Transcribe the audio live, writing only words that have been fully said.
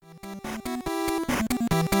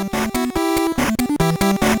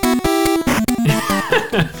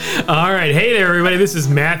All right. Hey there, everybody. This is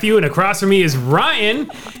Matthew, and across from me is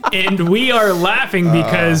Ryan. And we are laughing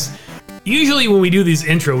because usually when we do these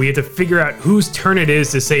intro, we have to figure out whose turn it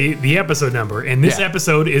is to say the episode number. And this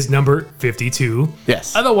episode is number 52.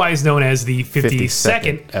 Yes. Otherwise known as the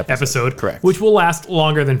 52nd episode. Correct. Which will last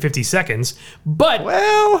longer than 50 seconds. But,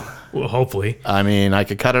 well, hopefully. I mean, I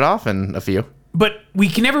could cut it off in a few. But we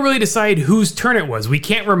can never really decide whose turn it was. We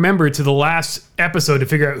can't remember to the last episode to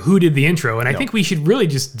figure out who did the intro. And I think we should really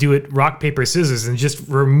just do it rock, paper, scissors and just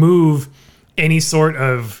remove any sort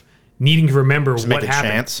of needing to remember just what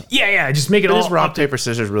happened. Chance. Yeah, just make it all. Is rock, paper,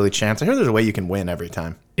 scissors really chance? I hear there's a way you can win every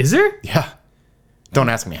time. Is there? Yeah. Don't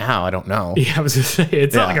ask me how. I don't know. Yeah, I was going to say,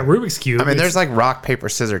 it's not like a Rubik's Cube. I mean, there's like rock, paper,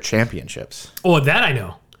 scissors championships. Oh, that I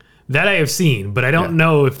know. That I have seen. But I don't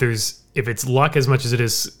know if it's luck as much as it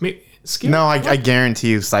is skill. No, I guarantee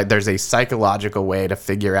you there's a psychological way to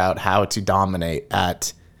figure out how to dominate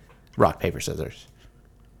at rock, paper, scissors.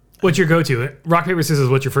 What's your go-to? Rock, paper, scissors,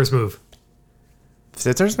 what's your first move?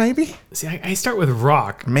 Scissors, maybe? See, I start with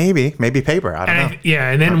rock. Maybe paper. I don't know.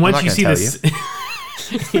 And then once you see this...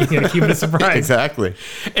 you gotta keep it a surprise. Exactly.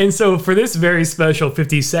 And so for this very special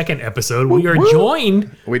 52nd episode, we are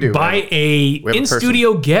joined by a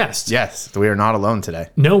in-studio guest. Yes, we are not alone today.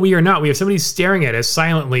 No, we are not. We have somebody staring at us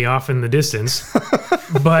silently off in the distance.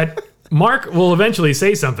 But Marc will eventually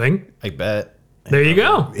say something. I bet. There you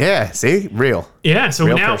go. Yeah, see? Real. Yeah, so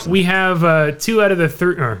real now person. we have two out of the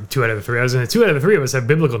three of us have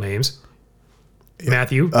biblical names.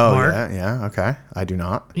 Matthew, Marc. Yeah, okay. I do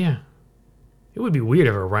not. Yeah. It would be weird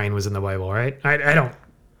if Ryan was in the Bible, right? I don't.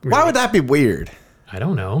 Really. Why would that be weird? I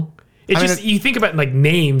don't know. You think about like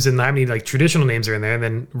names and how many like traditional names are in there, and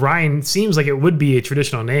then Ryan seems like it would be a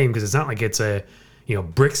traditional name because it's not like it's a,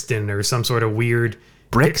 Brixton or some sort of weird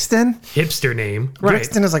Brixton hipster name. Right.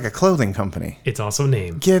 Brixton is like a clothing company. It's also a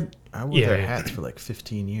name. I wore their hats for like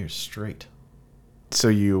 15 years straight. So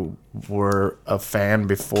you were a fan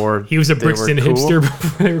before he was a Brixton hipster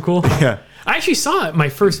before they were cool? Yeah. I actually saw it at my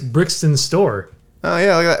first Brixton store. Oh,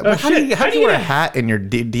 yeah. Look at that. How do you wear a hat in your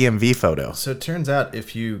DMV photo? So it turns out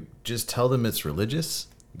if you just tell them it's religious,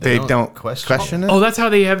 they don't question it? Oh, that's how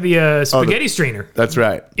they have the spaghetti strainer. That's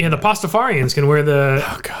right. Yeah, the Pastafarians can wear the...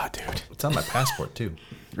 Oh, God, dude. It's on my passport, too.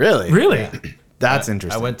 Really? Really? Yeah. That's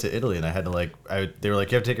interesting. I went to Italy and I had to they were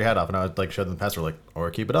like, you have to take your hat off. And I would like show them the passport, or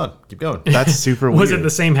keep it on. Keep going. That's super weird. Was it the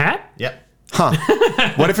same hat? Yeah. Huh.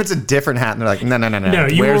 What if it's a different hat and they're like, no. No,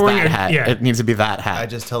 you where's were wearing that hat? Yeah. It needs to be that hat. I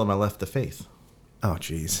just tell them I left the faith. Oh,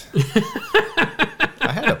 jeez.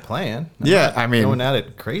 I had a plan. I mean, going at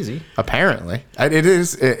it crazy. Apparently, it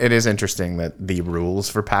is interesting that the rules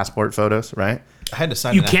for passport photos, right? I had to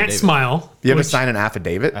sign. You can't smile. You have to sign an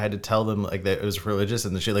affidavit. I had to tell them like that it was religious,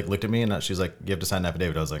 and then she like looked at me and she's like, "You have to sign an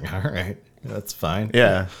affidavit." I was like, "All right, that's fine."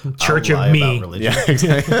 Yeah, Church of me. Yeah,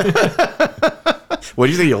 exactly. What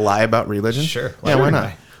do you think? You'll lie about religion? Sure. Yeah, why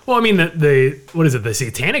not? Well, I mean, the what is it? The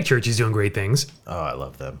Satanic Church is doing great things. Oh, I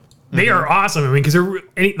love them. They are awesome. I mean, because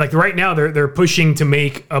they're like right now they're pushing to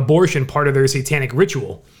make abortion part of their satanic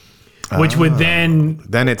ritual, which would then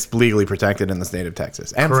it's legally protected in the state of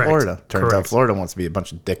Texas and Florida. Turns out Florida wants to be a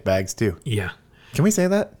bunch of dick bags too. Yeah. Can we say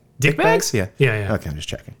that? Dick bags? Yeah. Yeah. Okay, I'm just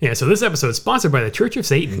checking. Yeah. So this episode is sponsored by the Church of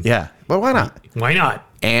Satan. Yeah. Well, why not? Why not?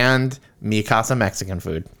 And Mi Casa Mexican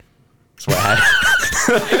food. That's what I had.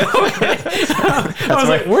 I was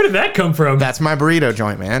like, where did that come from? That's my burrito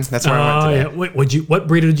joint, man. That's where I went today. Yeah. What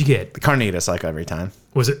burrito did you get? The carnitas, like every time.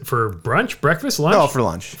 Was it for brunch, breakfast, lunch? No, for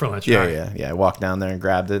lunch. For lunch. Yeah. I walked down there and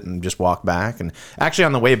grabbed it and just walked back. And actually,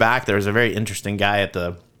 on the way back, there was a very interesting guy at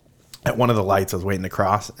one of the lights. I was waiting to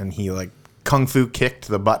cross, and he like kung fu kicked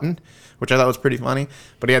the button, which I thought was pretty funny.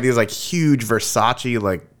 But he had these like huge Versace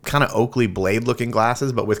like kind of Oakley blade looking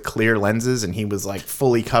glasses, but with clear lenses, and he was like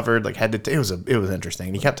fully covered like head to toe. It was interesting.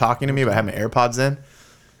 And he kept talking to me about having AirPods in.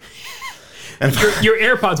 And your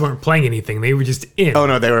AirPods weren't playing anything; they were just in. Oh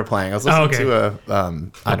no, they were playing. I was listening to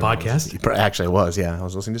a podcast. Actually, I was. Yeah, I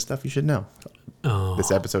was listening to stuff you should know. Oh. This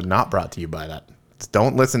episode not brought to you by that.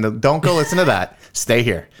 Don't go listen to that. Stay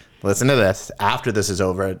here. Listen to this. After this is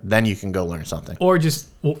over, then you can go learn something. Or just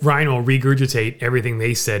Ryan will regurgitate everything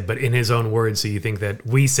they said, but in his own words, so you think that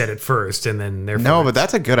we said it first, and then they're no, but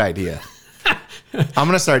that's a good idea. I'm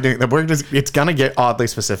gonna start doing that. It's gonna get oddly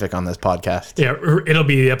specific on this podcast. Yeah, it'll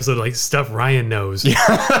be the episode like stuff Ryan knows,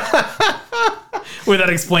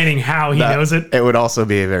 without explaining how he knows it. It would also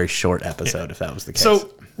be a very short episode if that was the case.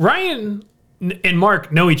 So Ryan and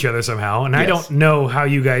Marc know each other somehow, and I don't know how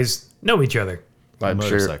you guys know each other. I'm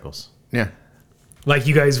motorcycles. Sure. Yeah. Like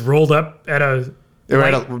you guys rolled up at a...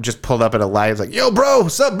 just pulled up at a light. It's like, yo, bro,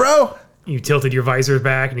 what's up, bro? You tilted your visors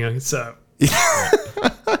back and you're like, what's up?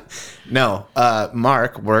 No,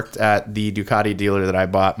 Marc worked at the Ducati dealer that I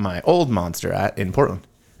bought my old Monster at in Portland,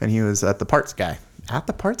 and he was at the parts guy. At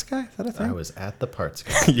the parts guy? Is that a thing? I was at the parts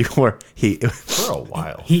guy You were for a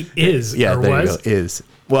while. He is. Yeah, or there was. you go. Is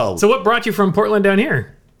well. So what brought you from Portland down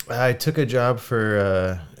here? I took a job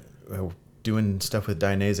for doing stuff with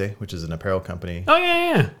Dainese, which is an apparel company, Oh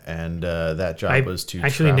yeah. and that job I was to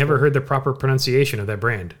actually travel. never heard the proper pronunciation of that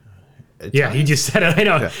brand. Italian. Yeah, he just said it. I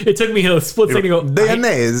know. It took me a split second to go.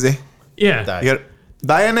 Dainese. Yeah.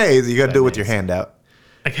 Dainese. You got to do it with your hand out.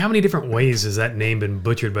 Like how many different ways has that name been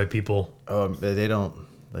butchered by people? They don't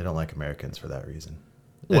like Americans for that reason.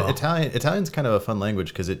 Well- Italian's kind of a fun language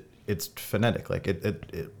because it's phonetic. Like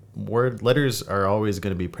word letters are always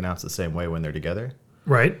going to be pronounced the same way when they're together.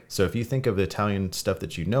 Right. So if you think of the Italian stuff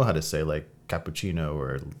that you know how to say, like cappuccino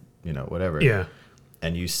or whatever, Yeah.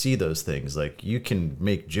 and you see those things, like you can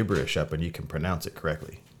make gibberish up and you can pronounce it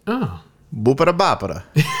correctly. Oh. Boopara bopara.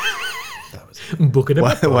 That was Book it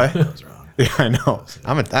up. What? that was wrong. Yeah, I know.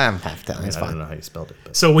 I'm half Italian. It's I don't fine. know how you spelled it,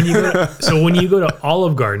 but So when you go to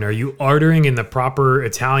Olive Garden, are you ordering in the proper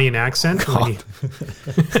Italian accent? When you-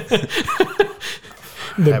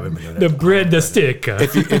 I haven't been to the that. bread, the stick. Oh,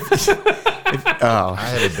 I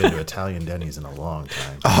haven't been to Italian Denny's in a long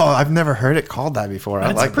time. I've never heard it called that before. I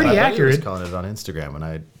That's like pretty that. My buddy was accurate. calling it on Instagram, and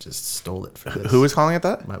I just stole it for this. Who was calling it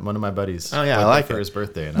that? One of my buddies? Oh, yeah, I went like there for it. his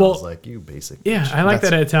birthday, and Well, I was like, "You basic." Yeah, bitch." I like That's-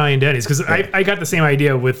 that at Italian Denny's because I got the same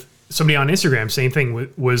idea with somebody on Instagram. Same thing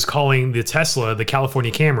was calling the Tesla the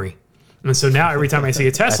California Camry, and so now every time I see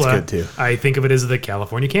a Tesla, good, too. I think of it as the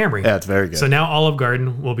California Camry. Yeah, it's very good. So now Olive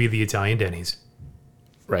Garden will be the Italian Denny's.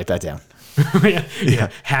 Write that down. yeah.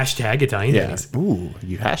 Hashtag Italian Yeah. Denny's. Ooh,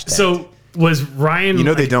 you hashtag. So was Ryan? you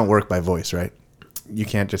know they don't work by voice, right? You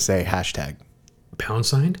can't just say hashtag. pound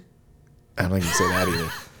signed. I don't think you can say that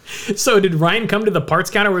either. So did Ryan come to the parts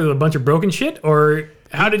counter with a bunch of broken shit, or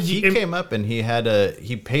how did He you? came up and he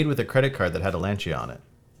paid with a credit card that had a Lancia on it,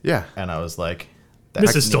 Yeah. and I was like,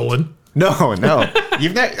 This is stolen. No.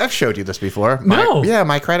 I've showed you this before. No. Yeah,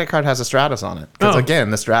 my credit card has a Stratus on it. Because Oh.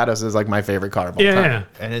 again, the Stratus is like my favorite car of all Yeah, time. yeah.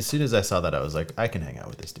 And as soon as I saw that, I was like, I can hang out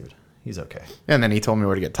with this dude. He's okay. And then he told me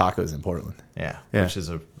where to get tacos in Portland. Yeah, Yeah. which is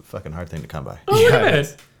a fucking hard thing to come by. Oh, look at it that.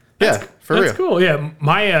 is. Yeah, for That's real. cool. Yeah,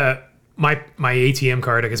 my ATM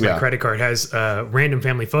card, I guess my Yeah. credit card has a random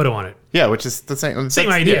family photo on it. Yeah, which is the same. Same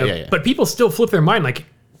that's- idea, Yeah. but people still flip their mind like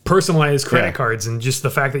personalized credit Yeah. cards and just the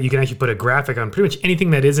fact that you can actually put a graphic on pretty much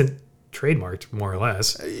anything that isn't trademarked, more or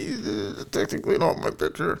less. Technically not my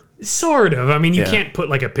picture. Sort of. I mean, you Yeah. can't put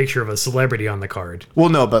like a picture of a celebrity on the card. Well,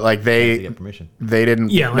 no, but like To they get permission.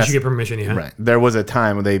 didn't. Yeah, unless you get permission. Yeah. Right. There was a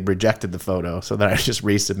time when they rejected the photo, so that I just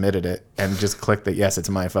resubmitted it and just clicked that yes, it's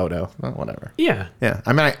my photo. Well, whatever. Yeah. Yeah.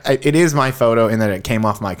 I mean, it is my photo in that it came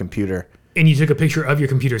off my computer. And you took a picture of your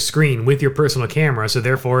computer screen with your personal camera, so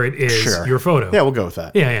therefore it is Sure. your photo. Yeah, we'll go with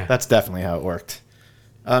that. Yeah. That's definitely how it worked.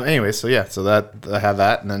 Anyway, so that I had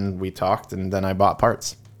that, and then we talked, and then I bought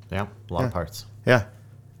parts. Yeah, a lot of parts. Yeah.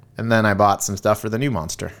 And then I bought some stuff for the new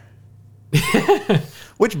Monster.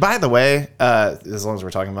 Which, by the way, as long as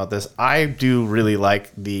we're talking about this, I do really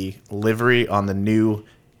like the livery on the new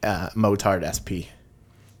Motard SP.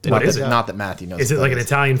 What is it? Not that Matthew knows. Is it what like that an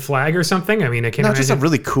Italian flag or something? I mean, I can't No, just a imagine.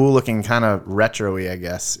 really cool looking kind of retro-y, I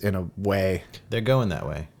guess, in a way. They're going that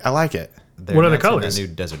way. I like it. They're What are the announcing colors? That new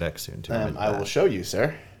Desert X soon too. I will show you,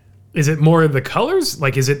 sir. Is it more of the colors?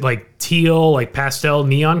 Like, is it like teal, like pastel,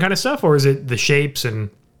 neon kind of stuff? Or is it the shapes and...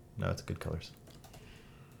 No, it's good colors.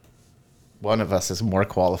 One of us is more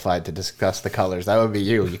qualified to discuss the colors. That would be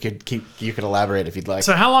you. You could elaborate if you'd like.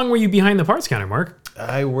 So how long were you behind the parts counter, Mark?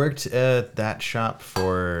 I worked at that shop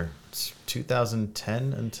for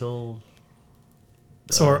 2010 until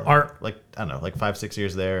So are like I don't know, like 5-6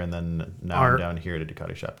 years there, and then now Are- I'm down here at a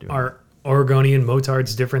Ducati shop doing. are Oregonian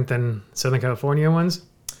motards different than Southern California ones?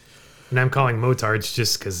 And I'm calling motards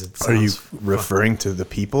just because it Are you sounds referring to the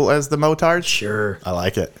people as the motards? sure. I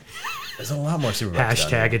like it. There's a lot more super bikes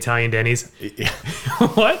down Hashtag here. Italian Denny's.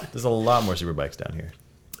 what? There's a lot more super bikes down here.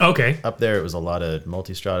 Okay. Up there, it was a lot of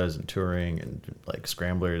multistradas and touring and like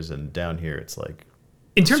scramblers, and down here, it's like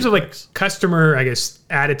In terms of like bikes. customer, I guess,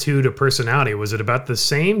 attitude or personality, was it about the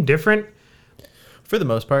same, different? for the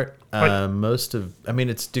most part, But- I mean,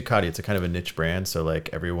 it's Ducati. It's a kind of a niche brand, so like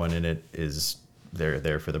everyone in it is they're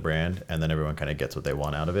there for the brand, and then everyone kind of gets what they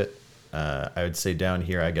want out of it. I would say down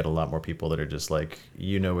here, I get a lot more people that are just like,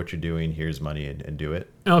 you know what you're doing, here's money, and do it.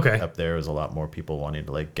 Okay. Up there was a lot more people wanting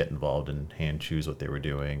to like get involved and hand choose what they were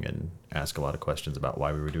doing and ask a lot of questions about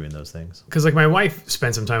why we were doing those things. Because like my wife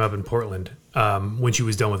spent some time up in Portland when she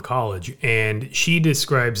was done with college, and she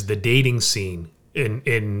describes the dating scene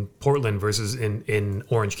in Portland versus in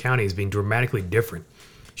Orange County as being dramatically different.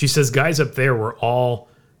 She says guys up there were all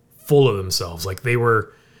full of themselves. Like they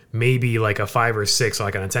were maybe like a 5 or 6,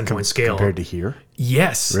 like on a 10-point scale. Compared to here?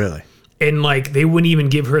 Yes. Really? And like they wouldn't even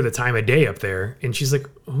give her the time of day up there. And she's like,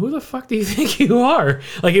 who the fuck do you think you are?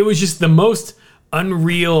 Like it was just the most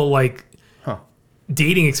unreal like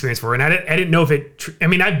dating experience for her. And I didn't know if it, I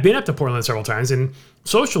mean, I've been up to Portland several times and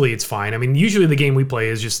socially it's fine. I mean, usually the game we play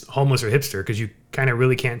is just homeless or hipster because you kind of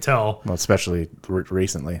really can't tell. Well, especially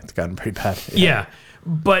recently. It's gotten pretty bad. Yeah.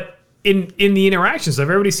 But in the interactions stuff,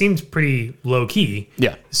 everybody seems pretty low key.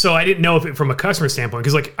 Yeah. So I didn't know if it from a customer standpoint,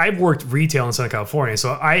 because like I've worked retail in Southern California,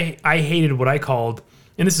 so I hated what I called,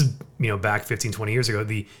 and this is back 15, 20 years ago,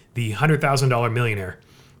 the $100,000 millionaire.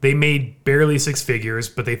 They made barely 6 figures,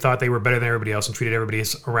 but they thought they were better than everybody else and treated everybody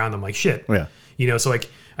else around them like shit. Yeah. So like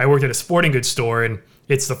I worked at a sporting goods store and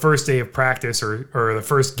it's the first day of practice or the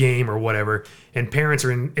first game or whatever, and parents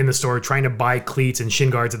are in the store trying to buy cleats and shin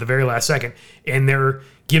guards at the very last second, and they're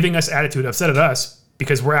giving us attitude, upset at us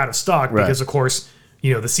because we're out of stock because of course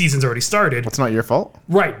the season's already started. It's not your fault.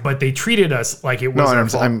 Right, but they treated us like it was our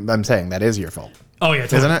fault. I'm saying that is your fault. Oh yeah,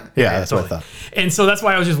 totally. Isn't it? Yeah, that's totally. what I thought. And so that's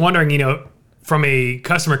why I was just wondering, from a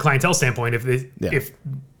customer clientele standpoint,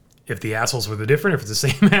 if the assholes were the different, if it's the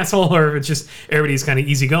same asshole, or if it's just everybody's kind of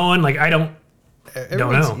easygoing. Like I don't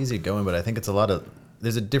know. Easygoing, but I think it's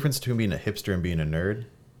there's a difference between being a hipster and being a nerd.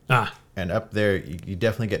 And up there, you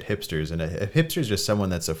definitely get hipsters, and a hipster is just someone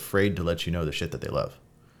that's afraid to let you know the shit that they love.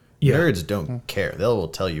 Yeah. Nerds don't care. They will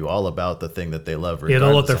tell you all about the thing that they love. Yeah,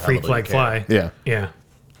 they'll let their freak flag fly. Yeah. Yeah.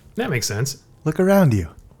 That makes sense. Look around you.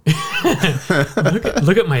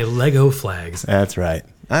 look at my Lego flags. That's right.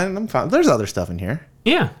 I'm fine. There's other stuff in here.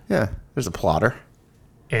 Yeah. Yeah. There's a plotter.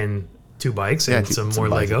 And 2 bikes and some more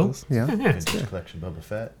bicycles. Lego. Yeah. Vintage collection Boba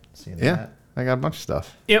Fett. Seeing that. I got a bunch of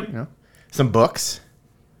stuff. Yep. Some books.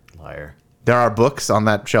 Liar. There are books on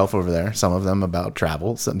that shelf over there. Some of them about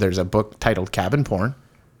travel. There's a book titled Cabin Porn,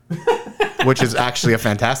 which is actually a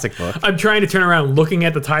fantastic book. I'm trying to turn around looking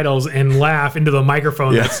at the titles and laugh into the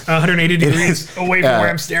microphone that's 180 degrees away from where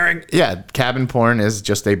I'm staring. Yeah, Cabin Porn is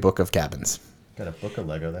just a book of cabins. Got a book of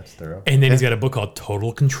Lego. That's thorough. And then he's got a book called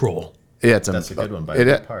Total Control. Yeah, that's a good one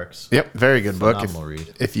by Parks. Yep, very good book.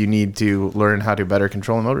 Read. If you need to learn how to better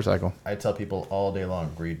control a motorcycle. I tell people all day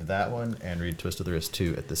long, read that one and read Twist of the Wrist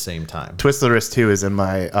 2 at the same time. Twist of the Wrist 2 is on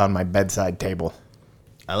my bedside table.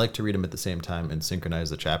 I like to read them at the same time and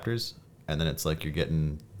synchronize the chapters, and then it's like you're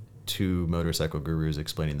getting 2 motorcycle gurus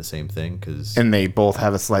explaining the same thing and they both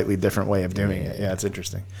have a slightly different way of doing it. Yeah, it's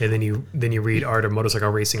interesting. And then you read Art of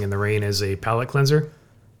Motorcycle Racing in the Rain as a palate cleanser.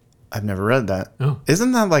 I've never read that. Oh,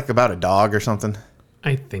 isn't that like about a dog or something?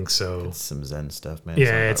 I think so. It's some Zen stuff, man.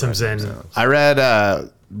 Yeah, it's some Zen. I read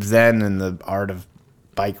Zen and the Art of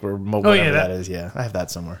Bike or whatever that is. Yeah, I have that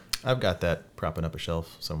somewhere. I've got that propping up a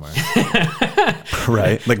shelf somewhere.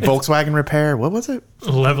 Right, like Volkswagen Repair. What was it?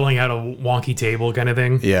 Leveling out a wonky table kind of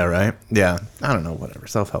thing. Yeah, right. Yeah, I don't know. Whatever.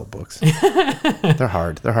 Self-help books. They're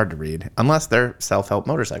hard. They're hard to read unless they're self-help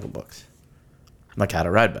motorcycle books. Like How to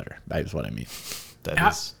Ride Better. That is what I mean.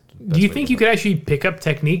 Do you think you could actually pick up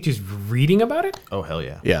technique just reading about it? Oh, hell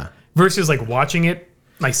yeah. Yeah. Versus like watching it,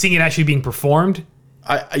 like seeing it actually being performed?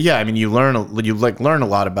 I mean, you learn a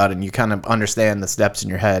lot about it, and you kind of understand the steps in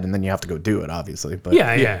your head, and then you have to go do it, obviously. But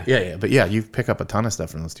yeah. But yeah, you pick up a ton of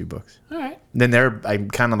stuff from those 2 books. All right. Then they're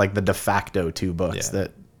kind of like the de facto 2 books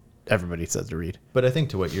that everybody says to read. But I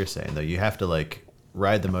think to what you're saying, though, you have to like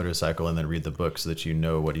ride the motorcycle and then read the book so that you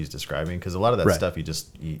know what he's describing, because a lot of that stuff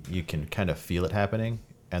you can kind of feel it happening.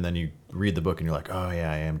 And then you read the book and you're like, oh, yeah,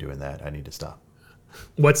 I am doing that. I need to stop.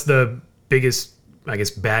 What's the biggest, I guess,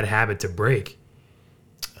 bad habit to break?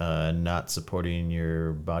 Not supporting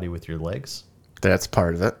your body with your legs. That's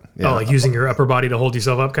part of it. Yeah. Oh, like using your upper body to hold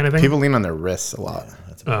yourself up kind of thing? People lean on their wrists a lot.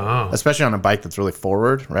 Especially on a bike that's really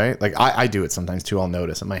forward, right? Like I do it sometimes too. I'll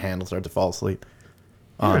notice and my hand will start to fall asleep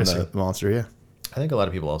on the monster, yeah. I think a lot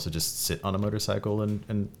of people also just sit on a motorcycle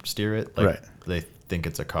and steer it. Like they think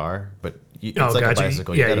it's a car, but it's like a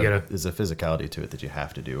bicycle. There's a physicality to it that you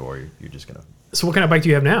have to do, or you're just going to. So what kind of bike do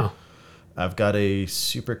you have now? I've got a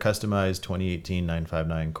super customized 2018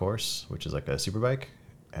 959 Course, which is like a super bike.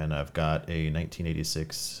 And I've got a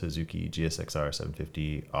 1986 Suzuki GSXR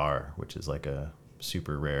 750R, which is like a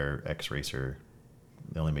super rare X-Racer.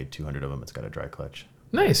 They only made 200 of them. It's got a dry clutch.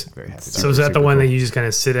 Nice. Very happy. So is that the one that you just kind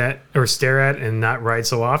of sit at or stare at and not ride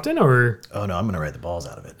so often, or? Oh no, I'm gonna ride the balls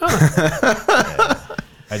out of it.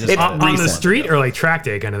 I just on the street or like track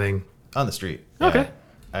day kind of thing. On the street. Okay.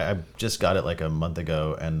 I just got it like a month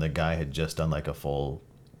ago, and the guy had just done like a full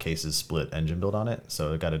cases split engine build on it,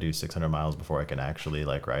 so I got to do 600 miles before I can actually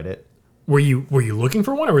like ride it. Were you looking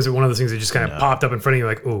for one, or was it one of those things that just kind of popped up in front of you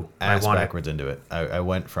like, oh, I Ass want backwards into it. I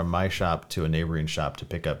went from my shop to a neighboring shop to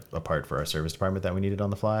pick up a part for our service department that we needed on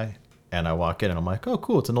the fly. And I walk in and I'm like, oh,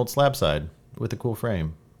 cool. It's an old slab side with a cool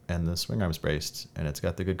frame. And the swing arm's braced. And it's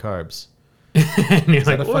got the good carbs. it. And you're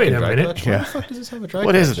like, wait a minute. Clutch? Why the fuck does this have a dry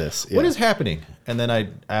What clutch? is this? What Yeah. is happening? And then I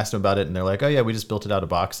asked them about it, and they're like, oh, yeah, we just built it out of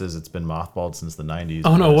boxes. It's been mothballed since the 90s.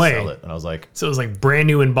 Oh, We're no gonna way. Sell it. And I was like, So it was like brand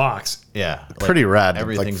new in box. yeah. Like, Pretty rad to like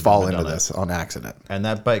everything's fall been into done on it. this on accident. And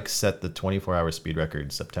that bike set the 24-hour speed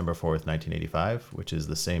record September 4th, 1985, which is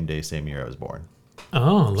the same day, same year I was born.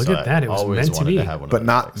 Oh, look So at that. It was always meant to wanted be. have one of But those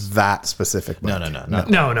not bikes. that specific. No, bike. no,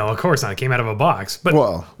 no. No, of course not. It came out of a box. But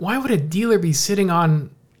Well- why would a dealer be sitting on...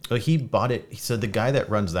 So he bought it. So the guy that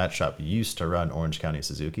runs that shop used to run Orange County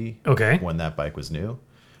Suzuki. Okay. When that bike was new.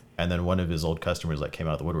 And then one of his old customers like came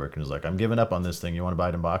out of the woodwork and was like, I'm giving up on this thing. You want to buy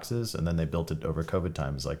it in boxes? And then they built it over COVID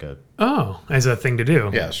times like a... Oh, as a thing to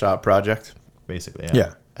do. Yeah, shop project. Basically,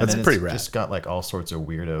 Yeah, And that's then pretty it's rad. just got like all sorts of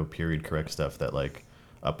weirdo period correct stuff that like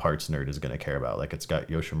a parts nerd is going to care about. Like it's got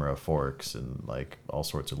Yoshimura forks and like all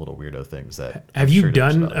sorts of little weirdo things that... Have I'm you sure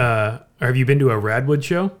done... knows about. or have you been to a Radwood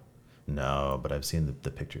show? No, but I've seen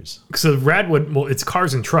the pictures. So Radwood, well, it's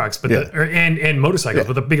cars and trucks, but Yeah. and motorcycles. Yeah.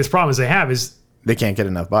 But the biggest problem is they have is They can't get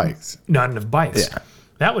enough bikes. not enough bikes. Yeah.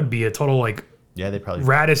 That would be a total like Yeah, they probably...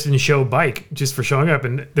 Radisson show bike just for showing up.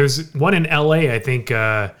 And there's one in LA, I think,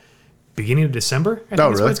 beginning of December. I think Oh,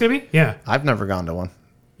 that's really? what it's gonna be. Yeah, I've never gone to one.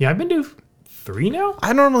 yeah. I've been to 3 now.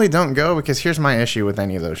 I normally don't go because here's my issue with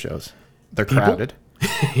any of those shows. They're crowded.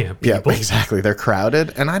 Yeah, Yeah, people. exactly. They're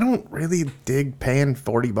crowded, and I don't really dig paying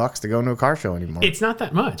 $40 to go into a car show anymore. It's not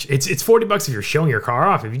that much. It's $40 if you're showing your car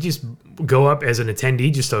off. If you just go up as an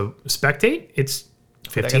attendee just to spectate, it's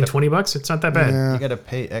 15, $20. It's not that bad. Yeah. You got to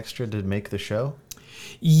pay extra to make the show?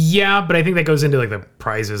 Yeah, but I think that goes into like the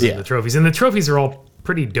prizes Yeah. and the trophies. And the trophies are all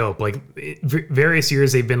pretty dope. Like various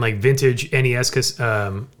years they've been like vintage NES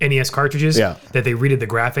cartridges Yeah. that they redid the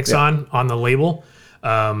graphics on the label.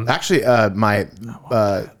 Actually, my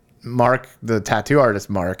Marc, the tattoo artist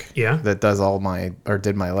Marc, Yeah. that does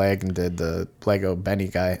did my leg and did the Lego Benny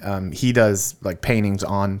guy. He does like paintings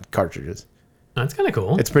on cartridges. That's kind of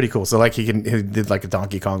cool. It's pretty cool. So like he did like a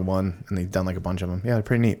Donkey Kong one, and he's done like a bunch of them. Yeah, they're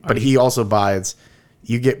pretty neat. But he also buys.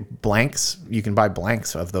 You get blanks. You can buy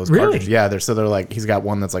blanks of those Really? cartridges. Yeah, they're like he's got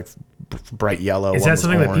one that's like bright yellow. Is one that was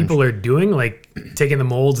something that orange. people are doing? Like taking the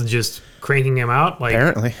molds and just cranking them out? Like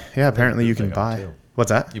Apparently, yeah. Apparently, you can bootleg 'em buy. too. What's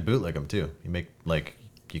that? You bootleg them too. You make like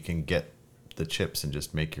you can get the chips and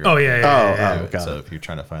just make your. Oh yeah, yeah, yeah, yeah. do it. got So it. if you're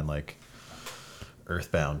trying to find like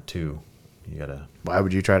Earthbound 2, you gotta. Why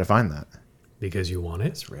would you try to find that? Because you want it.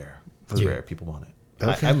 It's rare. It's Yeah. rare. People want it.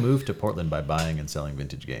 Okay. I moved to Portland by buying and selling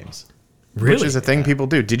vintage games. Really? Which is a thing people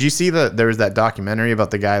do. Did you see there was that documentary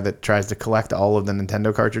about the guy that tries to collect all of the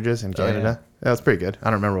Nintendo cartridges in Oh, yeah. Canada? Yeah, that's pretty good. I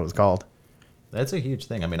don't remember what it was called. That's a huge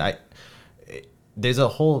thing. I mean, there's a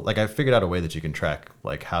whole like I figured out a way that you can track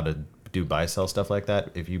like how to do buy sell stuff like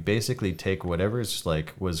that. If you basically take whatever's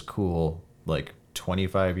like was cool like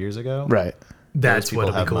 25 years ago, Right. That's those people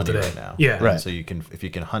what'll be have cool money today. right now. Yeah. Right. So you can if you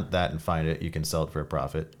can hunt that and find it, you can sell it for a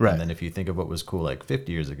profit. Right. And then if you think of what was cool like 50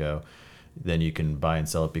 years ago, then you can buy and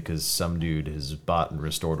sell it because some dude has bought and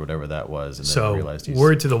restored whatever that was and then So realized he's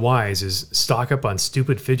word to the wise is stock up on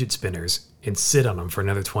stupid fidget spinners and sit on them for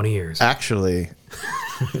another 20 years. Actually,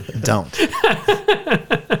 don't.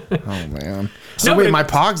 Oh man. So No, wait, but- my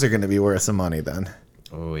Pogs are going to be worth some money then.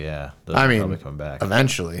 Oh yeah. Those I will mean, probably come back.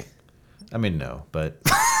 eventually. I mean no, but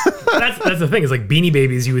That's the thing. Is like Beanie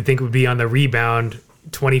Babies you would think would be on the rebound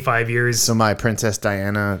 25 years. So my Princess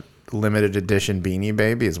Diana limited edition Beanie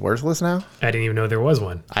Baby is worthless now. I didn't even know there was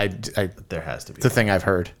one. there has to be. It's a thing I've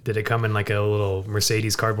heard. Did it come in like a little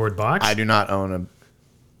Mercedes cardboard box I do not own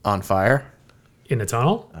a On Fire. in the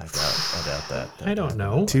tunnel? I doubt that. I don't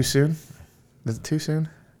know. Too soon? Is it too soon?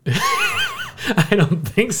 I don't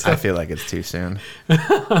think so. I feel like it's too soon.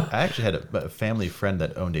 I actually had a family friend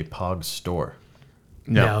that owned a POGs store.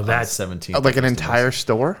 Now on that's 17th. Like an entire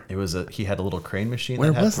store? It was he had a little crane machine Where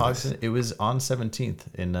that had was POGs this? in it. It was on 17th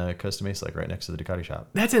in Costa Mesa, like right next to the Ducati shop.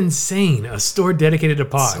 that's insane. A store dedicated to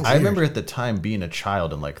Pogs. I remember at the time being a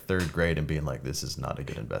child in like 3rd grade and being like, "This is not a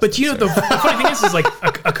good investment." But you know, the funny thing is like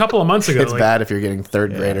a couple of months ago, It's like, bad if you're getting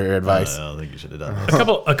third grader advice. I don't think you should have done a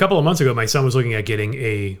that. couple of months ago, my son was looking at getting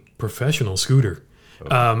a professional scooter.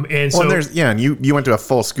 And so Well, and you went to a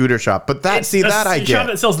full scooter shop, but that I shop get.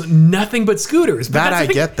 that sells nothing but scooters. But That that's the I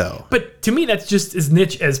thing. get, though. But to me, that's just as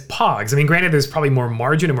niche as Pogs. I mean, granted, there's probably more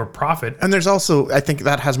margin and more profit. And there's also, I think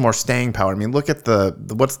that has more staying power. I mean, look at the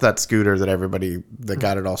what's that scooter that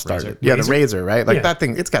got it all started? Yeah, the Razor, right? Like that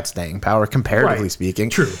thing, it's got staying power, comparatively speaking.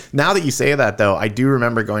 True. Now that you say that, though, I do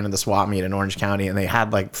remember going to the swap meet in Orange County, and they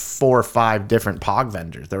had like 4 or 5 different Pog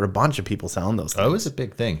vendors. There were a bunch of people selling those things. Oh, it was a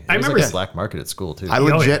big thing. It I was remember like a black market at school too.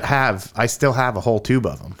 I still have a whole tube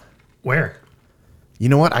of them. Where? You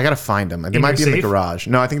know what? I gotta find them. They might be in the garage.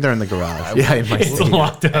 No, I think they're in the garage. Yeah, in my It's safe.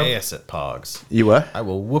 locked up. ass at Pogs. You what? I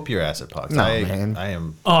will whoop your ass at Pogs. No, man. I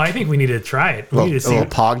am. Oh, I think we need to try it. We need to A see.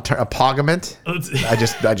 little a pogament. I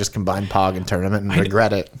just combined Pog and tournament and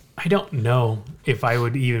regret it. I don't know if I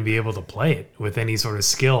would even be able to play it with any sort of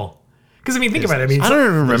skill. Because I mean, think about it. I mean, I don't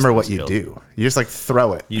even remember what you skill. do. You just like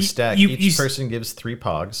throw it. You stack. Each person gives 3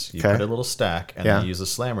 Pogs. You Okay. put a little stack, and then you use a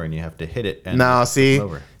slammer, and you have to hit it. And No, see, flip it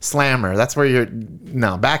over. slammer. That's where you're.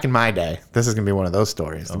 No, back in my day, this is gonna be one of those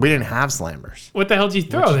stories. We didn't have slammers. what the hell did you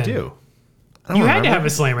throw What'd then? you do? I don't You had to remember. have a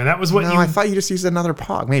slammer. That was what No, you. I thought you just used another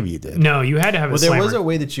Pog. Maybe you did. No, you had to have a Well, there slammer. was a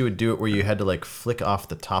way that you would do it where you had to like flick off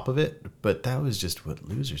the top of it, but that was just what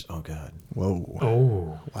losers. Oh god. Whoa.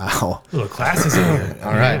 Oh, Wow. little classes in here.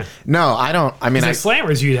 All right. No, I don't. I mean, Because like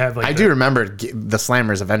slammers, you'd have like I do remember the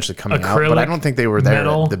slammers eventually coming out, but I Acrylic, don't think they were there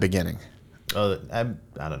metal. at the beginning. Oh, I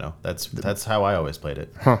don't know. That's how I always played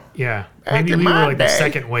it. Yeah, Back maybe in we were my like the day.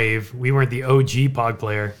 second wave. We weren't the OG Pog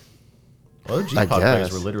player. Well, I G-Pod players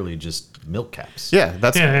guess. were literally just milk caps. Yeah,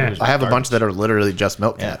 that's. Yeah. I have a bunch that are literally just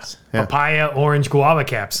milk Yeah. caps. Yeah, Papaya, orange, guava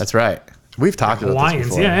caps. that's right. We've talked about this Hawaiians.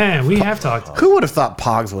 before. Yeah, we have talked. Who would have thought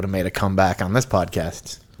Pogs would have made a comeback on this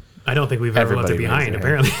podcast? I don't think we've ever left it Everybody behind.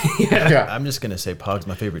 raised Apparently, yeah. Yeah. I'm just gonna say Pog's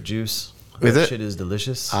my favorite juice. Is That it? shit is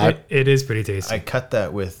delicious. It is pretty tasty. I cut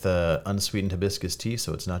that with unsweetened hibiscus tea,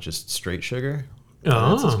 so it's not just straight sugar.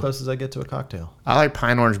 That's as Oh, close as I get to a cocktail. I like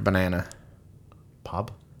pine orange banana. Pop.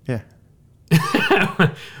 Yeah.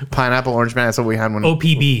 Pineapple orange banana. That's what we had when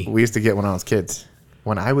OPB. we used to get when I was kids.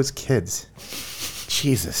 When I was kids.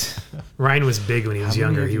 Jesus. Ryan was big when he was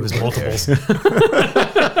younger. He was multiples.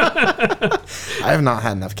 I have not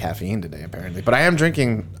had enough caffeine today, apparently. But I am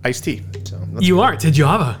drinking iced tea. So that's You are to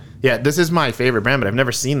Java. Yeah, this is my favorite brand, but I've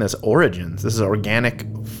never seen this. Origins. This is organic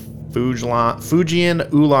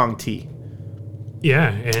Fujian oolong tea.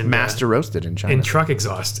 Yeah, and Master roasted in China. and truck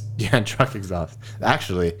exhaust. Yeah, and truck exhaust.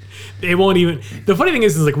 Actually, It won't even. The funny thing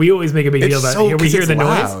is like we always make a big deal It's about so- here. We 'cause hear it's the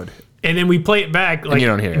loud. noise, and then we play it back, like you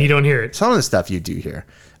don't hear and it. you don't hear it. some of the stuff you do here.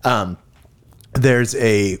 There's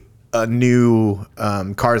a new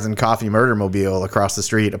Cars and Coffee murder mobile across the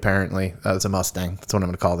street, apparently. It's a Mustang. That's what I'm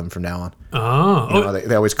going to call them from now on. Oh, You know,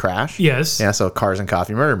 they always crash. yes. Yeah, so Cars and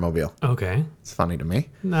Coffee murder mobile. Okay, It's funny to me.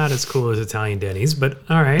 not as cool as Italian Denny's, but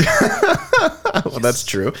all right. Well, that's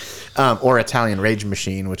true. Or Italian Rage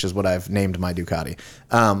Machine, which is what I've named my Ducati.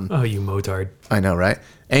 Oh, you motard. I know, right?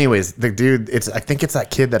 Anyways, the dude, I think it's that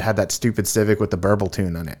kid that had that stupid Civic with the burble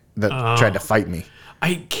tune on it that tried to fight me.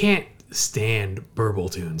 I can't stand burble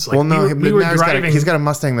tunes. Like, Well, no, we were now driving. he's got a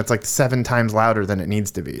Mustang that's like 7 times louder than it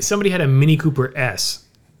needs to be. Somebody had a Mini Cooper S,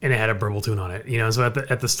 and it had a burble tune on it. You know, so at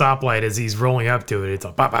the stoplight, as he's rolling up to it, it's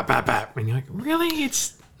a bop bop bop bop, and you're like, really?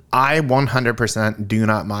 It's I 100% do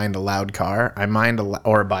not mind a loud car. I mind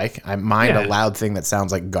or a bike. I mind Yeah. a loud thing that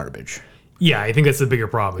sounds like garbage. yeah. I think that's the bigger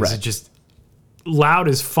problem. Is Right. it just loud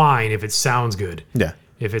is fine if it sounds good. Yeah.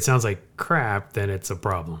 If it sounds like crap, then it's a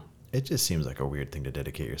problem. It just seems like a weird thing to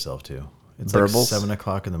dedicate yourself to. It's Burbles? like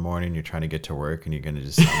 7:00 in the morning. You're trying to get to work, and you're gonna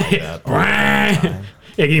just sound like that. all the time.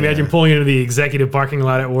 Yeah, can you imagine pulling into the executive parking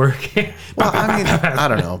lot at work? Well, I mean, I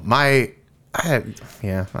don't know.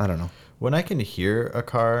 I don't know. When I can hear a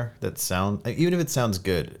car that sound, even if it sounds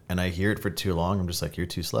good, and I hear it for too long, I'm just like, you're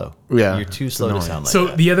too slow. Yeah, you're too it's slow to annoying. sound like So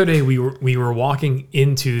that. the other day we were walking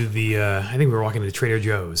into the I think we were walking to Trader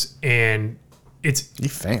Joe's, and it's You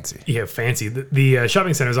fancy. fancy. The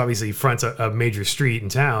shopping center is obviously fronts a major street in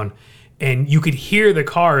town, and you could hear the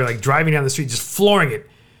car like driving down the street just flooring it,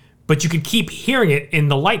 but you could keep hearing it,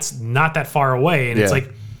 and the light's not that far away, and it's Yeah.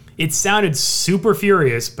 like it sounded super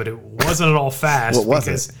furious, but it wasn't at all fast. What was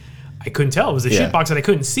because it? I couldn't tell. It was a Yeah. shitbox that I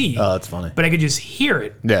couldn't see. Oh, that's funny. But I could just hear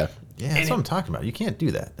it. Yeah. Yeah, that's what I'm talking about. You can't do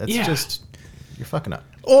that. That's Yeah. just, you're fucking up.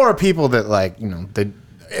 Or people that like,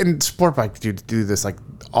 and sport bike dudes do this like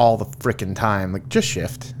all the freaking time. Like just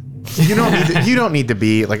shift. You don't need to, you don't need to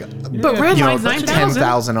be like But red line's 9,000.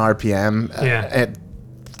 10,000 RPM Yeah. at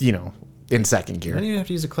in second You gear. don't even have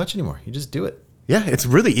to use a clutch anymore. You just do it. Yeah, it's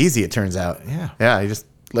really easy. It turns out. Yeah. Yeah, you just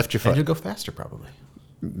lift your And you'll foot. go faster probably.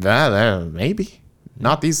 Maybe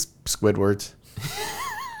not these Squidwards.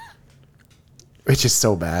 It's just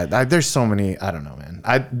so bad. There's so many. I don't know, man.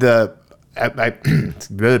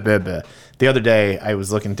 The other day I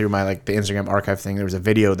was looking through my the Instagram archive thing. There was a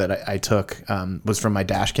video that I took was from my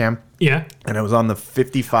dash cam. Yeah. And it was on the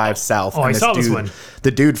 55 South. Oh, and I saw this one. The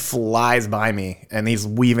dude flies by me and he's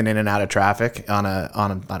weaving in and out of traffic on a I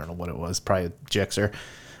don't know what it was, probably a Gixxer.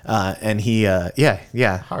 And he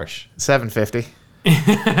Harsh. 750.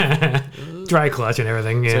 Dry clutch and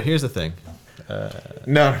everything. Yeah. So here's the thing.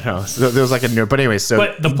 No. So there was like a new, but anyway, so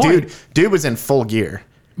But the point- dude was in full gear.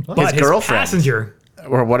 But his passenger.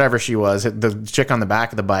 Or whatever she was, the chick on the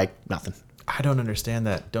back of the bike, nothing. I don't understand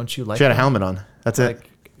that. Don't you like? She had a that? helmet on. That's it.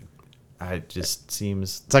 It just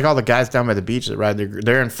seems It's like all the guys down by the beach that ride.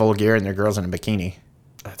 They're in full gear and their girls in a bikini.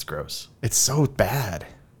 that's gross. It's so bad.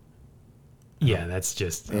 Yeah, that's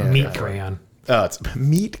just meat crayon. Oh, it's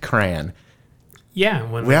meat crayon. Yeah.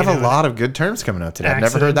 When We have a lot of good terms coming up today. I've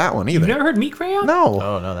never heard that one either. You've never heard meat crayon? No.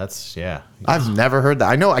 Oh no, that's I've never heard that.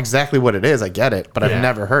 I know exactly what it is. I get it, but I've Yeah.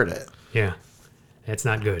 never heard it. Yeah. It's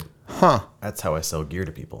not good. Huh. That's how I sell gear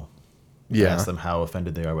to people. I Yeah. ask them how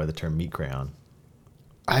offended they are by the term meat crayon.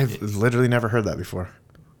 I've literally never heard that before.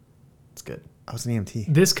 It's good. I was an EMT.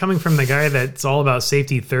 This coming from the guy that's all about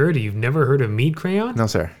safety third. You've never heard of meat crayon? No,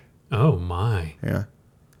 sir. Oh, my. Yeah.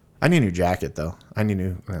 I need a new jacket, though. I need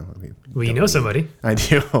new. Well, you know somebody. I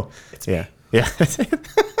do. Yeah. Yeah.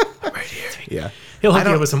 I'm right here. Yeah. He'll I hook you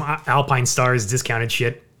don't- up with some Alpine Stars discounted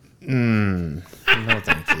shit. No,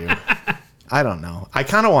 thank you. I don't know. I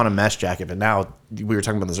kind of want a mesh jacket, but now we were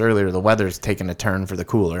talking about this earlier. The weather's taking a turn for the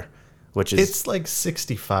cooler, which is It's like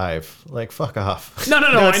 65. Like fuck off. No, I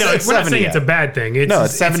know. it's We're not 70 saying it's a bad thing. It's, No,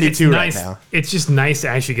 it's 72 right nice. now. It's just nice to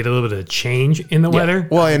actually get a little bit of change in the weather.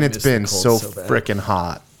 well, and it's miss the been cold so so bad. freaking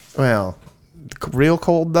hot. Well, real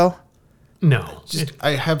cold though. No.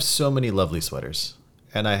 I have so many lovely sweaters,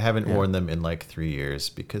 and I haven't worn them in like 3 years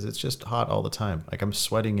because it's just hot all the time. Like I'm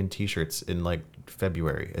sweating in t-shirts in like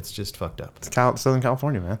February. It's just fucked up. It's Southern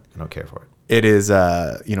California, man. I don't care for it. It is,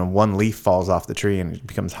 one leaf falls off the tree and it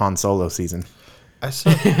becomes Han Solo season. I saw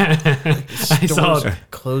saw stores it.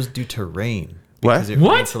 closed due to rain. What? Because it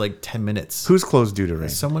What? rained for like 10 minutes. Who's closed due to rain?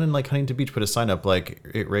 Someone in like Huntington Beach put a sign up like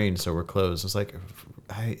it rained, so we're closed. It's like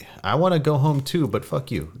I want to go home too, but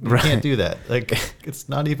fuck you. You can't do that. Like it's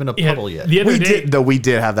not even a puddle yet. The other We day, did, though. We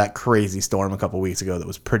did have that crazy storm a couple weeks ago that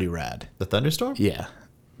was pretty rad. The thunderstorm? Yeah,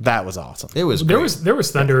 that was awesome. It was there great.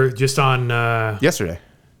 was thunder just on. Yesterday.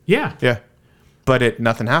 Yeah. Yeah, but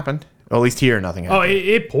nothing happened. Well, at least here, nothing happened. Oh,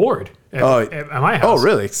 it poured at, at my house. Oh,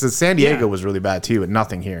 really? So San Diego Yeah. was really bad too, but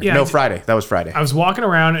nothing here. Yeah, No, I ju- Friday. That was Friday. I was walking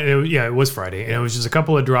around, and it was Friday, and it was just a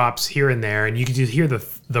couple of drops here and there, and you could just hear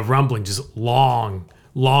the rumbling, just long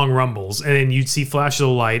rumbles, and then you'd see flashes of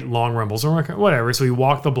light, long rumbles, or whatever. So we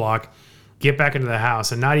walk the block, get back into the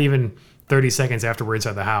house, and not even 30 seconds after we're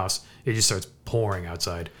inside the house, it just starts pouring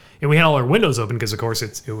outside. And we had all our windows open because, of course,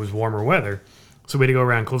 it was warmer weather. So we had to go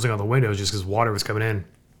around closing all the windows just because water was coming in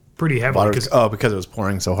pretty heavily. Because it was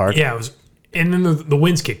pouring so hard. Yeah, it was, and then the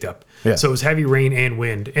winds kicked up. Yeah. So it was heavy rain and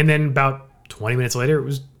wind, and then about 20 minutes later, it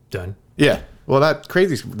was done. Yeah. Well, that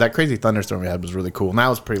crazy thunderstorm we had was really cool, and that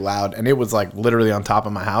was pretty loud, and it was like literally on top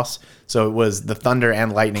of my house, so it was the thunder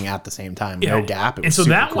and lightning at the same time, no gap. It was And so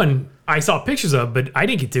super that cool. one I saw pictures of, but I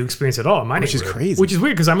didn't get to experience it all in my Which is neighborhood, crazy. Which is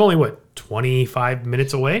weird because I'm only 25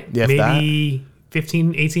 minutes away, Yeah, if maybe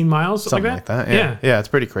 15, 18 miles, something like that. Yeah, it's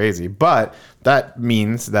pretty crazy. But that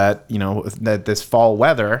means that that this fall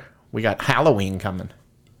weather, we got Halloween coming.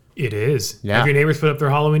 It is. Yeah. Have your neighbors put up their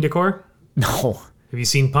Halloween decor? No, Have you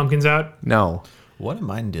seen pumpkins out? no. One of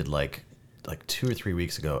mine did like 2 or 3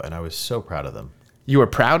 weeks ago, and I was so proud of them. You were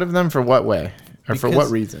proud of them for what way, or for what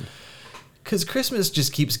Because- reason? Because Christmas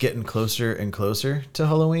just keeps getting closer and closer to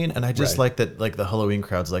Halloween, and I just like that. Like the Halloween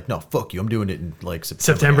crowd's like, no, fuck you, I'm doing it in like September.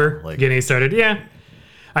 September, now." Like, getting it started. Yeah.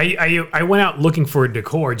 I went out looking for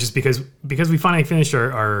decor just because we finally finished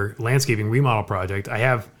our landscaping remodel project.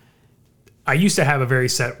 I used to have a very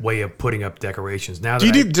set way of putting up decorations. Now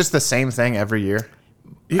that Do you do just the same thing every year?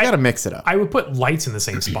 You got to mix it up. I would put lights in the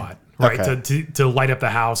same spot, right? Okay. To light up the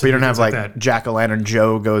house. But you don't have like Jack-o'-lantern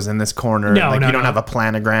Joe goes in this corner. No, like no, you don't no. have a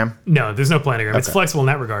planogram. No, there's no planogram. It's Okay. flexible in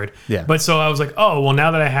that regard. Yeah. But so I was like, oh, well,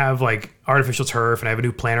 now that I have like artificial turf and I have a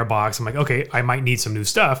new planter box, I'm like, okay, I might need some new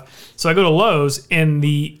stuff. So I go to Lowe's, and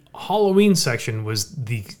the Halloween section was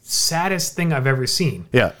the saddest thing I've ever seen.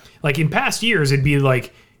 Yeah. Like in past years, it'd be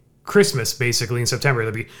like Christmas basically in September.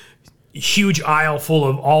 There'd be huge aisle full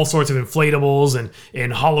of all sorts of inflatables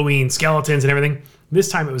and Halloween skeletons and everything. This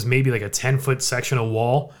time it was maybe like a 10-foot section of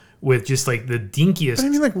wall with just like the dinkiest. I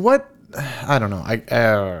mean, like what? I don't know.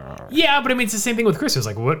 Yeah, but I mean, it's the same thing with Christmas.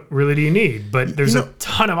 Like, what really do you need? But there's a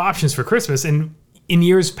ton of options for Christmas. And in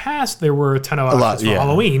years past, there were a ton of options for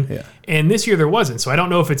Halloween. Yeah. And this year there wasn't. So I don't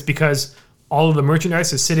know if it's because all of the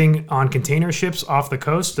merchandise is sitting on container ships off the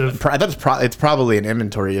coast of. It's probably an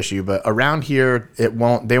inventory issue, but around here they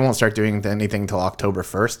won't start doing anything until October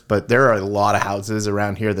 1st. But there are a lot of houses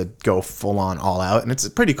around here that go full on all out, and it's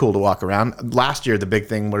pretty cool to walk around. Last year the big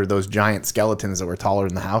thing were those giant skeletons that were taller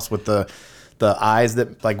than the house with the eyes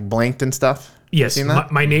that like blinked and stuff. Yes,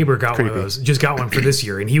 my neighbor got one of those. Just got one for this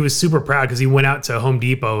year, and he was super proud because he went out to Home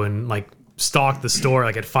Depot and like stalked the store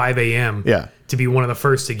like at 5 a.m. Yeah. To be one of the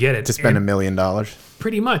first to get it. To spend $1 million.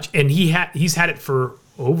 Pretty much. And he's had it for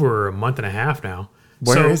over a month and a half now.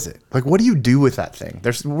 Where is it? Like, what do you do with that thing?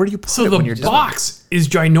 Where do you put it when you're done? So the box is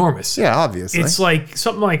ginormous. Yeah, obviously. It's like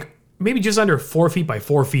something like maybe just under 4 feet by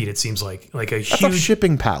 4 feet, it seems like. Like a That's a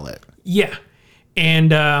shipping pallet. Yeah.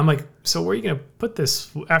 And I'm like, so where are you going to put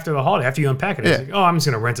this after the holiday, after you unpack it? I was like, I'm just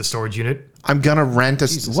going to rent a storage unit. I'm going to rent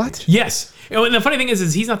what? Yes. And the funny thing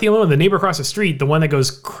is he's not the only one. The neighbor across the street, the one that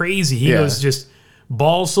goes crazy, he goes just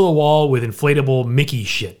balls to the wall with inflatable Mickey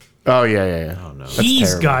shit. Oh, yeah. Oh, no.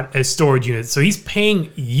 He's got a storage unit, so he's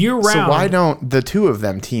paying year round. So why don't the two of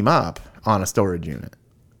them team up on a storage unit?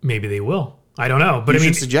 Maybe they will. I don't know, but you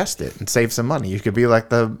should suggest it and save some money. You could be like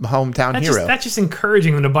the hometown hero. That's just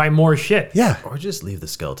encouraging them to buy more shit. Yeah. Or just leave the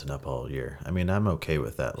skeleton up all year. I mean, I'm okay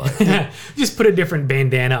with that. Like, just put a different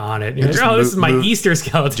bandana on it. This is my Easter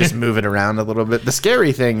skeleton. Just move it around a little bit. The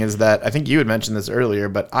scary thing is that, I think you had mentioned this earlier,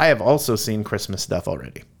 but I have also seen Christmas stuff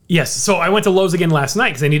already. Yes. So I went to Lowe's again last night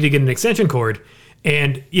because I needed to get an extension cord.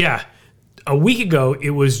 And yeah, a week ago,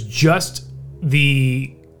 it was just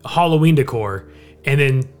the Halloween decor. And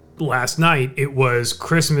then last night it was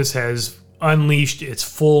Christmas has unleashed its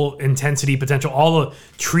full intensity potential. All the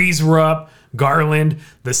trees were up, garland,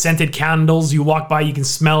 the scented candles. You walk by, you can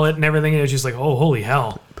smell it and everything. And it was just like, oh, holy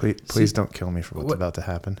hell! Please don't kill me for what's about to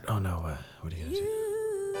happen. Oh no! What are you gonna do?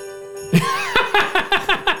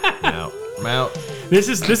 I'm out. This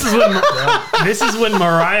is when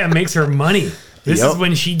Mariah makes her money. This is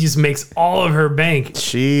when she just makes all of her bank.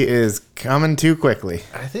 She is coming too quickly.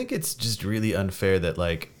 I think it's just really unfair that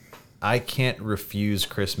like I can't refuse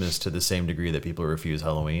Christmas to the same degree that people refuse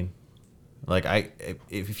Halloween. Like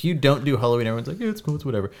if you don't do Halloween, everyone's like, yeah, it's cool, it's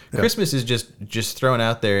whatever. Yeah. Christmas is just thrown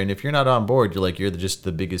out there, and if you're not on board, you're just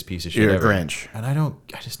the biggest piece of shit ever. You're a Grinch. And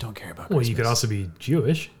I just don't care about Christmas. Well, you could also be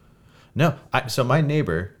Jewish. No, so my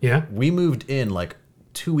neighbor, we moved in like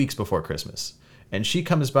 2 weeks before Christmas. And she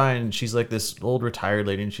comes by and she's like this old retired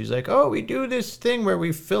lady, and she's like, oh, we do this thing where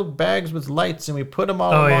we fill bags with lights and we put them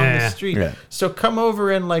all along the street. Yeah. So come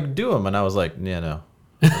over and like do them. And I was like, yeah, no.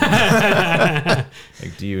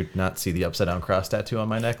 Like, do you not see the upside down cross tattoo on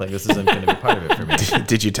my neck? Like, this isn't going to be part of it for me.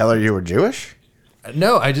 Did you tell her you were Jewish?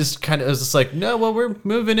 No, I just kind of was just like, no, well, we're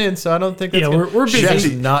moving in, so I don't think that's we're busy. She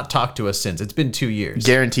has not talked to us since. It's been 2 years.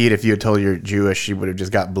 Guaranteed, if you had told her you're Jewish, she would have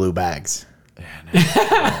just got blue bags.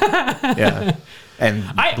 Yeah. And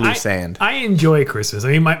blue sand. I enjoy Christmas.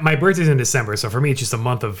 I mean, my birthday's in December, so for me, it's just a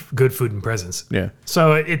month of good food and presents. Yeah.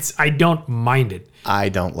 So I don't mind it. I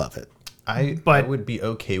don't love it. I would be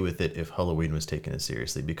okay with it if Halloween was taken as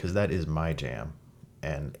seriously, because that is my jam.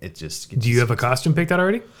 And it just... Do you have a costume picked out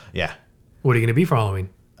already? Yeah. What are you going to be for Halloween?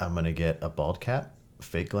 I'm going to get a bald cap,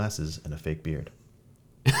 fake glasses, and a fake beard.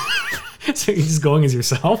 So you're just going as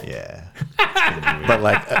yourself? Yeah. But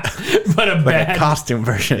like a costume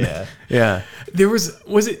version. Yeah. There was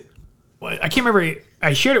it, I can't remember,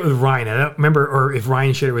 I shared it with Ryan. I don't remember or if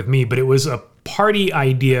Ryan shared it with me, but it was a party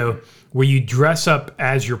idea where you dress up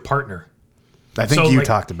as your partner. I think you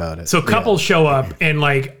talked about it. So couples show up and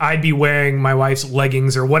like I'd be wearing my wife's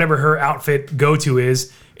leggings or whatever her outfit go-to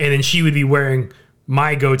is, and then she would be wearing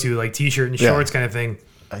my go-to like t-shirt and shorts kind of thing.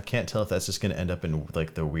 I can't tell if that's just going to end up in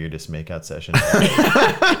like the weirdest makeout session.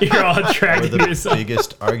 You're all attracted to yourself.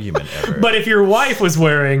 Biggest argument ever. But if your wife was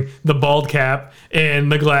wearing the bald cap and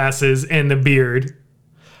the glasses and the beard,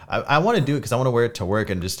 I want to do it because I want to wear it to work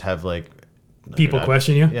and just have like people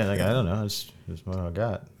question you. Yeah, like I don't know, it's what I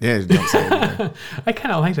got. Yeah, don't say anything. I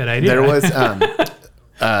kind of like that idea. There was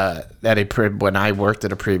when I worked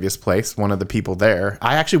at a previous place, one of the people there,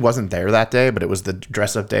 I actually wasn't there that day, but it was the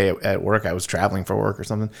dress up day at work. I was traveling for work or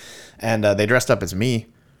something, and they dressed up as me.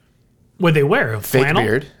 What'd they wear? A fake flannel?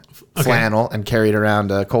 Beard, flannel, and carried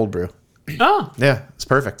around a cold brew. Oh, yeah, it's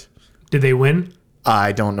perfect. Did they win?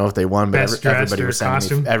 I don't know if they won, but everybody was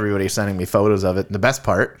sending me photos of it. And the best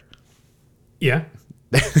part, it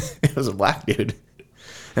was a black dude,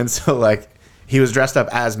 and so like. He was dressed up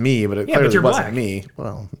as me, but it clearly wasn't me.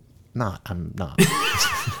 Well, I'm not.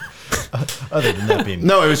 Other than that being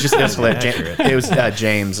No, it was just accurate. it was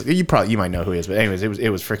James. You might know who he is, but anyways, it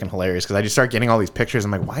was freaking hilarious because I just started getting all these pictures.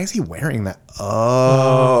 I'm like, why is he wearing that?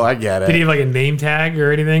 Oh, I get it. Did he have like a name tag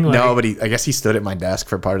or anything? Like, No, but I guess he stood at my desk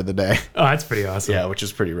for part of the day. Oh, that's pretty awesome. Yeah, which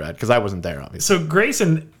is pretty rad because I wasn't there, obviously. So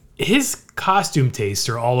Grayson, his costume tastes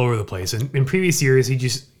are all over the place. And in previous years,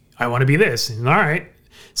 I want to be this. And all right.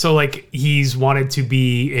 So like he's wanted to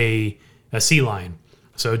be a sea lion.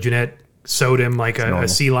 So Jeanette sewed him like a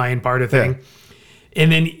sea lion part of thing. Yeah.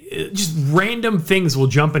 And then just random things will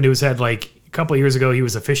jump into his head. Like a couple of years ago, he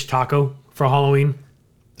was a fish taco for Halloween.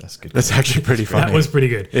 That's good. That's actually pretty funny. That was pretty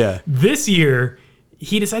good. Yeah. This year,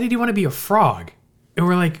 he decided he wanted to be a frog. And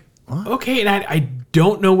we're like, what? Okay. And I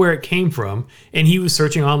don't know where it came from. And he was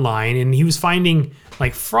searching online and he was finding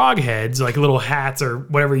like frog heads, like little hats or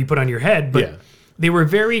whatever you put on your head. But they were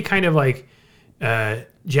very kind of like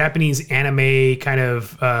Japanese anime kind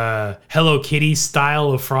of Hello Kitty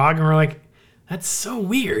style of frog. And we're like, that's so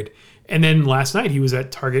weird. And then last night he was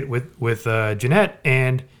at Target with Jeanette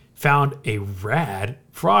and found a rad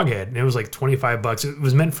frog head. And it was like $25. It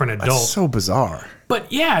was meant for an adult. That's so bizarre.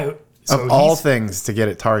 But yeah. So of all things to get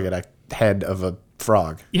at Target, a head of a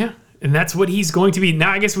frog. Yeah. And that's what he's going to be.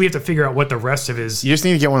 Now I guess we have to figure out what the rest of his... You just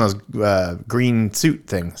need to get one of those green suit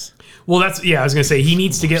things. Well, I was going to say he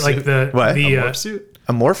needs to get like the... What? The, a morph suit?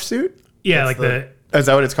 A morph suit? Yeah, like the... Is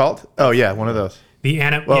that what it's called? Oh, yeah, one of those.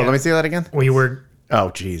 Let me see that again. When you wear... Oh,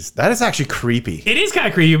 geez. That is actually creepy. It is kind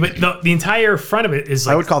of creepy, but the entire front of it is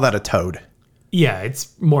like... I would call that a toad. Yeah,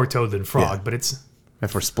 it's more toad than frog, but it's...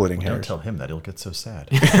 If we're splitting hairs. Don't tell him that. He'll get so sad.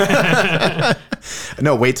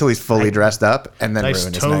 No, wait till he's fully dressed up and then Nice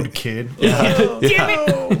ruin his toad night. kid. Damn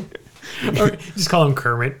it! Or just call him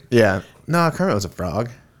Kermit. Yeah. No, Kermit was a frog.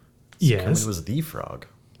 Yes. Kermit was the frog.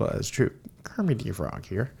 Well, that's true. Kermit the frog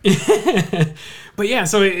here. But yeah,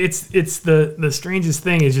 so it's the strangest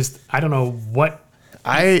thing is just, I don't know what...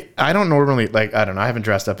 I don't normally, like, I don't know. I haven't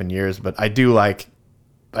dressed up in years, but I do like...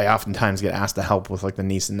 I oftentimes get asked to help with like the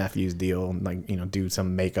niece and nephew's deal and like, do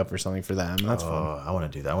some makeup or something for them. That's fun. I want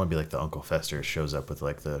to do that. I want to be like the Uncle Fester shows up with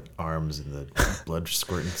like the arms and the blood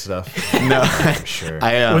squirting stuff. No, for sure.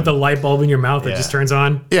 With the light bulb in your mouth that just turns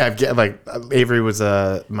on. Yeah, like Avery was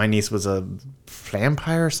my niece was a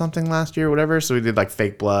vampire or something last year or whatever. So we did like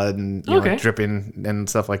fake blood and like dripping and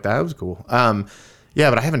stuff like that. It was cool. Yeah,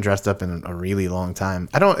 but I haven't dressed up in a really long time.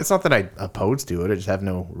 It's not that I opposed to it. I just have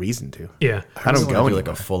no reason to. Yeah. I don't go do like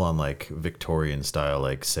a full on like Victorian style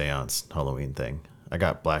like seance Halloween thing. I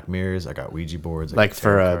got black mirrors. I got Ouija boards. Like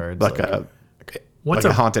for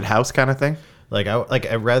a haunted house kind of thing.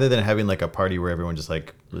 I rather than having like a party where everyone just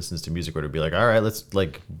like listens to music or to be like, all right, let's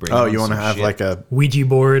like bring. Oh, you want to have shit. Like a Ouija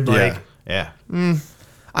board? Yeah.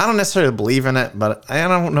 I don't necessarily believe in it, but I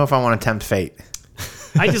don't know if I want to tempt fate.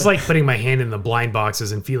 I just like putting my hand in the blind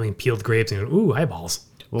boxes and feeling peeled grapes and going, ooh, eyeballs.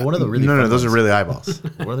 Well, one of the really those are really eyeballs.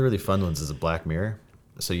 One of the really fun ones is a Black Mirror.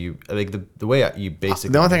 So you like the way you basically.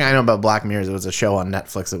 The only thing I know about Black Mirror is it was a show on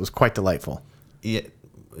Netflix that was quite delightful. Yeah,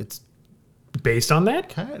 it's based on that.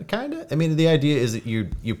 Kind of. I mean, the idea is that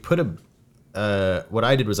you put what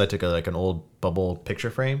I did was I took an old bubble picture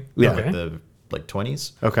frame. Yeah. Like the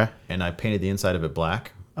 20s. Okay. And I painted the inside of it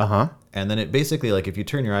black. Uh-huh. And then it basically like if you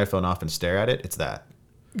turn your iPhone off and stare at it, it's that.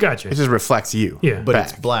 Gotcha. It just reflects you. Yeah. But back.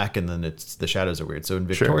 It's black and then the shadows are weird. So in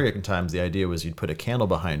Victorian times, the idea was you'd put a candle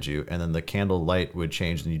behind you and then the candle light would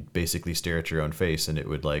change and you'd basically stare at your own face and it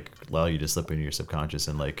would like allow you to slip into your subconscious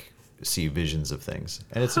and like see visions of things.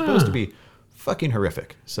 And it's supposed to be fucking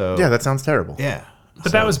horrific. So yeah, that sounds terrible. Yeah.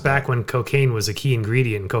 But that was back when cocaine was a key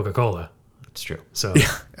ingredient in Coca-Cola. It's true. So yeah,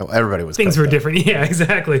 everybody was. Things were different. Yeah,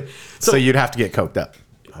 exactly. So you'd have to get coked up.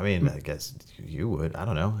 I mean, I guess you would. I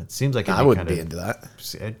don't know. It seems like I wouldn't be into that.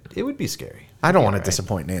 It would be scary. I don't want to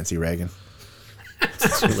disappoint Nancy Reagan.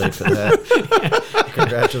 It's too late for that.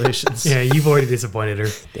 Congratulations. Yeah, you've already disappointed her.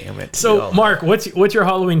 Damn it. So, Mark, what's your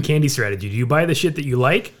Halloween candy strategy? Do you buy the shit that you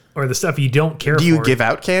like or the stuff you don't care for? Do you give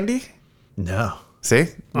out candy? No. See?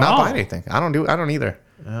 Not buy anything. I don't either.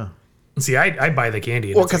 Yeah. See, I buy the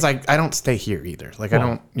candy. Well, because I don't stay here either. Like, I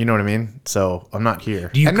don't, you know what I mean? So I'm not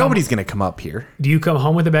here. And nobody's going to come up here. Do you come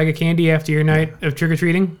home with a bag of candy after your night of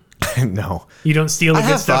trick-or-treating? No. You don't steal the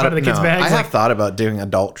good stuff out of the kids' bags? I have thought about doing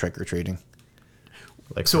adult trick-or-treating.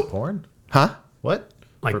 Like for porn? Huh? What?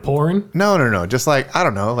 Like porn? No. Just like, I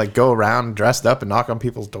don't know, like go around dressed up and knock on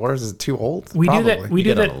people's doors. Is it too old? We Probably. do that. We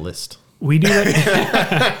do that on a list. We do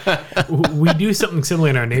that. We do something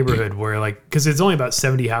similar in our neighborhood where, like, because there's only about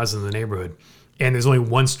 70 houses in the neighborhood, and there's only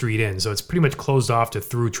one street in, so it's pretty much closed off to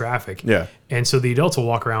through traffic. Yeah. And so the adults will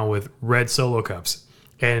walk around with red Solo cups,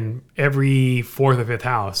 and every fourth or fifth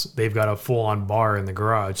house, they've got a full-on bar in the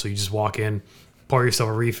garage. So you just walk in, pour yourself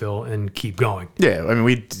a refill and keep going. Yeah, I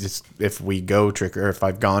mean, if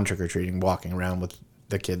I've gone trick or treating, walking around with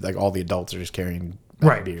the kid, like all the adults are just carrying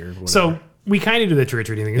beer. Whatever. So we kind of do the trick or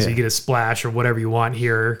treating thing. So you get a splash or whatever you want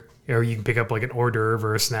here, or you can pick up like an hors d'oeuvre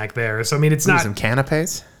or a snack there. So I mean, it's not some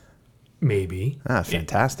canapes. Maybe.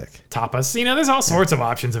 Fantastic. Tapas. There's all sorts of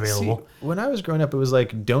options available. See, when I was growing up, it was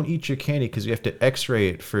like, don't eat your candy because you have to x-ray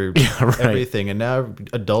it for everything. And now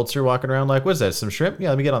adults are walking around like, what's that, some shrimp? Yeah,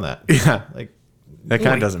 let me get on that. Yeah. Like, that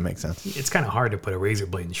kind of doesn't make sense. It's kind of hard to put a razor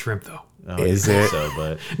blade in shrimp, though. Is it? So,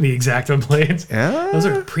 but The X-Acto blades. Yeah. Those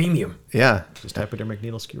are premium. Yeah. just hypodermic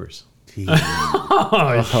needle skewers.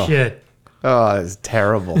 Oh, shit. Oh, it's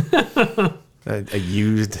terrible. a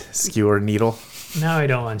used skewer needle. Now I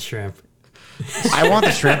don't want shrimp. I want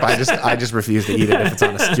the shrimp. I just refuse to eat it if it's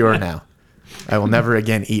on a skewer now. I will never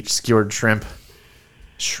again eat skewered shrimp.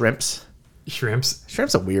 Shrimps.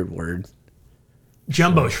 Shrimp's a weird word.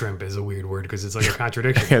 Jumbo shrimp is a weird word because it's like a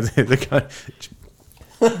contradiction.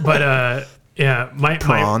 But yeah,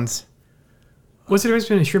 prawns. What's the difference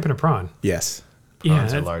between a shrimp and a prawn? Yes.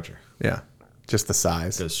 Prawns are larger. Yeah. Just the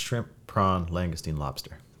size. Because shrimp, prawn, langoustine,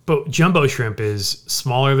 lobster. But jumbo shrimp is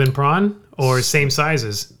smaller than prawn or same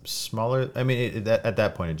sizes? Smaller. I mean, at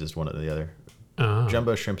that point, it's just one or the other.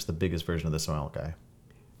 Jumbo shrimp's the biggest version of the small guy.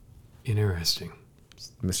 Interesting.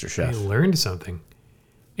 Mr. I Chef. learned something.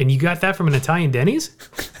 And you got that from an Italian Denny's?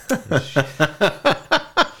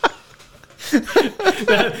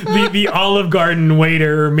 the Olive Garden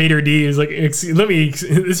waiter or maitre d' is like, this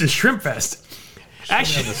is Shrimp Fest.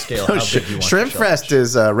 Actually, on the scale, how big you want Shrimp Fest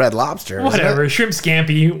is Red Lobster. Whatever, shrimp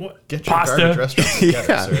scampi, Get your pasta. garbage restaurant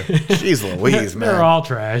together, sir. Jeez Louise, man. They're all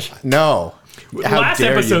trash. No. How Last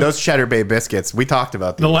dare episode- you? Those Cheddar Bay biscuits. We talked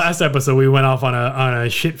about these. The last episode, we went off on a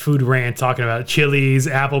shit food rant talking about Chili's,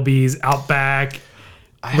 Applebee's, Outback,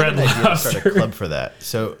 I had Red an idea to start a Lobster. club for that.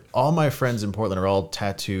 So all my friends in Portland are all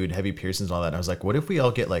tattooed, heavy piercings and all that. And I was like, what if we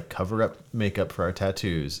all get like cover-up makeup for our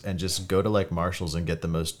tattoos and just go to like Marshall's and get the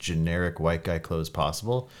most generic white guy clothes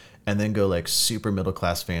possible, and then go like super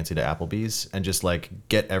middle-class fancy to Applebee's and just like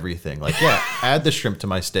get everything. Like, yeah, add the shrimp to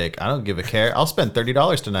my steak. I don't give a care. I'll spend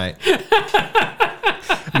 $30 tonight.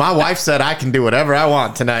 My wife said I can do whatever I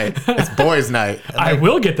want tonight. It's boys' night. I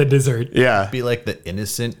will get the dessert. Yeah. Be like the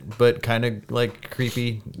innocent but kind of like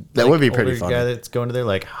creepy. That like, would be pretty older funny. guy that's going to there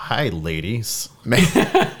like, hi, ladies. Man,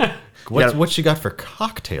 What you got for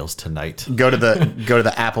cocktails tonight? go to the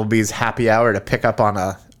Applebee's happy hour to pick up on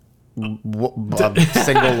a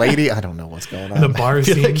single lady. I don't know what's going on. The bar I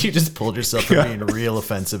feel scene. like you just pulled yourself from being real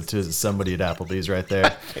offensive to somebody at Applebee's right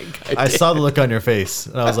there. I saw the look on your face,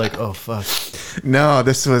 and I was like, "Oh fuck!" No,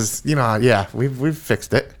 this was yeah. We've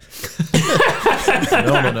fixed it.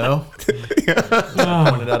 No.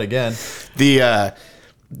 Point it out again. The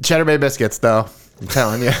Cheddar Bay biscuits, though. I'm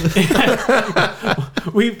telling you.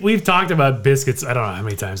 We've talked about biscuits. I don't know how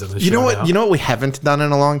many times on the show. You know what? now. You know what we haven't done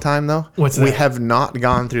in a long time, though. What's We that? have not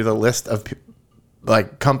gone through the list of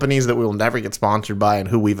like companies that we will never get sponsored by and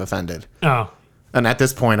who we've offended. Oh, And at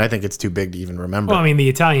this point, I think it's too big to even remember. well, I mean, the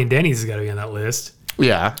Italian Denny's has got to be on that list.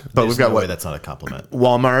 Yeah, but There's we've got no way what? that's not a compliment.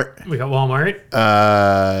 Walmart. We got Walmart.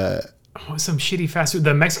 Some shitty fast food.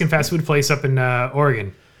 The Mexican fast food place up in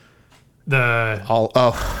Oregon.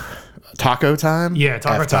 Taco Time. Yeah,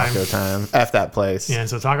 Taco Time. Taco Time. F that place. Yeah,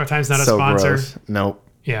 so Taco Time's not a So sponsor. gross. Nope.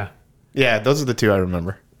 Yeah. Yeah, those are the two I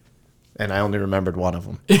remember, and I only remembered one of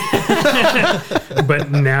them.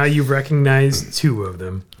 But now you've recognized two of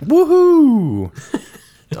them. Woohoo!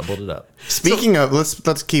 Doubled it up. Speaking of,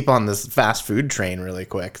 let's keep on this fast food train really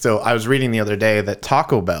quick. So I was reading the other day that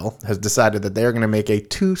Taco Bell has decided that they're going to make a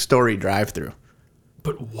 2-story drive-through.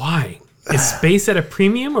 But why? Is space at a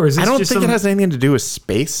premium, or is this I don't just think some... it has anything to do with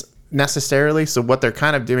space necessarily. So what they're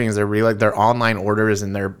kind of doing is their online orders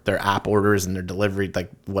and their app orders and their delivery, like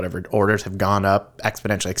whatever orders, have gone up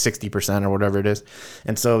exponentially, like 60% or whatever it is.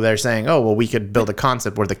 And so they're saying, oh, well, we could build a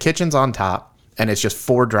concept where the kitchen's on top and it's just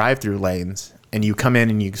 4 drive-through lanes. And you come in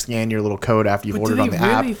and you scan your little code after you've But ordered do on they the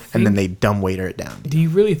app, really and then think- they dumbwaiter it down. Do you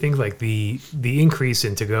really think like the increase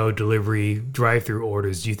in to-go delivery drive-through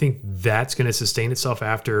orders, do you think that's going to sustain itself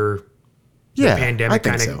after the I pandemic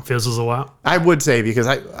think kind of so. fizzles a while? I would say, because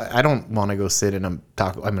I don't want to go sit in a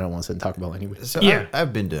taco. I mean, I don't want to sit in Taco Bell anyway. So Yeah.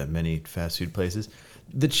 I've been to many fast food places.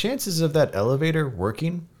 The chances of that elevator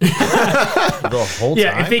working the whole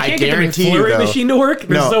Yeah, time. if they I can't get the guarantee you, McFlurry though- machine to work,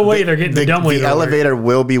 there's no way they're getting the dumbwaiter The to work. elevator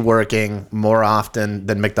will be working more often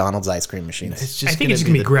than McDonald's ice cream machines. it's I just think it's just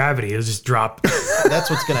going to be gravity. It'll just drop. that's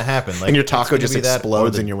what's gonna happen. Like, And your it's taco gonna just be that, or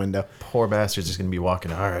explodes the in your window. Poor bastard's just gonna be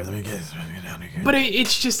walking. All right, let me get down here. But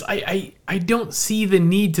it's just, I don't see the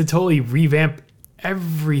need to totally revamp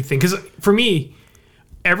everything. Because for me,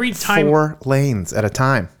 every time. 4 lanes at a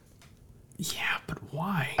time. Yeah, but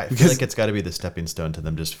why? I feel like it's got to be the stepping stone to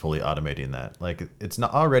them just fully automating that. Like, it's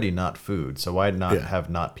not already not food, so why not have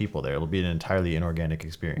not people there? It'll be an entirely inorganic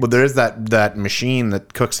experience. Well, there is that machine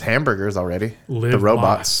that cooks hamburgers already. Live the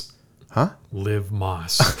robot. Moss. Huh? Live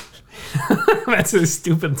Moss. That's a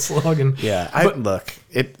stupid slogan. Yeah,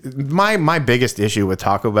 my biggest issue with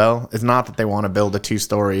Taco Bell is not that they want to build a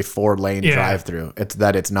 2-story 4-lane drive-through. It's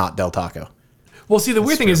that it's not Del Taco. Well, see, the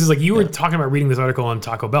weird thing is like you were talking about reading this article on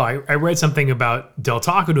Taco Bell. I read something about Del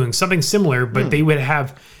Taco doing something similar, but they would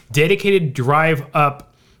have dedicated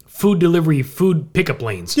drive-up food delivery, food pickup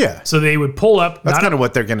lanes. Yeah. So they would pull up. That's kind of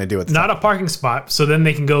what they're going to do. Not a parking spot, so then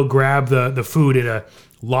they can go grab the food at a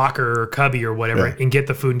locker or cubby or whatever and get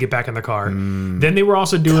the food and get back in the car. Then they were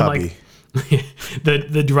also doing Cubby. like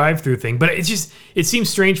the drive-through thing. But it seems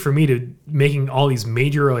strange for me to making all these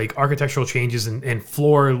major like architectural changes and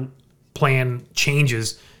floor plan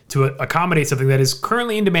changes to accommodate something that is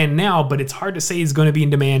currently in demand now, but it's hard to say is going to be in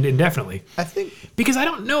demand indefinitely. I think Because I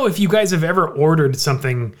don't know if you guys have ever ordered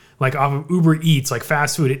something like off of Uber Eats, like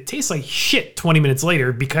fast food. It tastes like shit 20 minutes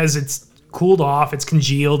later because it's cooled off, it's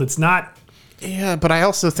congealed, it's not. Yeah, but I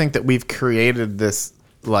also think that we've created this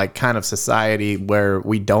like kind of society where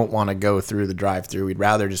we don't want to go through the drive-through. We'd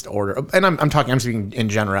rather just order. And I'm speaking in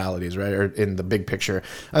generalities, right? Or in the big picture.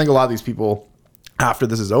 I think a lot of these people, after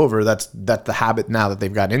this is over, that's the habit now that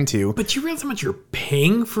they've got into. But you realize how much you're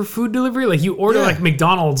paying for food delivery? Like you order like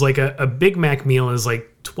McDonald's, like a Big Mac meal is like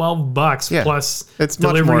 $12 plus it's much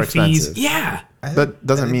delivery more fees. expensive. Yeah. That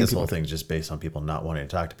doesn't mean this people, whole thing's just based on people not wanting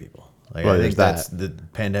to talk to people. Like, Well, I there's think that's the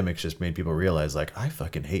pandemic's just made people realize, like, I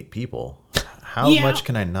fucking hate people. How much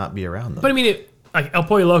can I not be around them? But I mean, like El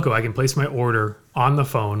Pollo Loco, I can place my order on the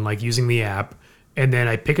phone, like using the app, and then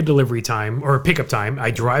I pick a delivery time or a pickup time.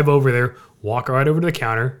 I drive over there, walk right over to the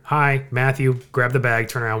counter. Hi, Matthew. Grab the bag,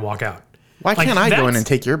 turn around, walk out. why can't I go in and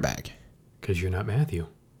take your bag? Because you're not Matthew.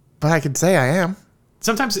 But I could say I am.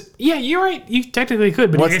 Sometimes, yeah, you're right. You technically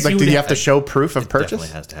could, but I guess Do you have to show proof of purchase?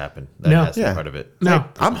 Definitely has to happen. That No. has to be part of it. No.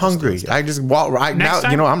 I'm hungry. I just walk right now.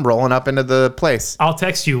 time- I'm rolling up into the place. I'll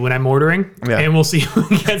text you when I'm ordering, and we'll see who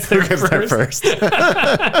gets there first.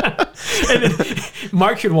 And then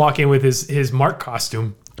Mark should walk in with his Marc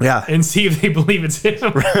costume. Yeah. And see if they believe it's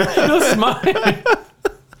him. He'll smile.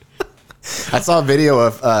 I saw a video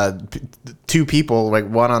of 2 people, like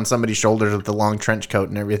one on somebody's shoulders with the long trench coat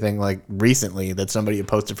and everything, like recently that somebody had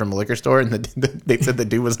posted from a liquor store, and they said the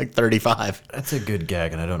dude was like 35. That's a good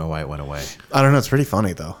gag, and I don't know why it went away. I don't know. It's pretty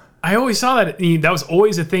funny though. I always saw that. That was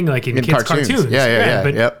always a thing, like in kids' cartoons. Yeah.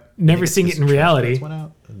 But Yep. never seeing it in reality. Went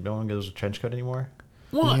out. No one goes with a trench coat anymore.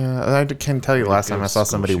 What? Yeah, I can tell you last time I saw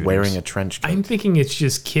somebody shooters. wearing a trench coat. I'm thinking it's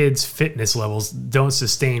just kids' fitness levels don't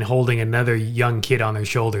sustain holding another young kid on their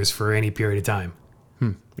shoulders for any period of time.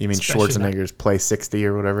 You mean Especially Schwarzenegger's Play 60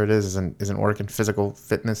 or whatever it isn't working? Physical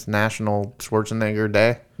Fitness National Schwarzenegger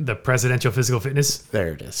Day. The presidential physical fitness.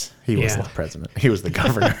 There it is. He was Yeah. the president. He was the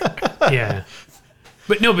governor. Yeah.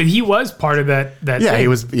 But he was part of that Yeah, thing he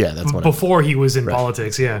was. Yeah, that's what. before he was in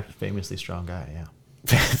politics. Yeah. Famously strong guy, yeah.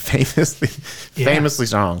 famously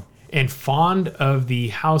strong. And fond of the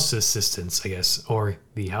house assistants, I guess, or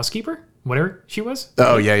the housekeeper, whatever she was.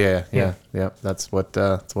 Oh yeah. That's what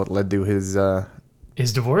led to his.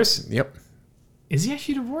 His divorce. Yep. Is he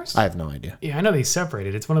actually divorced? I have no idea. Yeah, I know they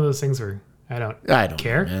separated. It's one of those things where I don't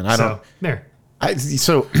care. Man. I don't. There.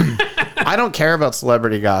 So I don't care about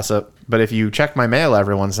celebrity gossip, but if you check my mail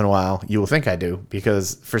every once in a while, you will think I do,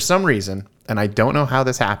 because for some reason, and I don't know how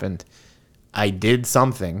this happened, I did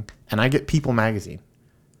something and I get People magazine.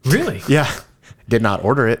 Really? Yeah. Did not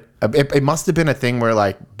order it. It must have been a thing where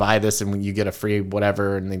like buy this and when you get a free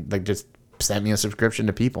whatever, and they like just sent me a subscription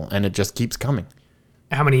to People, and it just keeps coming.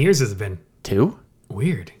 How many years has it been? 2?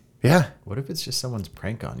 Weird. Yeah. What if it's just someone's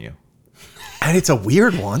prank on you? And it's a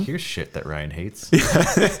weird one. Here's shit that Ryan hates.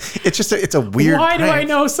 It's just it's a weird Why do I prank.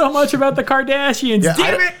 know so much about the Kardashians? Yeah,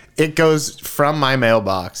 Damn it! It goes from my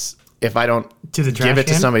mailbox. If I don't To the trash give it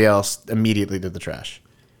to can? somebody else, immediately to the trash.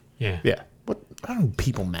 Yeah. Yeah. What? I don't know,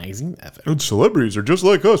 People magazine. Celebrities are just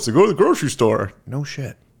like us. They go to the grocery store. No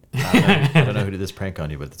shit. I don't know who did this prank on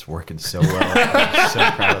you, but it's working so well. I'm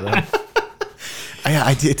so proud of them.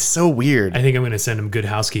 Yeah, it's so weird. I think I'm going to send him Good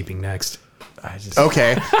Housekeeping next.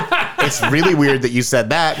 Okay. It's really weird that you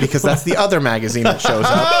said that, because that's the other magazine that shows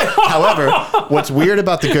up. However, what's weird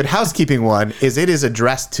about the Good Housekeeping one is it is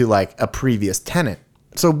addressed to like a previous tenant.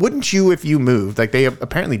 So wouldn't you, if you moved, like they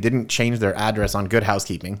apparently didn't change their address on Good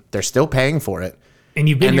Housekeeping. They're still paying for it. And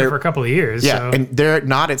you've been And here they're- for a couple of years. Yeah. So. And they're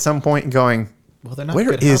not at some point going, Well, they're not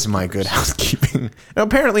where good is my Good Housekeeping? No,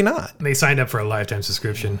 apparently not. They signed up for a lifetime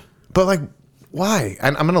subscription. But like, Why?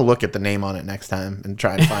 I'm going to look at the name on it next time and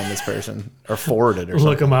try and find this person or forward it or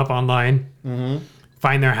Look something. them up online.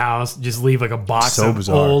 Find their house. Just leave like a box So of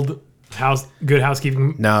bizarre. old Good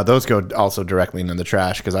Housekeeping. No, those go also directly into the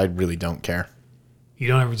trash because I really don't care. You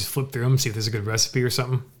don't ever just flip through them, see if there's a good recipe or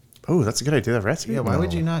something. Oh, that's a good idea. The recipe. Yeah, why No.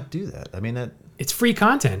 would you not do that? I mean, It's free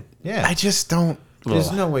content. yeah. I just don't. There's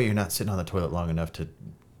Ugh. no way you're not sitting on the toilet long enough to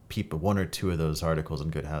peep one or two of those articles in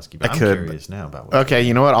Good Housekeeping. I I'm could, curious now about what. Okay,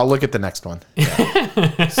 you know what? I'll look at the next one.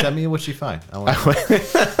 Send me what you find. I want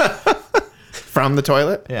From the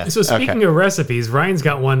toilet? yeah. So speaking of recipes, Ryan's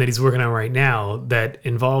got one that he's working on right now that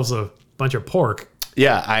involves a bunch of pork.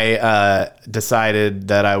 Yeah, I decided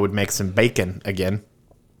that I would make some bacon again.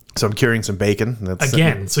 So I'm curing some bacon. That's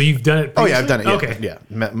Again, so you've done it Oh previously? yeah, I've done it. Yeah, Okay.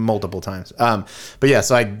 yeah, multiple times. But yeah,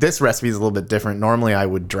 so this recipe is a little bit different. Normally, I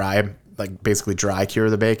would basically dry cure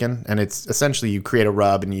the bacon, and it's essentially you create a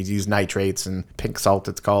rub and you use nitrates and pink salt,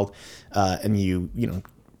 it's called, and you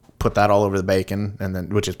put that all over the bacon, and then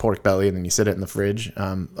which is pork belly, and then you sit it in the fridge.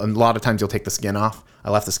 A lot of times you'll take the skin off.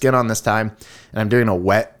 I left the skin on this time, and I'm doing a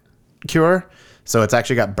wet cure, so it's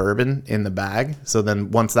actually got bourbon in the bag. So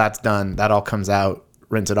then once that's done, that all comes out.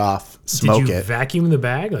 Rinse it off, smoke Did you it. vacuum the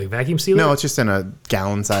bag, like vacuum seal it? No, it's just in a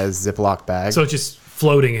gallon-sized Ziploc bag. So it's just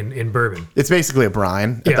floating in bourbon. It's basically a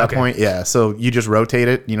brine at Yeah, that okay. point. Yeah. So you just rotate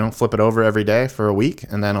it, flip it over every day for a week,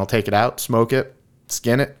 and then I'll take it out, smoke it,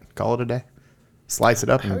 skin it, call it a day. Slice it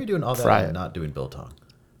up How and are you doing all that fry and it. not doing biltong?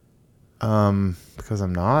 Because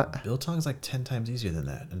I'm not. Biltong's like 10 times easier than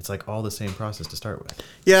that, and it's like all the same process to start with.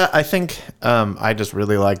 Yeah, I think I just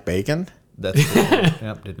really like bacon. That's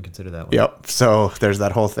yep, didn't consider that one. Yep. So there's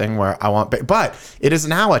that whole thing where I want but it is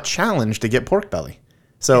now a challenge to get pork belly.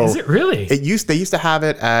 So Is it really? They used to have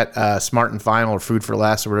it at Smart and Final or Food for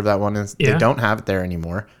Less or whatever that one is. Yeah. They don't have it there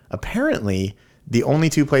anymore. Apparently, the only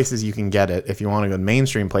two places you can get it if you want to go to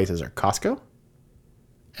mainstream places are Costco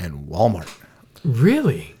and Walmart.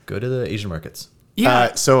 Really? Go to the Asian markets.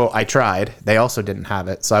 Yeah. So I tried. They also didn't have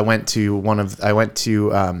it. So I went to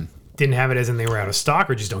Didn't have it as in they were out of stock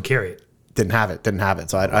or just don't carry it? didn't have it.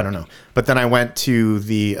 So I don't know. But then I went to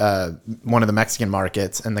the one of the Mexican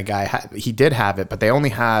markets, and the guy he did have it, but they only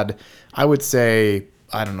had, I would say,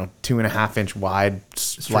 I don't know, 2.5 inch wide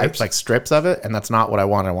strips of it, and that's not what I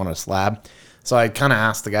wanted. I wanted a slab. So I kind of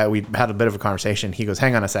asked the guy. We had a bit of a conversation. He goes,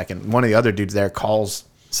 "Hang on a second." One of the other dudes there calls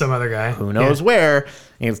Some other guy. who knows where.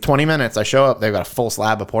 And it's 20 minutes. I show up. They've got a full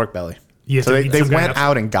slab of pork belly. You have So to they meet some guy went in a-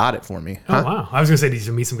 out and got it for me. Oh, Huh? wow. I was going to say, did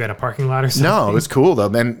you meet some guy in a parking lot or something? No, it was cool though.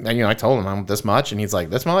 Then I told him I want this much, and he's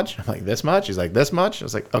like, "This much?" I'm like, "This much?" He's like, "This much?" I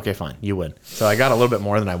was like, "Okay, fine, you win." So I got a little bit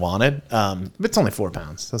more than I wanted. But it's only 4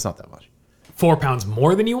 pounds, so it's not that much. 4 pounds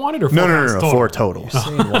more than you wanted or 4 No, pounds total? 4 total. You're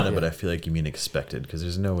saying wanted, but I feel like you mean expected because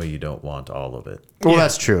there's no way you don't want all of it. Well, Yeah.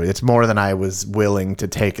 that's true. It's more than I was willing to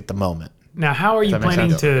take at the moment. Now, how are you that make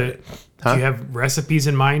planning sense? to... Do you have recipes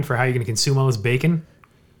in mind for how you're going to consume all this bacon?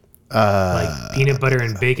 Like peanut butter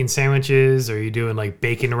and bacon sandwiches? Or are you doing like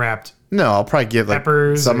bacon wrapped? No, I'll probably give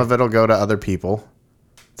Peppers some or- of it'll go to other people.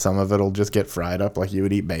 Some of it'll just get fried up like you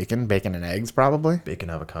would eat bacon and eggs probably. Bacon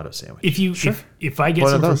avocado sandwich. If you if I get What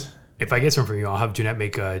are some from, those? if I get some from you, I'll have Jeanette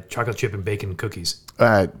make chocolate chip and bacon cookies.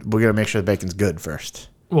 We're gonna make sure the bacon's good first.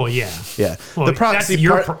 Well, yeah. Yeah, Well, that's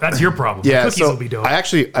your problem. Yeah, The cookies so will be dope. I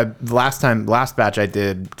actually last batch I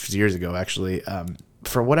did, which was years ago actually.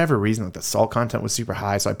 For whatever reason, like the salt content was super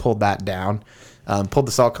high, so I pulled that down. Pulled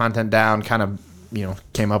the salt content down, kind of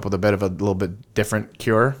came up with a bit of a little bit different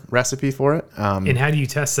cure recipe for it. And how do you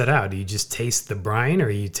test that out? Do you just taste the brine or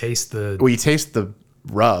you taste the... Well, you taste the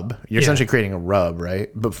rub. You're Yeah. essentially creating a rub, right?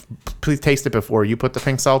 But please taste it before you put the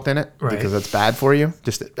pink salt in it, Right. because it's bad for you.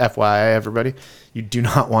 Just FYI, everybody, you do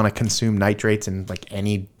not want to consume nitrates in like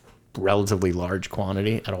any relatively large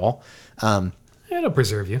quantity at all. It'll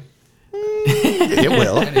preserve you. It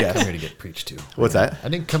will. I didn't Yes. come here to get preached to. What's that? I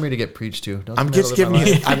didn't come here to get preached to. Don't I'm meddle just in my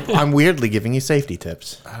giving you. life. I'm weirdly giving you safety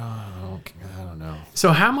tips. I don't know.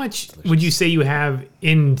 So how much would you say you have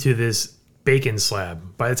into this bacon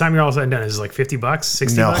slab? By the time you're all said and done, is it like $50,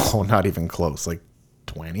 $60? No, not even close. Like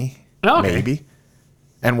 20, Oh, okay. maybe.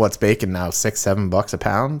 And what's bacon now? $6-7 a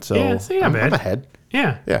pound. So Yeah, so you're not I'm bad. ahead.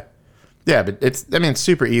 Yeah. Yeah, but it's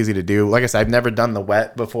super easy to do. Like I said, I've never done the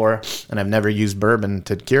wet before, and I've never used bourbon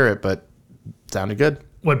to cure it, but it sounded good.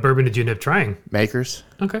 What bourbon did you end up trying? Makers.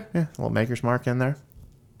 Okay. Yeah, a little Maker's Mark in there.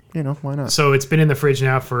 Why not? So it's been in the fridge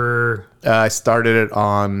now for... I started it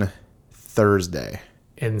on Thursday.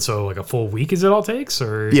 And so like a full week is it all takes?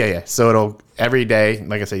 Or Yeah. So it'll, every day,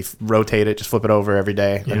 like I say, rotate it, just flip it over every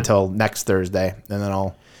day Yeah. until next Thursday. And then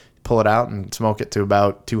I'll pull it out and smoke it to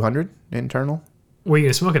about 200 internal. Were you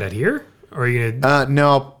going to smoke it out here? Or are you going to... No,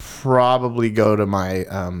 I'll probably go to my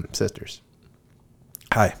sister's.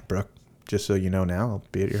 Hi, Brooke. Just so you know now, I'll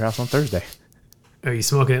be at your house on Thursday. Are you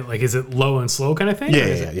smoking it? Like, is it low and slow kind of thing?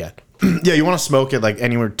 Yeah. Yeah, you want to smoke it like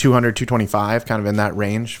anywhere 200, 225, kind of in that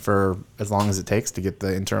range for as long as it takes to get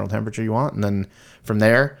the internal temperature you want. And then from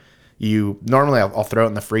there, I'll throw it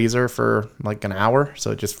in the freezer for like an hour so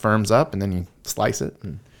it just firms up, and then you slice it.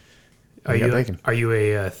 And Are you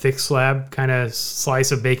a thick slab kind of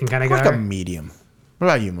slice of bacon kind of guy? Like a medium. What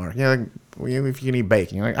about you, Mark? Yeah, like, if you can eat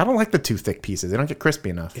bacon, you're like, I don't like the too thick pieces. They don't get crispy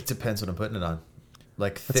enough. It depends what I'm putting it on.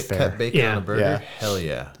 Like That's thick fair. cut bacon Yeah. on a burger, Yeah. hell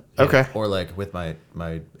yeah. Okay. Or like with my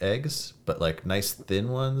eggs, but like nice thin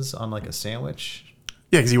ones on like a sandwich.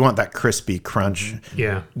 Yeah, because you want that crispy crunch.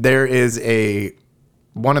 Yeah. There is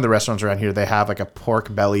one of the restaurants around here, they have like a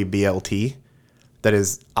pork belly BLT that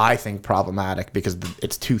is, I think, problematic because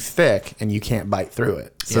it's too thick and you can't bite through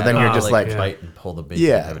it. So Yeah, then I you're don't just like, bite and pull the bacon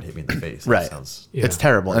Yeah. and have it hit me in the face. Right. That sounds, Yeah. it's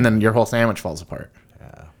terrible. And then your whole sandwich falls apart.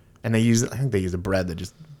 yeah. And I think they use a bread that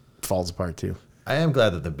just falls apart too. I am glad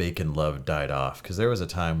that the bacon love died off because there was a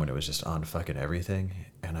time when it was just on fucking everything,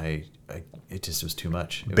 and it just was too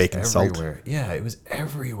much. It Bacon was salt. everywhere. Yeah, it was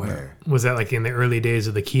everywhere. Was that like in the early days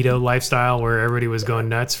of the keto lifestyle where everybody was going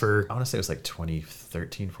nuts for? I want to say it was like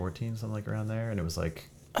 2013, 14, something like around there, and it was like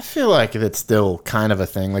I feel like it's still kind of a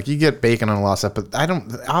thing. Like you get bacon on a lot of stuff, but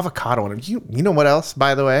avocado on it. You know what else,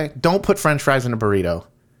 by the way? Don't put French fries in a burrito.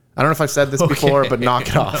 I don't know if I've said this before, but knock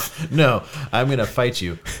it off. No, I'm gonna fight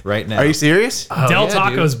you right now. Are you serious? Oh, Del yeah,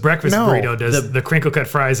 Taco's dude. breakfast No. burrito does the crinkle cut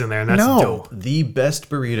fries in there, and that's No. dope. The best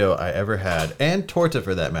burrito I ever had, and torta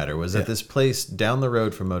for that matter, was at this place down the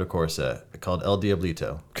road from Motocorsa called El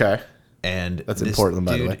Diablito. Okay. And That's this important,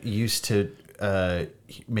 by the way. dude used to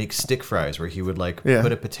make stick fries where he would like Yeah.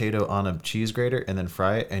 put a potato on a cheese grater and then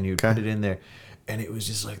fry it, and you'd put it in there, and it was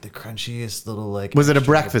just like the crunchiest little like. Was it a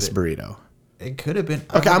extra breakfast bit. burrito? It could have been.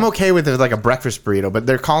 Okay, I'm okay with it like a breakfast burrito, but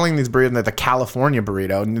they're calling these burritos like the California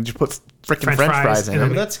burrito, and you just put freaking French French fries fries in and them.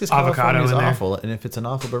 But that's because Avocado California is in there. awful, and if it's an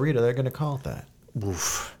awful burrito, they're going to call it that.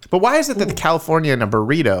 But why is it that the California in a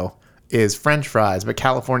burrito is French fries, but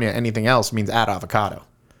California anything else means add avocado?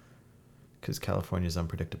 Because California is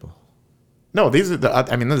unpredictable. No, these are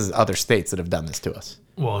this is other states that have done this to us.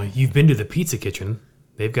 Well, you've been to the pizza kitchen.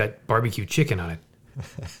 They've got barbecue chicken on it.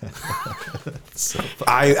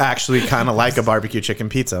 I actually kind of like a barbecue chicken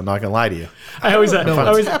pizza. I'm not gonna lie to you. I always know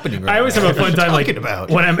what's happening right I always now. have a fun What are you time like talking about?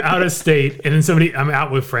 when I'm out of state and then I'm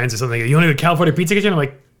out with friends or something. You want to go to California Pizza Kitchen? I'm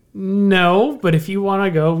like, no, but if you want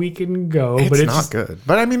to go, we can go. It's but it's not just, good.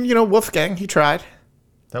 But I mean, Wolfgang, he tried.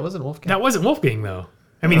 That wasn't Wolfgang. that wasn't Wolfgang though.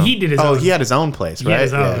 I mean, he did his Oh, own. he had his own place, He had right?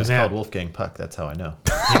 his own. Yeah. It was Yeah. called Wolfgang Puck. That's how I know.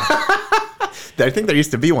 I think there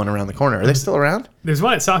used to be one around the corner. Are they still around? There's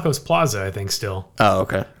one at South Coast Plaza, I think, still. Oh,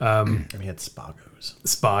 okay. And he had Spagos.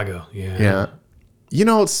 Spago, yeah.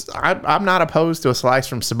 Yeah. I'm not opposed to a slice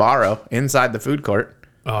from Sbarro inside the food court.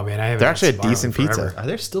 Oh man, I haven't. They're had actually a Sbarro in decent forever. pizza. Are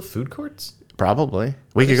there still food courts? Probably.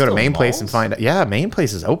 We could go to still Main Place and malls? find out. Yeah, Main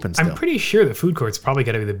Place is open still. I'm pretty sure the food court's probably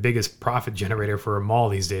got to be the biggest profit generator for a mall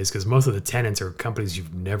these days because most of the tenants are companies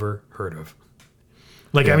you've never heard of.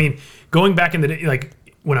 Like, I mean, going back in the day, like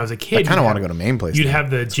when I was a kid, I kind of want to go to Main Place. You'd now.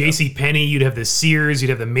 have the J.C. Penney, you'd have the Sears, you'd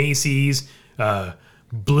have the Macy's,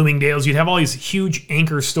 Bloomingdale's. You'd have all these huge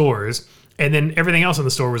anchor stores, and then everything else in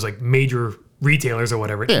the store was like major retailers or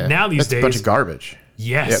whatever. Yeah, Now these that's days, a bunch of garbage.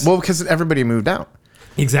 yes, Yeah, well, because everybody moved out.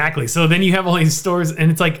 exactly. So then you have all these stores,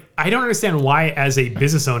 and it's like I don't understand why, as a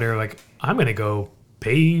business owner, like I'm going to go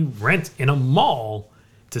pay rent in a mall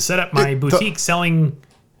to set up my boutique selling.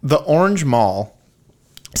 The Orange Mall,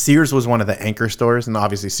 Sears was one of the anchor stores, and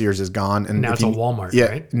obviously Sears is gone. And Now if it's a Walmart, yeah,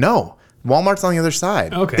 right? No, Walmart's on the other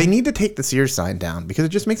side. Okay. They need to take the Sears sign down because it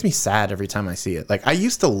just makes me sad every time I see it. Like I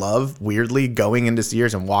used to love weirdly going into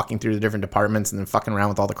Sears and walking through the different departments and then fucking around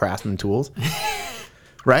with all the Craftsman tools.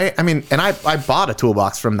 Right? I mean, and I bought a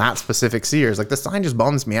toolbox from that specific Sears. Like the sign just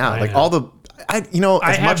bums me out. I Like know. all the, as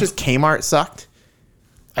have- much as Kmart sucked,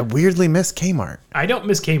 I weirdly miss Kmart. I don't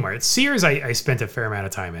miss Kmart. Sears, I spent a fair amount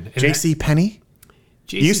of time in. And JC Penney.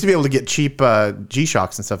 that- You used to be able to get cheap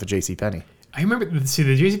G-Shocks and stuff at JC Penney. I remember, see,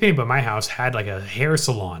 the J.C. Penney by my house had like a hair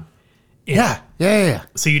salon. Yeah.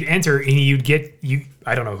 So you'd enter and you'd get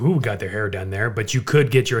I don't know who got their hair done there, but you could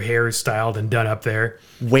get your hair styled and done up there.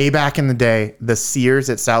 Way back in the day, the Sears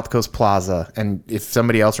at South Coast Plaza, and if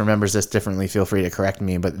somebody else remembers this differently, feel free to correct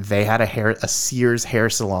me, but they had a Sears hair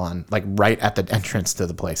salon like right at the entrance to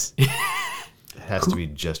the place. It has to be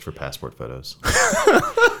just for passport photos.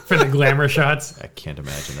 For the glamour shots. I can't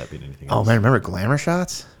imagine that being anything Oh else. man, remember Glamour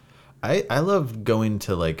Shots? I love going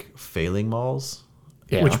to like failing malls.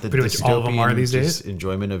 Yeah. Which pretty much all of them are dystopian these days. just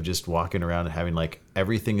enjoyment of just walking around and having like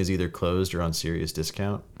everything is either closed or on serious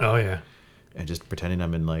discount, Oh, yeah. and just pretending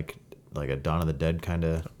I'm in like like a Dawn of the Dead kind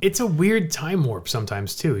of. It's a weird time warp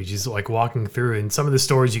sometimes too. You're just like walking through, and some of the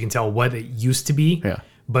stores you can tell what it used to be. Yeah.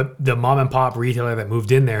 But the mom and pop retailer that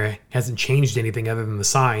moved in there hasn't changed anything other than the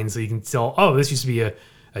sign, so you can tell. Oh, this used to be a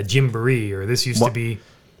Gymboree, or this used to be.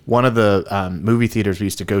 One of the movie theaters we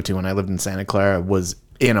used to go to when I lived in Santa Clara was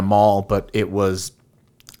in a mall, but it was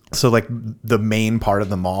so like the main part of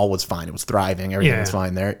the mall was fine. It was thriving. Everything was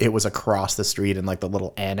fine there. It was across the street in like the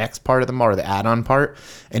little annex part of the mall or the add-on part.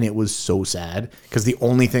 And it was so sad because the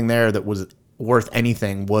only thing there that was worth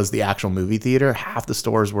anything was the actual movie theater. Half the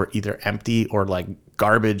stores were either empty or like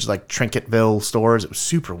garbage, like Trinketville stores. It was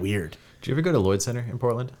super weird. Did you ever go to Lloyd Center in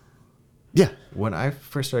Portland? Yeah. When I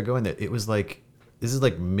first started going there, it was like, this is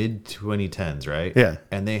like mid 2010s, right? Yeah.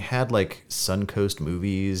 And they had like Suncoast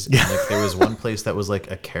movies. And like there was one place that was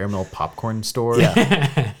like a caramel popcorn store.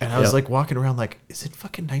 Yeah. And I was like walking around like, is it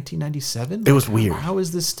fucking 1997? It was weird. How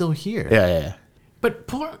is this still here? Yeah. But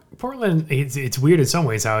Portland, it's weird in some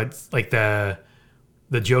ways how it's like the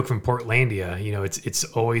joke from Portlandia. You know, it's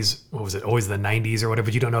always, what was it? Always the 90s or whatever.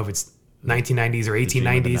 But you don't know if it's 1990s or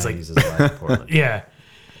 1890s. Like, is like Portland. yeah.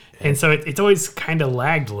 And so it's always kind of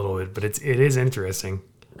lagged a little bit, but it is interesting.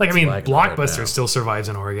 Like, I mean, Blockbuster still survives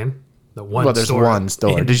in Oregon. There's one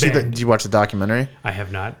store. Did you watch the documentary? I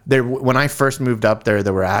have not. When I first moved up there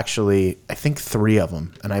were actually, I think, 3 of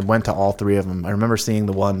them, and I went to all 3 of them. I remember seeing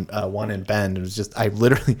the one in Bend. It was just,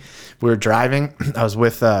 we were driving. I was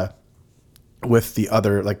with the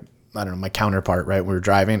other, like, I don't know, my counterpart, right? We were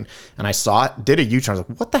driving and I saw it, did a U-turn. I was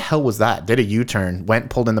like, what the hell was that? Did a U-turn,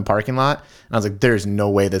 pulled in the parking lot. And I was like, there's no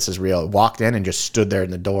way this is real. Walked in and just stood there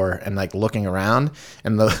in the door and like looking around.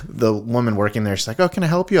 And the woman working there, she's like, oh, can I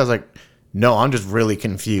help you? I was like, no, I'm just really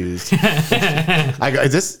confused. I go,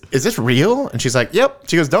 is this real? And she's like, yep.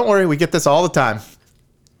 She goes, don't worry. We get this all the time.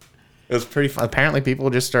 It was pretty fun. Apparently people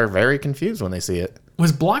just are very confused when they see it.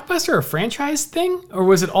 Was Blockbuster a franchise thing, or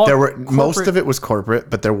was it all? Most of it was corporate,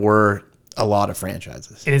 but there were a lot of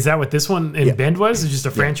franchises. And is that what this one in Bend was? It's just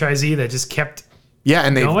a franchisee that just kept. Yeah,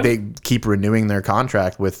 and they keep renewing their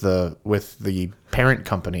contract with the parent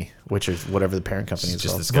company, which is whatever the parent company is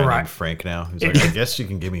just called. This guy named Frank now. He's like, I guess you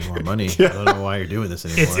can give me more money. I don't know why you're doing this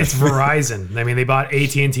anymore. It's Verizon. I mean, they bought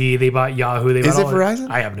AT&T, they bought Yahoo. Is it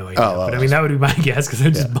Verizon? I have no idea. But I mean, that would be my guess because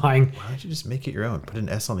they're just buying. Why don't you just make it your own? Put an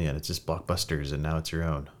S on the end. It's just Blockbusters, and now it's your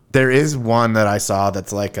own. There is one that I saw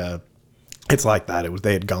that's like it's like that.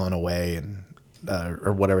 They had gone away and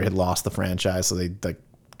or whatever, had lost the franchise, so they like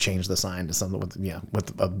changed the sign to something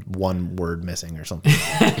with a one word missing or something.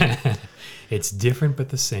 It's different but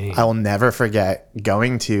the same. I will never forget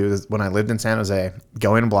when I lived in San Jose,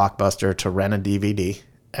 going to Blockbuster to rent a DVD,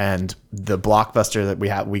 and the Blockbuster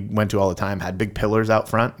that we went to all the time had big pillars out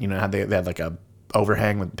front. You know how they had like a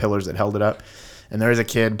overhang with pillars that held it up, and there was a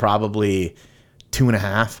kid probably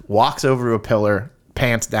 2.5, walks over to a pillar,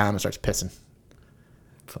 pants down, and starts pissing.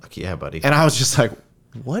 Fuck yeah, buddy. And I was just like,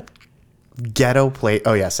 what ghetto place?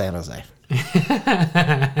 Oh yeah, San Jose.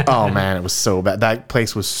 Oh man, it was so bad. That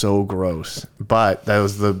place was so gross. But that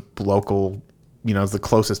was the local, it was the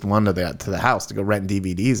closest one to the house to go rent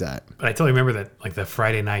DVDs at. But I totally remember that, like the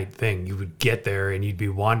Friday night thing. You would get there and you'd be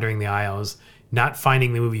wandering the aisles, not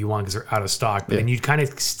finding the movie you want because they're out of stock. But then you'd kind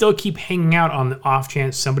of still keep hanging out on the off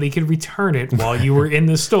chance somebody could return it while you were in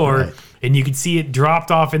the store, right. And you could see it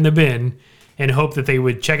dropped off in the bin and hope that they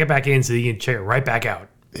would check it back in so you can check it right back out.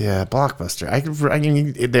 Yeah, Blockbuster. I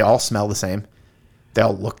mean, they all smell the same. They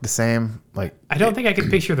all look the same. Like, I don't think I could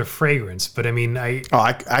picture the fragrance, but I mean, I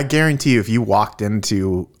guarantee you, if you walked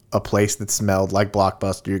into a place that smelled like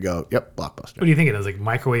Blockbuster, you go, yep, Blockbuster. What do you think it is? Like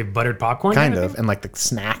microwave buttered popcorn? Kind of. And like the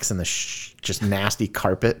snacks and the just nasty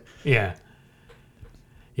carpet. Yeah.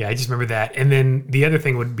 Yeah, I just remember that. And then the other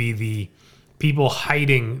thing would be the people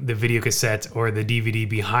hiding the video cassette or the DVD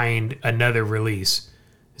behind another release.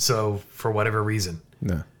 So for whatever reason.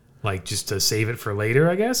 No. Like just to save it for later,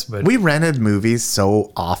 I guess. But we rented movies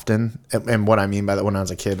so often. And what I mean by that, when I was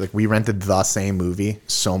a kid, like we rented the same movie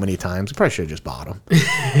so many times. We probably should have just bought them.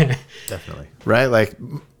 Definitely. Right? Like,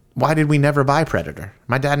 why did we never buy Predator?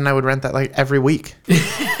 My dad and I would rent that like every week.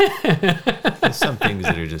 There's some things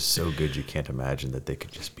that are just so good you can't imagine that they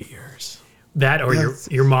could just be yours. That or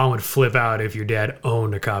your mom would flip out if your dad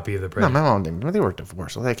owned a copy of the Predator. No, my mom didn't. They were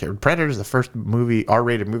divorced. So they cared. Predator is the first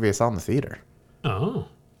R-rated movie I saw in the theater. Oh,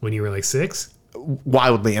 when you were like 6?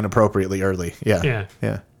 Wildly inappropriately early. Yeah.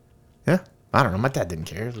 Yeah. I don't know. My dad didn't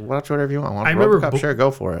care. Watch whatever you want. I remember sure, go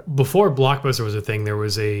for it. Before Blockbuster was a thing, there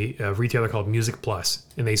was a retailer called Music Plus,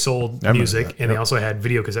 and they sold music, and they also had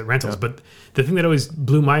video cassette rentals. But the thing that always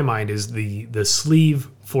blew my mind is the sleeve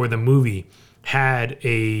for the movie had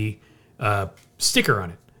a sticker on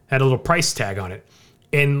it, had a little price tag on it.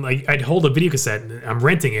 And like I'd hold a video cassette and I'm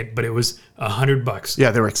renting it, but it was $100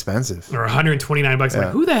 Yeah, they were expensive. or $129. I'm like,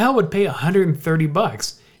 who the hell would pay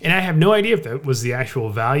 $130? And I have no idea if that was the actual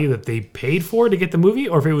value that they paid for to get the movie,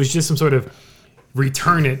 or if it was just some sort of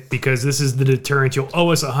return it because this is the deterrent. You'll owe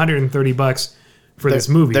us $130 for this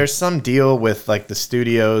movie. There's some deal with like the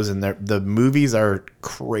studios, and the movies are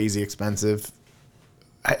crazy expensive.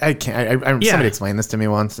 I can't. Somebody explained this to me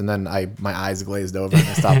once, and then my eyes glazed over and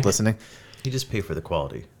I stopped listening. You just pay for the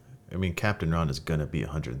quality. I mean, Captain Ron is gonna be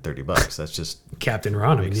 $130. That's just Captain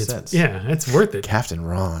Ron. makes sense. Yeah, it's worth it. Captain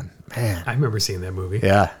Ron, man. I remember seeing that movie.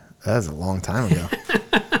 Yeah, that was a long time ago.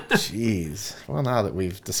 Jeez. Well, now that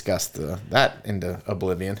we've discussed that into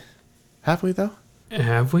oblivion, have we though?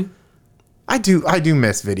 Have we? I do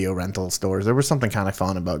miss video rental stores. There was something kind of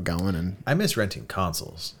fun about going, and I miss renting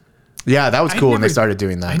consoles. yeah, that was cool when they started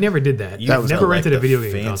doing that. I never did that. You I've never rented a video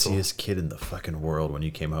game console. fanciest kid in the fucking world when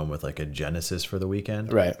you came home with like a Genesis for the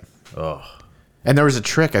weekend. Right. Oh, And there was a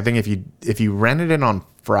trick. I think if you rented it on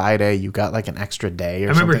Friday, you got like an extra day or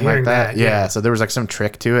remember something like hearing that. that, Yeah. yeah. So there was like some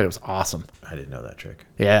trick to it. It was awesome. I didn't know that trick.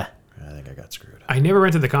 Yeah. I think I got screwed. I never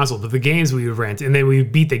rented the console, but the games we would rent, and then we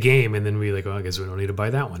would beat the game, and then we like, oh, I guess we don't need to buy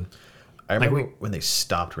that one. I remember when they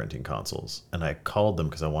stopped renting consoles, and I called them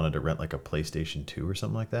because I wanted to rent like a PlayStation 2 or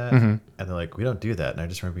something like that. Mm-hmm. And they're like, we don't do that. And I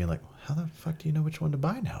just remember being like, how the fuck do you know which one to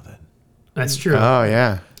buy now then? That's true. Oh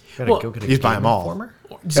yeah. You gotta Well, go get a you just buy Game 'em all. Informer?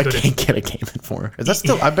 Just I go to- can't get a Game Informer. Is that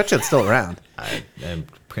still? I bet you it's still around. And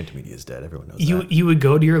print media is dead. Everyone knows that. you would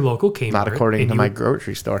go to your local Kmart. Not according and to you my would-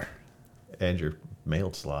 grocery store. And your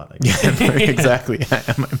mail slot. I guess. Exactly.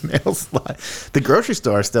 My mail slot. The grocery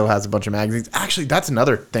store still has a bunch of magazines. Actually, that's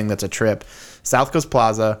another thing that's a trip. South Coast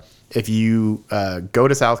Plaza. If you go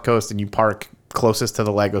to South Coast and you park closest to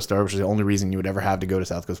the Lego store, which is the only reason you would ever have to go to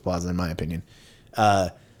South Coast Plaza, in my opinion.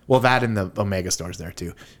 Well, that and the Omega stores there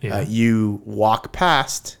too. Yeah. You walk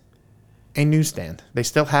past a newsstand. They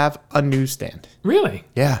still have a newsstand. Really?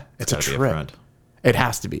 Yeah, it's a Gotta be trip. front. It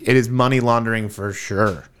has to be. It is money laundering for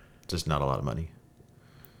sure. Just not a lot of money.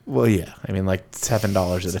 Well, yeah. I mean, like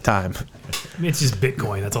 $7 at a time. It's just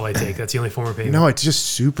Bitcoin. That's all I take. That's the only form of payment. No, it's just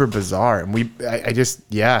super bizarre. And I just,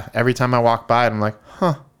 every time I walk by it, I'm like,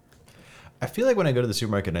 huh. I feel like when I go to the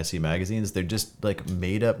supermarket and I see magazines, they're just like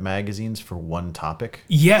made up magazines for one topic.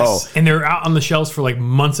 Yes, Oh. and they're out on the shelves for like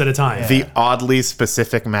months at a time. The oddly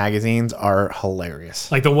specific magazines are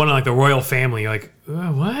hilarious. Like the one on like the royal family. You're like,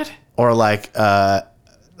 what? Or like, I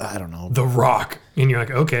don't know, The Rock. And you're like,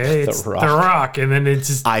 okay, it's Rock. The Rock. And then it's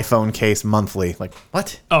just, iPhone case monthly. Like,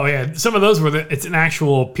 what? oh yeah. Some of those it's an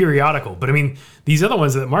actual periodical. But I mean, these other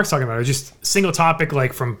ones that Mark's talking about are just single topic,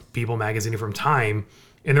 like from People Magazine or from Time.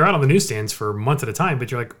 And they're out on the newsstands for months at a time.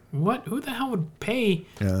 But you're like, what? Who the hell would pay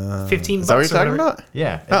 15 Is that what you're bucks or talking whatever? about?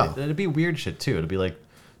 Yeah. Oh. It'd be weird shit too. It'd be like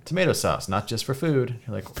tomato sauce, not just for food.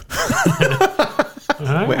 You're like,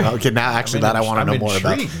 Wait, okay, now actually that I want to know more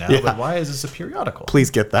about. Now, Yeah. but why is this a periodical? Please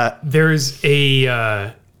get that. There's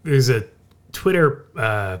a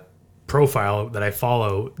Twitter profile that I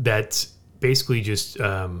follow that's basically just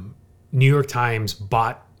New York Times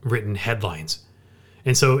bot written headlines,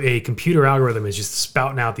 and so a computer algorithm is just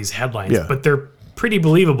spouting out these headlines, Yeah. but they're pretty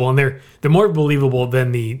believable, and they're more believable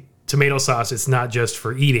than the tomato sauce. It's not just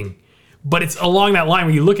for eating, but it's along that line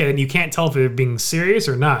where you look at it and you can't tell if they're being serious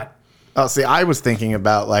or not. Oh, see, I was thinking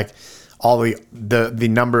about like all the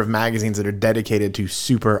number of magazines that are dedicated to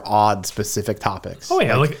super odd specific topics. Oh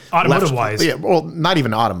yeah, like automotive wise. Yeah, well, not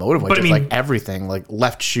even automotive, But just I mean- like everything, like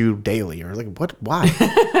Left Shoe Daily or like what?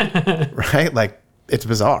 Why? Right? Like it's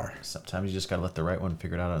bizarre, Sometimes you just gotta let the right one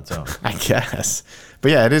figure it out on its own. I guess.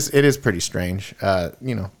 But yeah, it is pretty strange.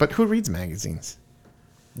 But who reads magazines?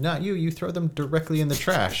 Not you. You throw them directly in the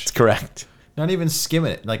trash. It's correct. Not even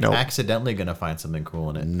skimming it. Like Nope. accidentally gonna find something cool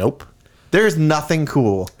in it. Nope. There's nothing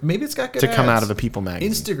cool Maybe it's got good to come out ads. of a People magazine.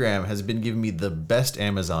 Instagram has been giving me the best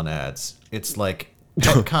Amazon ads. It's like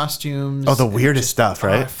pet costumes. Oh, the and weirdest stuff, I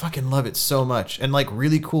right? fucking love it so much. And like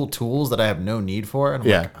really cool tools that I have no need for. And I'm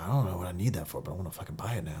Yeah. like, I don't know what I need that for, but I want to fucking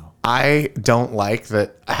buy it now. I don't like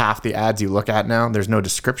that half the ads you look at now, there's no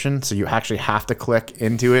description. So you actually have to click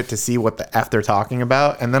into it to see what the F they're talking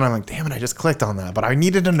about. And then I'm like, damn it, I just clicked on that. But I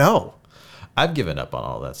needed to know. I've given up on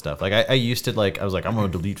all that stuff. Like I used to I was like, I'm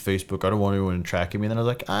going to delete Facebook. I don't want anyone tracking me. And then I was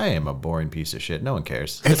like, I am a boring piece of shit. No one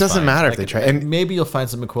cares. It It's doesn't fine. matter if Like, they try. And maybe you'll find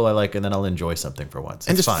something cool I like, and then I'll enjoy something for once.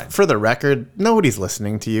 And It's just fine. for the record, nobody's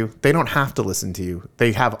listening to you. They don't have to listen to you.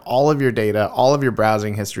 They have all of your data, all of your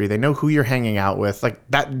browsing history. They know who you're hanging out with. Like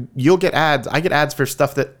that, you'll get ads. I get ads for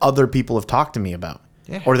stuff that other people have talked to me about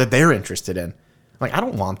or that they're interested in. Like, I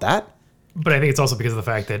don't want that. But I think it's also because of the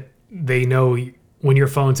fact that they know when your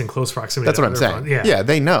phone's in close proximity. That's to what I'm other saying. phones. Yeah,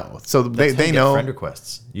 they know. So That's how they you get know. friend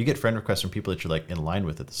requests. You get friend requests from people that you're like in line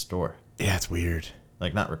with at the store. Yeah, it's weird.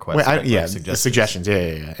 Like not requests. Wait, but yeah, like suggestions.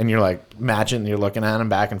 Yeah. And you're like, matching, you're looking at them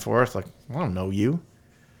back and forth. Like, I don't know you.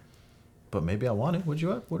 But maybe I want it. What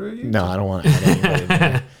are you? No, I don't want to add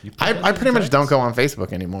anybody. You put that I in pretty much text? don't go on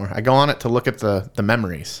Facebook anymore. I go on it to look at the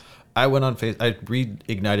memories. I went on I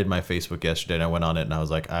reignited my Facebook yesterday, and I went on it, and I was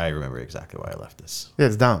like, I remember exactly why I left this. Yeah,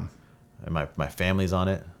 it's dumb. And my family's on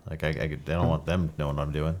it. Like I don't want them knowing what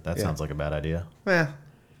I'm doing. That Yeah. sounds like a bad idea. Yeah.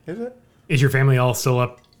 Is it? Is your family all still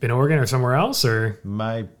up in Oregon or somewhere else? Or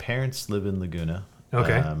My parents live in Laguna.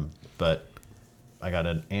 Okay. But I got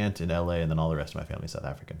an aunt in LA, and then all the rest of my family's South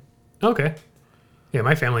African. okay. Yeah,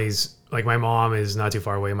 my family's like my mom is not too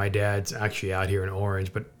far away. My dad's actually out here in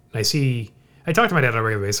Orange, but I talk to my dad on a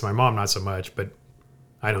regular basis. My mom not so much, but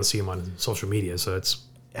I don't see him on social media, so it's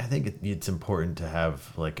I think it's important to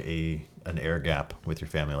have like an air gap with your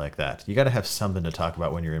family like that. You got to have something to talk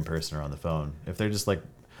about when you're in person or on the phone. If they're just like,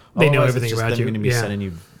 They know otherwise it's everything just about them you. going to be Yeah. sending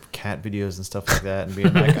you cat videos and stuff like that, and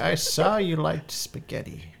being like, "I saw you liked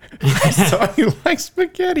spaghetti." I saw you like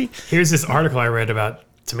spaghetti. here's this article I read about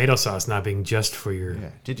tomato sauce not being just for your. Yeah.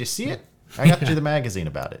 Did you see it? I got you the magazine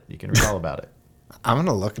about it. You can read all about it. I'm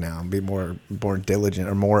gonna look now and be more diligent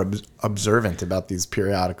or more observant about these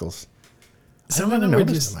periodicals. Some I of never them were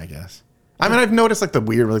noticed just. them, I guess. I mean, I've noticed like the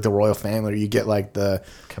weird, like the royal family, where you get like the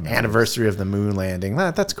Commanders. anniversary of the moon landing.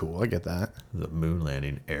 That's cool. I get that. The moon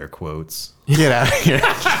landing, air quotes. Get out of here.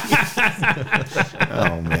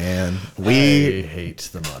 Oh man, I we hate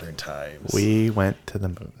the modern times. went to the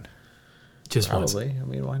moon. Just once. Probably. I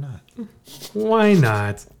mean, why not? Why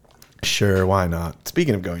not? Sure, why not?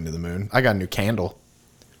 Speaking of going to the moon, I got a new candle,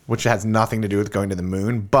 which has nothing to do with going to the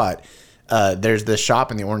moon, but there's this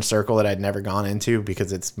shop in the Orange Circle that I'd never gone into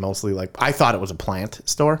because it's mostly like, I thought it was a plant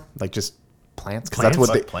store, like just plants. Because that's Plants?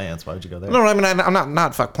 what Fuck they. plants. Why would you go there? No, I mean, I'm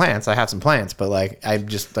not fuck plants. I have some plants, but like, I'm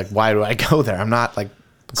just like, why do I go there? I'm not like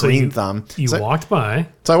green thumb. You So- walked by.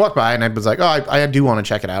 So I walked by and I was like, oh, I do want to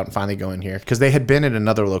check it out and finally go in here because they had been in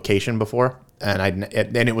another location before and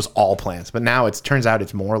it was all plants. But now it turns out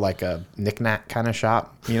it's more like a knick-knack kind of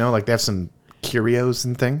shop. You know, like they have some curios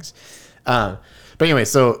and things. But anyway,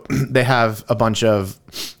 so they have a bunch of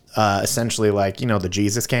essentially like, you know, the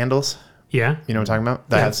Jesus candles. Yeah. You know what I'm talking about?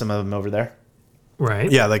 They Yeah. have some of them over there. Right.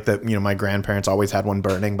 Yeah, like my grandparents always had one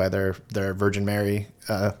burning by their Virgin Mary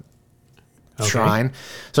shrine.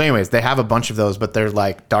 So anyways, they have a bunch of those, but they're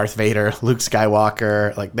like Darth Vader, Luke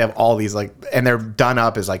Skywalker, like they have all these like, and they're done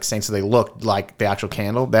up as like saints, so they look like the actual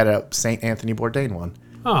candle. They had a Saint Anthony Bourdain one.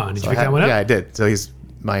 Oh, did you So pick that one up? Yeah, I did. So he's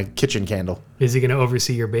my kitchen candle. Is he going to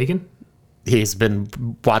oversee your bacon? He's been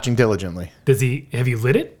watching diligently. Have you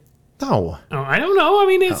lit it? No, Oh, I don't know. I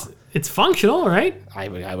mean, it's functional, right? I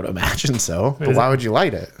would imagine so. But is why it? would you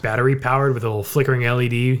light it? Battery powered with a little flickering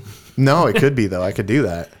LED. No, it could be though. I could do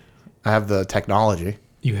that. I have the technology.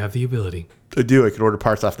 You have the ability. I do. I could order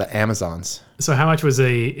parts off the Amazons. So how much was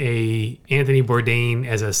a Anthony Bourdain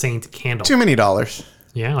as a saint candle? Too many dollars.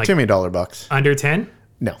 Yeah, like Too many $bucks. under 10?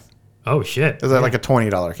 No, Oh shit. it was like a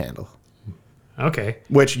 $20 candle. Okay.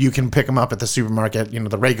 Which you can pick them up at the supermarket, you know,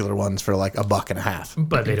 the regular ones for like $1.50.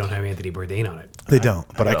 But they don't have Anthony Bourdain on it. They don't,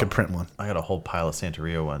 but I know. could print one. I got a whole pile of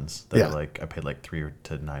Santeria ones that Yeah. are like I paid like $3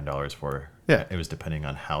 to $9 for. Yeah. It was depending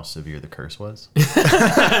on how severe the curse was.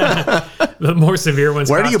 The more severe ones.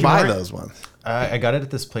 Where do cost you buy more. those ones? I got it at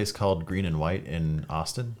this place called Green and White in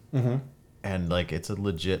Austin. Mm-hmm. And like it's a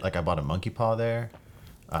legit, like I bought a monkey paw there.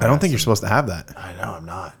 I don't think you're supposed to have that. I know, I'm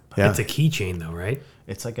not. Yeah. It's a keychain though, right?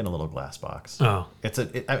 It's like in a little glass box. Oh. I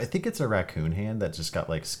think it's a raccoon hand that just got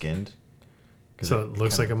like skinned. So it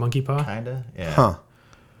looks like a monkey paw? Kinda, yeah. Huh.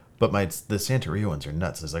 But the Santeria ones are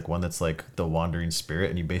nuts. There's like one that's like the wandering spirit,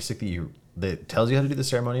 and you basically it tells you how to do the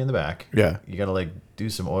ceremony in the back. Yeah. You gotta like do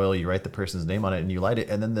some oil. You write the person's name on it, and you light it.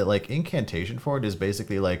 And then the like incantation for it is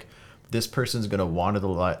basically like this person's gonna wander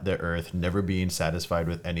the earth, never being satisfied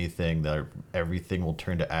with anything. That everything will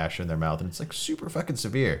turn to ash in their mouth, and it's like super fucking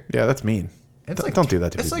severe. Yeah, that's mean. Don't do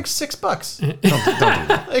that to It's people. like $6. don't do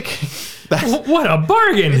that. Like What a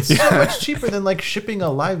bargain! it's so much cheaper than like shipping a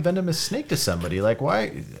live venomous snake to somebody. Like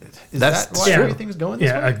why? That's That why true. everything's going this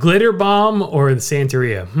Yeah, way? a glitter bomb or the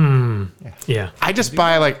Santeria. Yeah. I just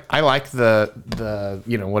buy I like the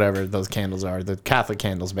you know, whatever those candles are, the Catholic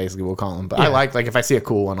candles basically we'll call them. But I Yeah. like if I see a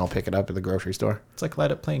cool one, I'll pick it up at the grocery store. It's like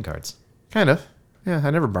light up playing cards. Kind of. Yeah,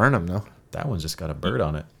 I never burn them though. That one's just got a bird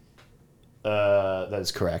on it. That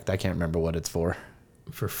is correct. I can't remember what it's for.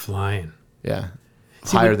 For flying. Yeah.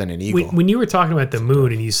 See, Higher when- than an eagle. When you were talking about the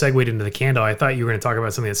moon and you segued into the candle, I thought you were going to talk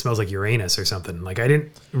about something that smells like Uranus or something. Like I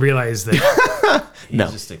didn't realize that He's No.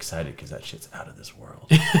 just excited because that shit's out of this world.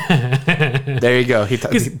 There you go. He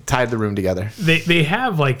tied the room together. They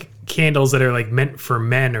have like candles that are like meant for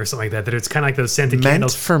men or something like that. That it's kind of like those scented Meant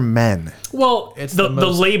candles. for men. Well, It's the the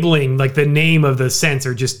most- labeling, like the name of the scents,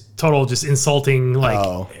 are just just insulting. Like,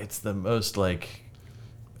 Oh. It's the most like,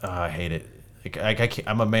 I hate it. Like, I can't,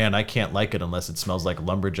 I'm a man. I can't like it unless it smells like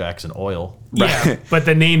lumberjacks and oil. yeah. But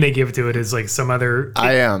the name they give to it is like some other.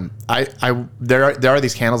 There are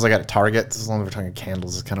these candles I got at Target. As long as we're talking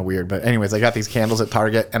candles, it's kind of weird. But anyways, I got these candles at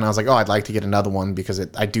Target, and I was like, oh, I'd like to get another one because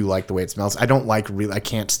I do like the way it smells. I don't like I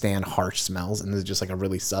can't stand harsh smells, and this is just like a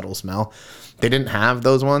really subtle smell. They didn't have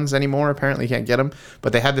those ones anymore. Apparently, you can't get them.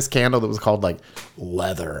 But they had this candle that was called like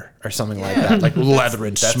leather or something like that, like leather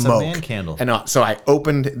and that's smoke. a man candle. And so I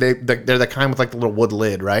opened. They're the kind with like the little wood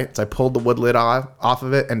lid, right? So I pulled the wood lid off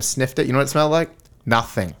of it and sniffed it. You know what it smelled like?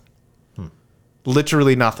 Nothing.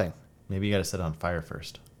 Literally nothing. Maybe you got to set it on fire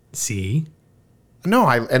first. See? No,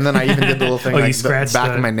 and then I even did the little thing Oh, you like the scratched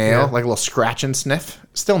back of my nail, yeah. like a little scratch and sniff.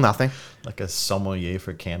 Still nothing. Like a sommelier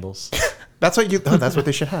for candles. That's what that's what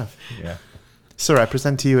they should have. Yeah. Sir, I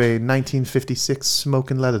present to you a 1956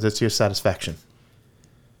 smoking leather that's to your satisfaction.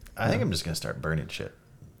 I think I'm just going to start burning shit.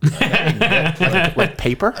 Like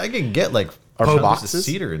paper? I can get like Or chunks of boxes?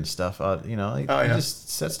 cedar and stuff. You just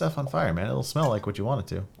set stuff on fire, man. It'll smell like what you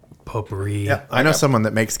want it to. Potpourri. Yeah, I know someone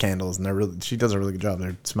that makes candles, and she does a really good job.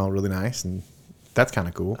 They smell really nice, and that's kind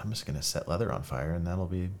of cool. I'm just gonna set leather on fire, and that'll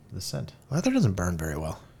be the scent. Leather doesn't burn very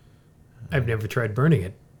well. I've never tried burning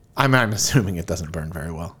it. I'm assuming it doesn't burn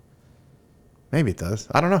very well. Maybe it does.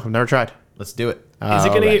 I don't know. I've never tried. Let's do it. Is it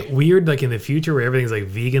going to Alright. get weird like in the future where everything's like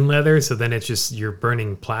vegan leather, so then it's just you're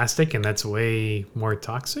burning plastic and that's way more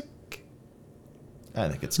toxic? I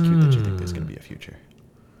think it's cute that you think there's gonna be a future.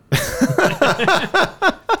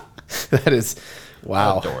 That is,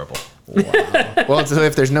 wow. Adorable. Well, so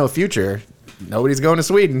if there's no future, nobody's going to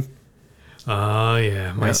Sweden. Oh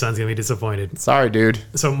yeah, my son's going to be disappointed. Sorry, dude.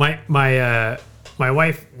 So my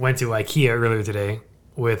wife went to IKEA earlier today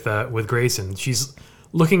with Grayson. She's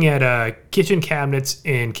looking at kitchen cabinets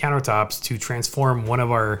and countertops to transform one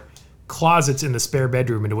of our closets in the spare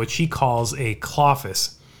bedroom into what she calls a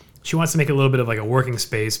cloffice. She wants to make it a little bit of like a working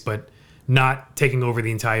space, but not taking over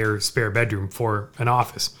the entire spare bedroom for an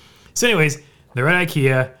office. So anyways, they're at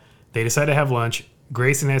IKEA. They decide to have lunch.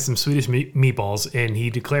 Grayson has some Swedish meatballs, and he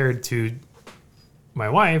declared to my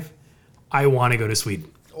wife, I want to go to Sweden.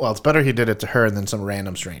 Well, it's better he did it to her than some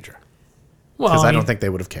random stranger. Well, Because I mean, don't think they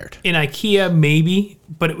would have cared. in IKEA, maybe,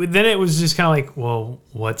 but then it was just kind of like, well,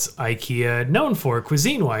 what's IKEA known for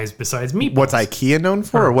cuisine-wise besides meatballs? What's IKEA known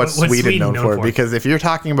for, or what's Sweden known for? Because if you're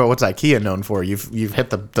talking about what's IKEA known for, you've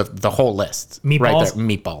hit the whole list. Right Meatballs? there.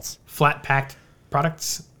 Meatballs. Flat-packed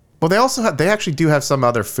products? Well, they actually do have some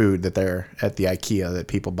other food that they're at the IKEA that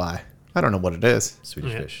people buy. I don't know what it is.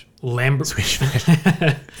 Swedish fish. Swedish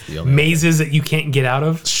The only mazes that you can't get out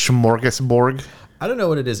of? Smorgasbord. I don't know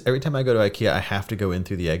what it is. Every time I go to IKEA, I have to go in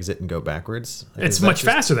through the exit and go backwards. Like, It's is that much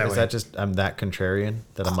faster that is way. that just I'm that contrarian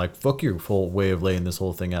that I'm like, fuck your full way of laying this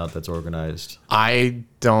whole thing out that's organized. I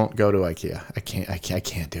don't go to IKEA. I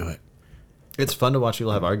can't do it. It's fun to watch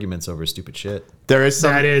people have arguments over stupid shit. There is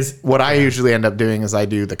some. That is- what I usually end up doing is I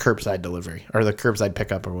do the curbside delivery or the curbside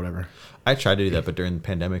pickup or whatever. I tried to do that, but during the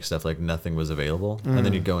pandemic stuff, like nothing was available, and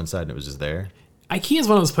then you'd go inside and it was just there. IKEA is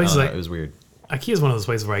one of those places. It was weird. IKEA is one of those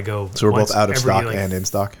places where I go. So we're once both out of every, stock like, and in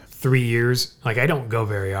stock. 3 years. Like I don't go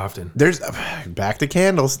very often. There's back to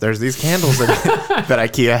candles. There's these candles that, that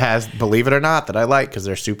IKEA has, believe it or not, that I like because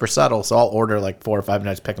they're super subtle. So I'll order like 4 or 5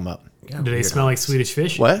 nights, pick them up. Do they smell like Swedish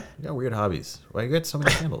fish? What? You got weird hobbies. Why you got so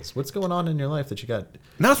many candles? What's going on in your life that you got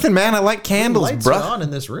Nothing, man. I like candles, lights are bruh. on in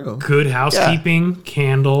this room? Good housekeeping,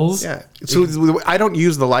 candles. Yeah. So I don't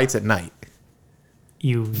use the lights at night.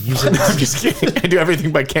 You use it. I'm just kidding. I do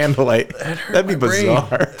everything by candlelight. That'd be my brain.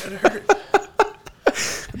 bizarre.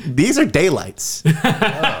 These are daylights.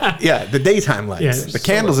 Yeah, the daytime lights. Yeah, the so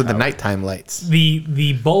candles are the nighttime lights.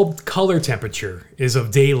 The bulb color temperature is of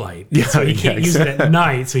daylight. Yeah, so he can't use it at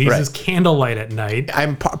night. So he Right. uses candlelight at night.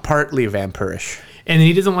 I'm partly vampirish. And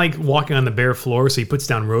he doesn't like walking on the bare floor, so he puts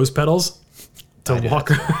down rose petals to walk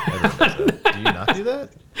around. Do you not do that?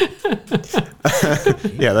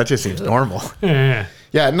 Yeah, that just seems normal. Yeah.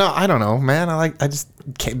 Yeah, no, I don't know, man. I don't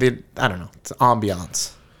know. It's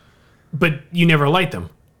ambiance. But you never light them.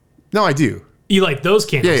 No, I do. You like those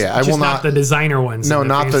candles. Yeah, I just will not not- the designer ones. No, and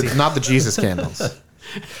not fancy- the Jesus candles.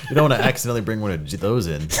 You don't want to accidentally bring one of those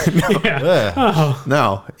in. Yeah. Ugh.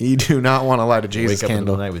 No, you do not want to light a Jesus Wake up in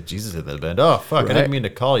the candle. night with Jesus at the bed. Oh fuck! I Right. didn't mean to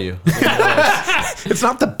call you. It's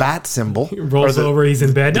not the bat symbol. Rolls over, he's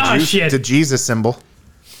in bed. Oh, shit. The Jesus symbol,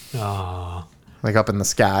 Aw. like up in the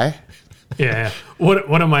sky. Yeah.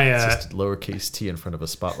 One of my Just lowercase t in front of a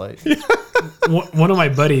spotlight. one of my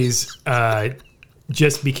buddies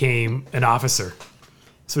just became an officer.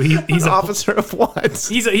 So he's An a officer of what?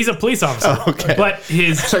 he's a police officer. Oh, okay. But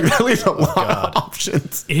his So that leaves a lot of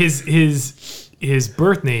options. his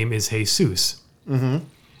birth name is Jesus. Mm-hmm.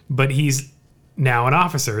 But he's now an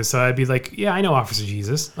officer. So I'd be like, yeah, I know Officer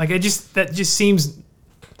Jesus. Like that just seems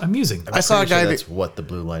amusing. I saw a guy that's what the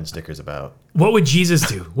blue line sticker's about. What would Jesus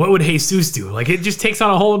do? What would Jesus do? Like, it just takes on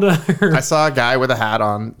a whole other... I saw a guy with a hat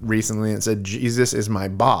on recently and said, Jesus is my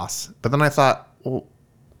boss. But then I thought, well,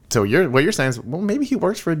 so what you're saying is, well, maybe he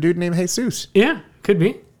works for a dude named Jesus. Yeah, could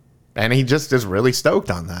be. And he just is really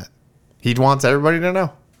stoked on that. He wants everybody to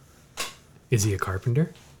know. Is he a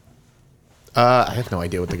carpenter? I have no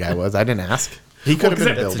idea what the guy was. I didn't ask. He could have been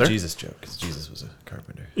a That's builder. a Jesus joke, because Jesus was a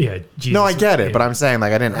carpenter. Yeah, Jesus. No, I get it, yeah. but I'm saying,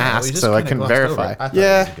 like, I didn't ask, so I couldn't verify. I thought it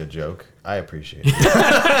was a good joke. I appreciate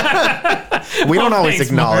it. We don't always thanks,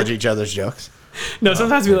 acknowledge Marc. each other's jokes. No,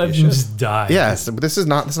 sometimes we let them just die. Yes, but that's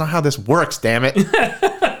not how this works, damn it.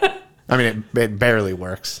 I mean, it barely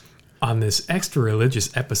works. On this extra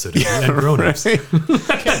religious episode of Grown Ups, Right?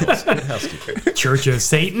 Housekeeping. Church of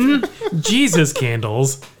Satan, Jesus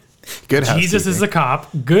candles, Good Jesus is a housekeeping.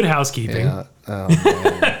 cop, good housekeeping, Yeah. Oh,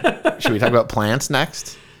 man. Should we talk about plants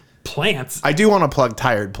next? plants. I do want to plug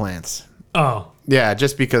Tired Plants. Oh, Yeah,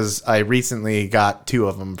 just because I recently got 2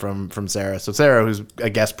 of them from Sarah. So Sarah, who's a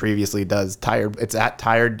guest previously, does Tired. It's at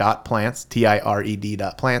tired.plants,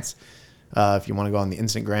 TIRED.plants, if you want to go on the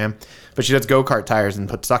Instagram. But she does go-kart tires and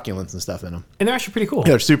put succulents and stuff in them. and they're actually pretty cool.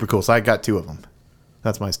 They're super cool. So I got 2 of them.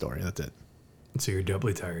 That's my story. That's it. So you're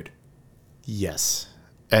doubly tired. Yes.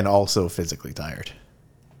 And also physically tired.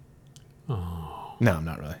 Oh. No, I'm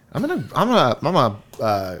not really. I'm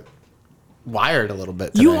wired a little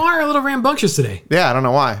bit today. You are a little rambunctious today. Yeah, I don't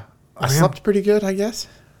know why. I slept pretty good, I guess.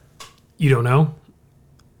 You don't know?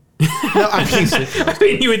 No, I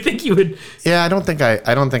mean, You would think you would. yeah, I don't think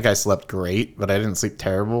I slept great, but I didn't sleep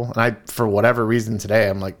terrible. And for whatever reason today,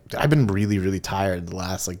 I'm like, I've been really, really tired the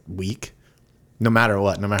last week. No matter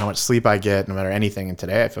what, no matter how much sleep I get, no matter anything. And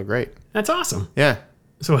today I feel great. That's awesome. Yeah.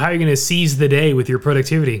 So how are you going to seize the day with your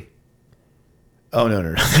productivity? Oh, no.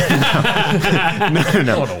 No.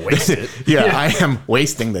 I want to waste it. Yeah, I am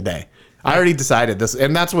wasting the day. I already decided this,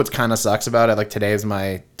 and that's what kind of sucks about it. Like, today is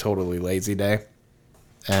my totally lazy day,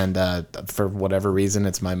 and for whatever reason,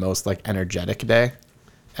 it's my most energetic day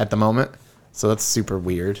at the moment. So that's super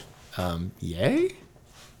weird. Yay?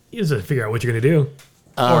 You just have to figure out what you're going to do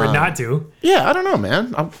or not do. Yeah, I don't know,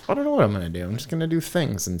 man. I don't know what I'm gonna do. I'm just gonna do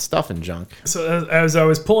things and stuff and junk. So as I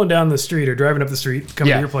was pulling down the street or driving up the street,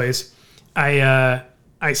 coming to your place, I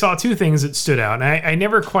saw 2 things that stood out, and I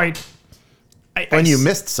never quite. You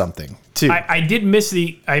missed something too. I did miss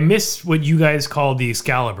I missed what you guys call the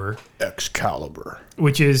Excalibur, Excalibur.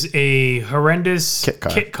 which is a horrendous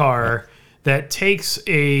kit car that takes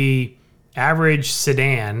a average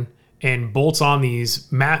sedan and bolts on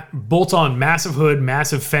massive hood,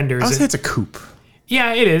 massive fenders. I would say it's a coupe.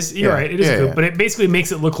 Yeah, it is. You're right. It is a coupe, yeah. but it basically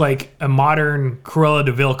makes it look like a modern Cruella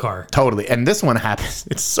de Vil car. Totally. And this one happens.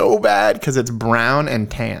 It's so bad because it's brown and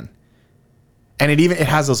tan, and it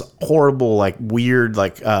has those horrible weird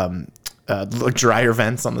dryer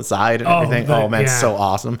vents on the side and everything. Oh man, it's so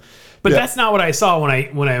awesome. But that's not what I saw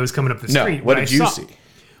when I was coming up the street. No, what did you see?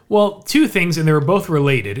 Well, 2 things, and they were both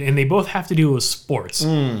related, and they both have to do with sports.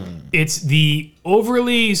 It's the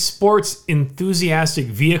overly sports enthusiastic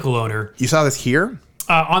vehicle owner. You saw this here?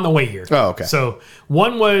 On the way here. Oh, okay. So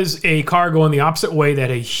one was a car going the opposite way that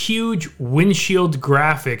had a huge windshield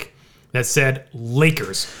graphic that said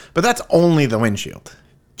Lakers. But that's only the windshield.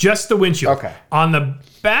 Just the windshield. Okay. On the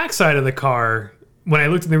back side of the car, when I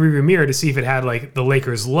looked in the rearview mirror to see if it had the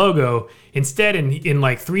Lakers logo, instead in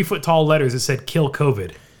 3-foot tall letters it said "Kill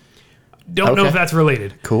COVID." Don't know if that's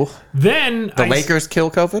related. Cool. Then The Lakers kill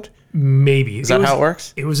COVID? maybe Is that how it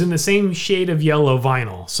works? It was in the same shade of yellow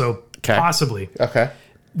vinyl, so possibly. Okay.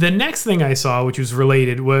 The next thing I saw, which was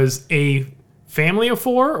related, was a family of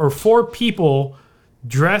 4 people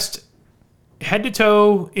dressed head to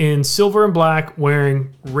toe in silver and black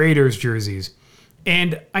wearing Raiders jerseys.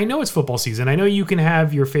 And I know it's football season. I know you can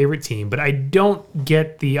have your favorite team, but I don't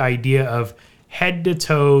get the idea of head to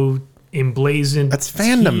toe emblazoned. That's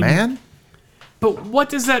fandom, team. man. But what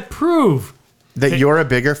does that prove? That you're a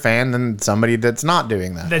bigger fan than somebody that's not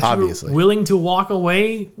doing that, That obviously. you're willing to walk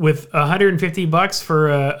away with $150 for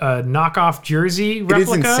a knockoff jersey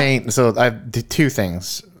replica? It is insane. So I have 2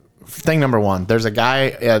 things. Thing number 1, there's a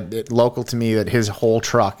guy local to me that his whole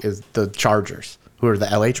truck is the Chargers, who are the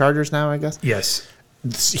LA Chargers now, I guess. Yes.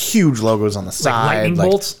 huge logos on the side, lightning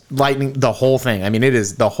bolts? lightning, the whole thing. I mean, it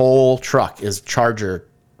is the whole truck is Charger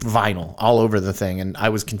vinyl all over the thing, and I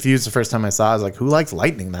was confused the first time I saw it. I was like, who likes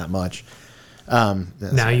lightning that much?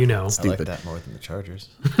 Now you know. Stupid. I like that more than the Chargers.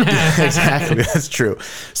 Exactly, that's true.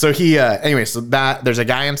 So he anyway, so that there's a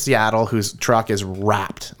guy in Seattle whose truck is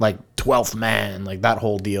wrapped like 12th man, like that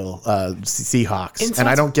whole deal, Seahawks. And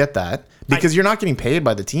I don't get that because you're not getting paid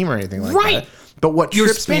by the team or anything like that. But what You're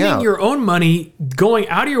trips me spending out, your own money going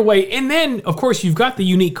out of your way, and then of course you've got the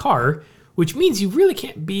unique car, which means you really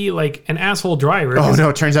can't be like an asshole driver. oh no,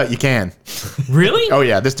 it turns out you can. Really? Oh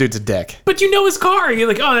yeah, this dude's a dick. But you know his car. You're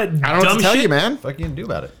like, oh, that I don't know dumb what to tell shit. you, man. What you can do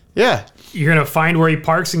about it? Yeah, You're gonna find where he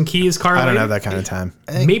parks and key his car. I don't later? have that kind of time.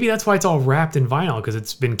 Maybe that's why it's all wrapped in vinyl because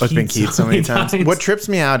it's been keyed, So many times. What trips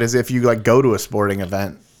me out is if you like go to a sporting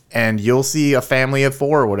event and you'll see a family of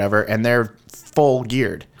 4 or whatever, and they're full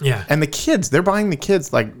geared. Yeah. And the kids, they're buying the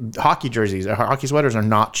kids like hockey jerseys or hockey sweaters are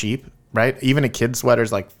not cheap, right? Even a kid's sweater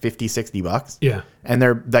is like $50-$60. Yeah. And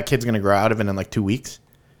that kid's gonna grow out of it in like 2 weeks.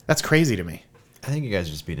 That's crazy to me. I think you guys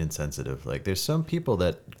are just being insensitive. Like, there's some people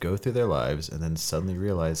that go through their lives and then suddenly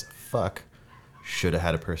realize, fuck, should have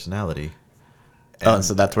had a personality. Oh,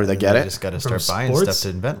 so that's where they get it? Just got to From start buying sports?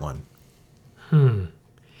 stuff to invent one. And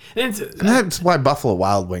And that's why Buffalo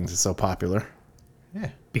Wild Wings is so popular. Yeah.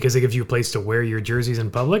 because it gives you a place to wear your jerseys in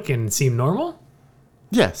public and seem normal.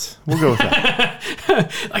 Yes, we'll go with that.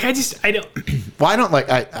 Like I don't. Well, I don't like.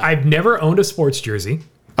 I've never owned a sports jersey.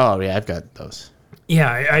 Oh yeah, I've got those.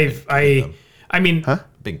 Yeah, I mean,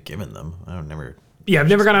 Been given them. I don't never. yeah, I've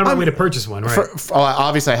never gone out of my way to purchase one, right?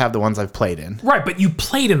 Obviously, I have the ones I've played in. Right, but you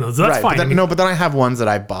played in those. So that's Right, fine. but then, but then I have ones that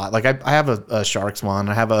I bought. Like I have a Sharks one.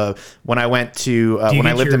 I have when I went to when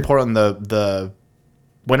I lived in Portland, the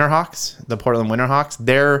Winterhawks, the Portland Winterhawks.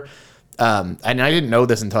 They're and I didn't know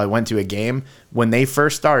this until I went to a game when they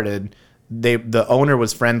first started. The owner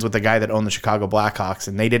was friends with the guy that owned the Chicago Blackhawks,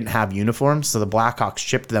 and they didn't have uniforms, so the Blackhawks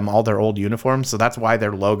shipped them all their old uniforms. So that's why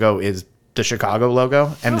their logo is the Chicago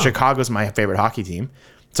logo, and Chicago's my favorite hockey team.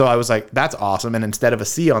 So I was like, that's awesome. And instead of a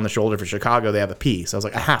C on the shoulder for Chicago, they have a P. So I was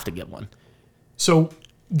like, I have to get one. So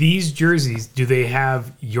these jerseys, do they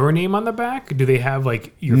have your name on the back? Do they have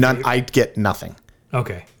like your None. I get nothing.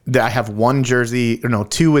 Okay. I have one jersey, or no,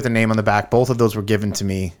 2 with a name on the back. Both of those were given to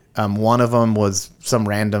me. One of them was some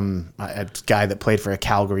random guy that played for a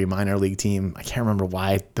Calgary minor league team. I can't remember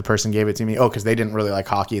why the person gave it to me. Oh, because they didn't really like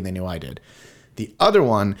hockey and they knew I did. The other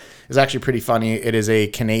one is actually pretty funny. It is a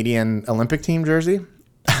Canadian Olympic team jersey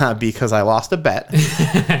because I lost a bet.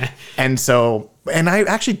 and I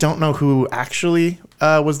actually don't know who actually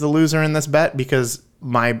was the loser in this bet because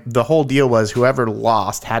the whole deal was whoever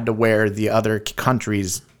lost had to wear the other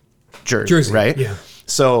country's jersey, right? Yeah.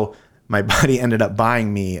 So my buddy ended up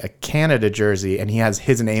buying me a Canada jersey, and he has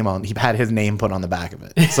his name on. He had his name put on the back of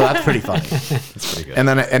it, so that's pretty funny. That's pretty good. And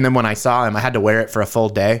then when I saw him, I had to wear it for a full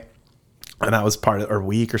day, and that was part of or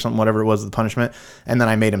week or something, whatever it was, the punishment. And then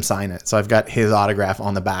I made him sign it, so I've got his autograph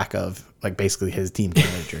on the back of like basically his Team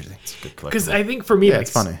Canada jersey. Because I think for me, like,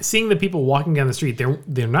 it's funny. seeing the people walking down the street,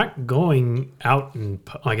 they're not going out and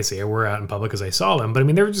like I say, we're out in public because I saw them, but I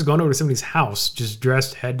mean they were just going over to somebody's house, just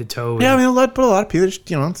dressed head to toe. Yeah, I mean, but a lot of people,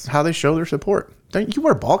 just, it's how they show their support. Don't you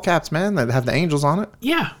wear ball caps, man, that have the angels on it?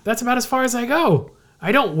 Yeah, that's about as far as I go.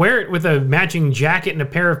 I don't wear it with a matching jacket and a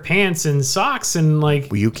pair of pants and socks and like.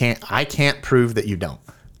 Well, I can't prove that you don't.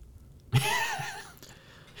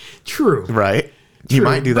 True. Right? You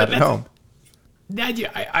might do that at home. I You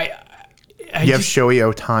have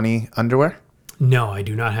Shohei Ohtani underwear? No, I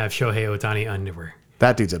do not have Shohei Ohtani underwear.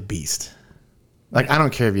 That dude's a beast. Like, I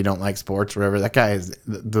don't care if you don't like sports or whatever. That guy is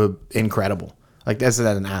the incredible. Like, that's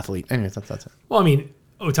an athlete. Anyways, that's it. Well, I mean,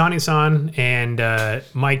 Ohtani-san and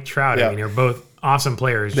Mike Trout, Yeah. I mean, they're both awesome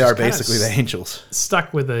players. They just are basically the Angels.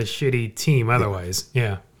 stuck with a shitty team otherwise.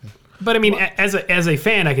 Yeah. But I mean, as a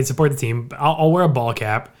fan, I can support the team. I'll wear a ball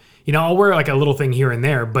cap. I'll wear like a little thing here and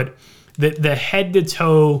there, but the head to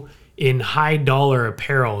toe in high dollar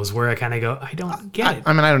apparel is where I kind of go, I don't get it.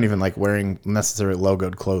 I mean, I don't even like wearing necessarily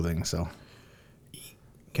logoed clothing, so.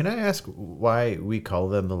 Can I ask why we call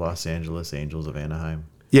them the Los Angeles Angels of Anaheim?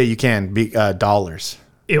 Yeah, you can. Be dollars.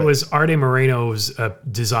 It was Arte Moreno's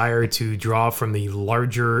desire to draw from the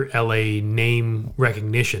larger LA name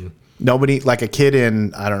recognition. Nobody, like a kid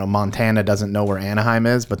in, I don't know, Montana doesn't know where Anaheim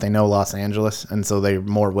is, but they know Los Angeles, and so they're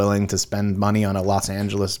more willing to spend money on a Los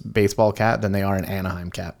Angeles baseball cap than they are an Anaheim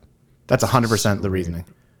cap. That's 100% the reasoning.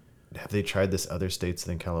 Have they tried this other states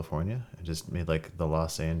than California and just made like the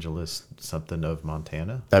Los Angeles something of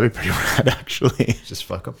Montana? That'd be pretty rad, actually. Just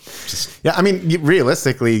fuck them. Yeah, I mean,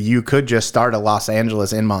 realistically, you could just start a Los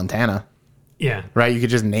Angeles in Montana. Yeah. Right? You could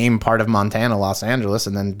just name part of Montana, Los Angeles,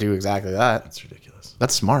 and then do exactly that. That's ridiculous.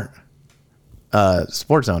 That's smart.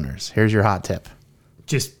 Sports owners, here's your hot tip.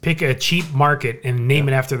 Just pick a cheap market and name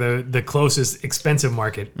it after the closest expensive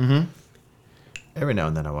market. Mm-hmm. Every now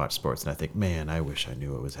and then I watch sports and I think, man, I wish I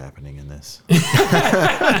knew what was happening in this.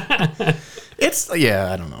 I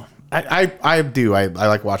don't know. I do. I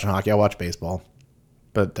like watching hockey. I watch baseball.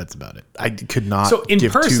 But that's about it. I could not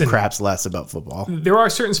give two craps less about football. There are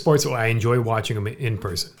certain sports where I enjoy watching them in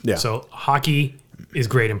person. Yeah. So hockey is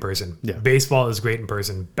great in person. Yeah. Baseball is great in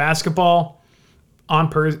person. Basketball in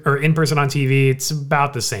person on TV, it's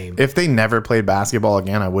about the same. If they never played basketball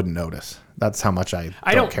again, I wouldn't notice. That's how much I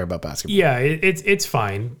don't care about basketball. Yeah, it's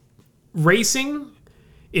fine. Racing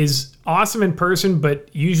is awesome in person,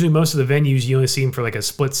 but usually most of the venues you only see them for like a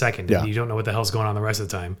split second. Yeah. And you don't know what the hell's going on the rest of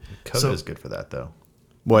the time. COTA is good for that, though.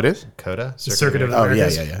 What is? COTA? Circuit of the Oh,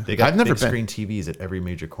 Americas. yeah. They got I've never big screen TVs at every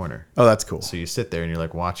major corner. Oh, that's cool. So you sit there and you're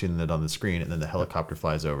like watching it on the screen, and then the helicopter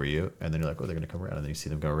flies over you, and then you're like, oh, they're going to come around, and then you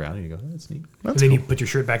see them go around, and you go, oh, that's neat. And then you put your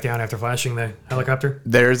shirt back down after flashing the helicopter.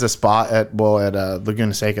 There's a spot at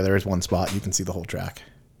Laguna Seca. There is one spot you can see the whole track.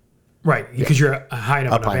 Right, because you're high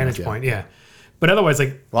enough on a high vantage enough, point, yeah. But otherwise,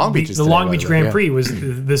 like Long Beach is the today, Long by Beach the way, Grand yeah. Prix was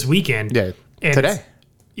this weekend. Yeah, And today.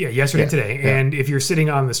 Yeah, yesterday and today. yeah. And if you're sitting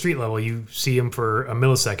on the street level, you see them for a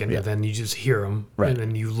millisecond, and then you just hear them, Right. and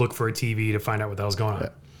then you look for a TV to find out what the hell's going on.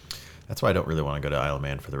 That's why I don't really want to go to Isle of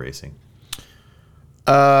Man for the racing.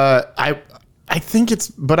 I think it's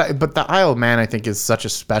but the Isle of Man I think is such a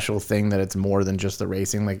special thing that it's more than just the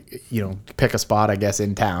racing. Like, you know, pick a spot I guess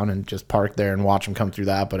in town and just park there and watch them come through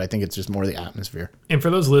that. But I think it's just more the atmosphere. And for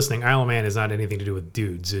those listening, Isle of Man is not anything to do with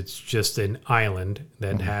dudes. It's just an island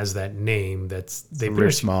that has that name. That's It's a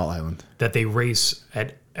very small island that they race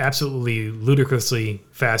at absolutely ludicrously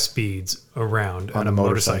fast speeds around on a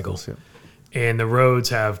motorcycle. Yeah. And the roads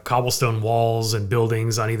have cobblestone walls and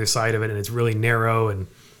buildings on either side of it, and it's really narrow and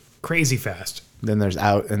crazy fast. Then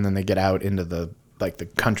then they get out into the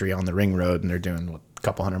country on the ring road, and they're doing a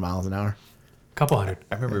couple 100 miles an hour. Couple hundred.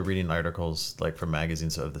 I remember reading articles like from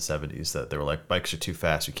magazines of the 70s that they were like, bikes are too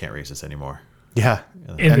fast, we can't race this anymore. Yeah,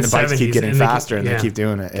 In and the the bikes 70s, keep getting and faster, and they keep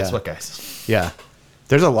doing it. Guess Yeah, what, guys? yeah.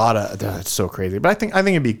 There's a lot of it's so crazy, but I think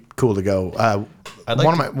it'd be cool to go.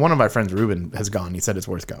 One of my friends, Ruben, has gone. He said it's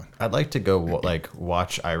worth going. I'd like to go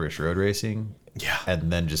watch Irish road racing. Yeah.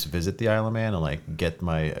 And then just visit the Isle of Man and like get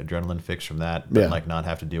my adrenaline fix from that, but Yeah. like not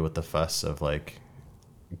have to deal with the fuss of like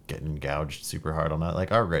getting gouged super hard on that.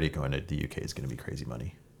 Like already going to the UK is going to be crazy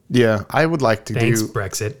money. Yeah, I would like to Thanks, do.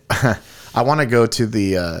 Brexit. I want to go to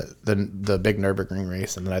the big Nürburgring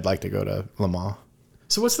race, and then I'd like to go to Le Mans.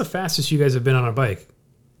 So what's the fastest you guys have been on a bike?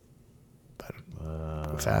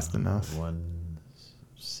 Fast enough.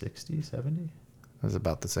 160, 70? That's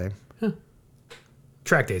about the same.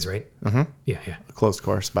 Track days, right? Mm-hmm. Yeah. A close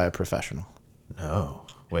course by a professional. No.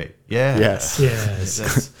 Wait. Yeah. Yes. Yes.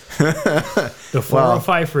 That's, The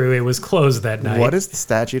 405 freeway was closed that night. What is the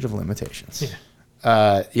statute of limitations?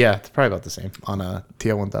 Yeah, it's probably about the same on a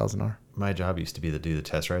TL1000R. my job used to be to do the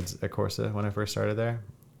test rides at Corsa when I first started there.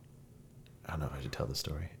 I don't know if I should tell the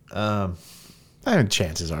story. I mean,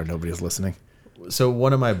 chances are nobody's listening. So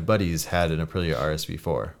one of my buddies had an Aprilia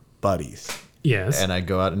RSV4. Buddies. Yes. And I'd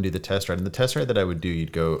go out and do the test ride. And the test ride that I would do,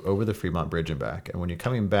 you'd go over the Fremont Bridge and back. And when you're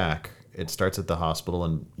coming back, it starts at the hospital.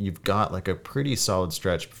 And you've got like a pretty solid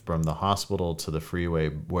stretch from the hospital to the freeway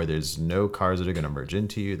where there's no cars that are going to merge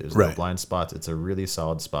into you. There's no blind spots. It's a really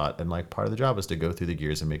solid spot. And like part of the job is to go through the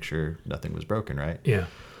gears and make sure nothing was broken, right? Yeah.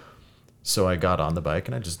 So I got on the bike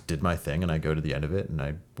and I just did my thing. And I go to the end of it and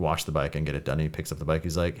I wash the bike and get it done. And he picks up the bike.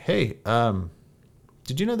 He's like, hey,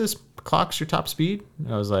 did you know this clocks your top speed?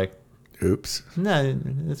 And I was like, oops. nah,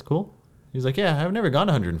 it's cool. He's like, yeah, I've never gone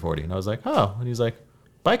to 140. And I was like, oh. And he's like,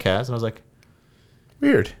 bike has. And I was like,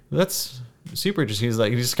 weird. that's super interesting. He's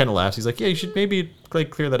like, he just kind of laughs. He's like, yeah, you should maybe like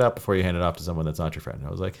clear that up before you hand it off to someone that's not your friend. And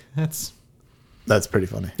I was like, That's pretty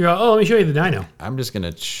funny. You're like, oh, let me show you the dyno. I'm just going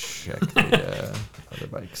to check the other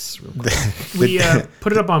bikes real quick. We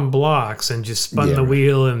put it up on blocks and just spun the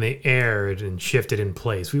wheel in the air and shifted in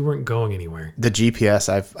place. We weren't going anywhere. The GPS,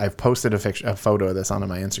 I've posted a photo of this on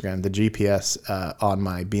my Instagram. The GPS on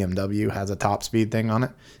my BMW has a top speed thing on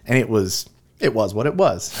it, and it was what it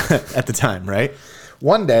was at the time, right?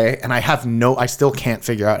 One day, and I still can't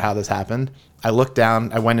figure out how this happened. I looked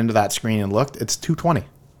down, I went into that screen and looked. It's 220.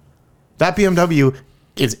 That BMW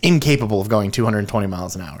is incapable of going 220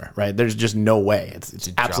 miles an hour, right? There's just no way.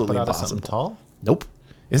 It's absolutely Drop it out of impossible. something tall? Nope.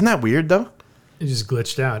 Isn't that weird though? It just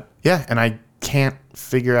glitched out. Yeah, and I can't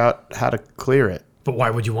figure out how to clear it. But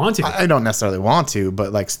why would you want to? I don't necessarily want to,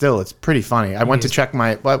 but like still, it's pretty funny. I went to check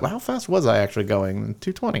how fast was I actually going?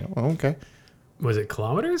 220. Oh, okay. Was it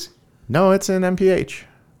kilometers? No, it's in mph.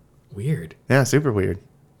 Weird. Yeah, super weird.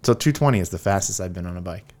 So 220 is the fastest I've been on a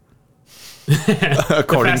bike.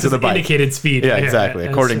 According to the bike. Indicated speed. Yeah, exactly.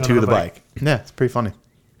 According to the bike. Yeah, it's pretty funny.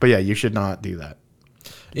 But yeah, you should not do that.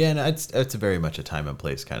 Yeah, and it's very much a time and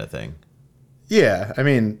place kind of thing. Yeah, I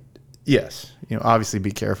mean, yes. Obviously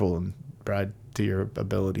be careful and ride to your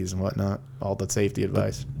abilities and whatnot. All the safety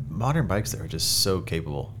advice. Modern bikes that are just so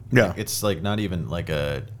capable. Yeah. Like, it's like not even like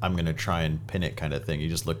I'm going to try and pin it kind of thing. You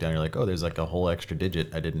just look down and you're like, oh, there's like a whole extra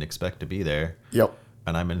digit I didn't expect to be there. Yep.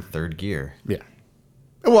 And I'm in third gear. Yeah.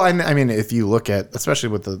 Well, I mean, if you look at, especially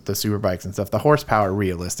with the super bikes and stuff, the horsepower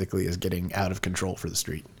realistically is getting out of control for the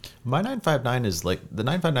street. My 959 is like, the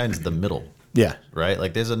 959 is the middle. Yeah. Right?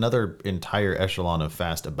 Like there's another entire echelon of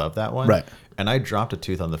fast above that one. Right. And I dropped a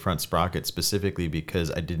tooth on the front sprocket specifically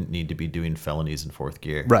because I didn't need to be doing felonies in fourth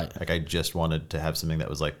gear. Right. Like I just wanted to have something that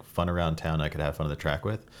was like fun around town I could have fun on the track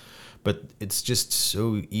with. But it's just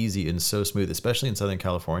so easy and so smooth, especially in Southern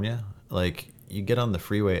California. Like you get on the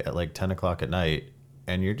freeway at like 10 o'clock at night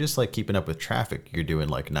and you're just like keeping up with traffic. You're doing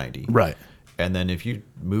like 90. Right. And then if you're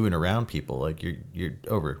moving around people, like you're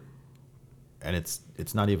over. And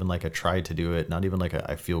it's not even like a try to do it, not even like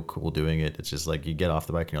I feel cool doing it. It's just like you get off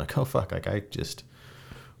the bike and you're like, oh fuck, like I just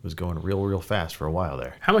was going real fast for a while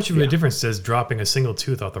there. How much of a difference does dropping a single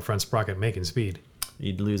tooth off the front sprocket make in speed?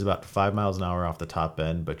 You'd lose about 5 miles an hour off the top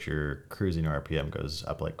end, but your cruising RPM goes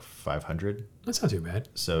up like 500. That's not too bad.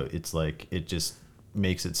 So it's like it just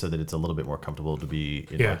makes it so that it's a little bit more comfortable to be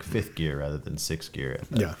in like fifth gear rather than sixth gear at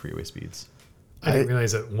the freeway speeds. I didn't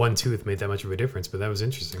realize that one tooth made that much of a difference, but that was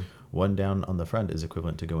interesting. One down on the front is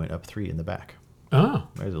equivalent to going up 3 in the back. Oh.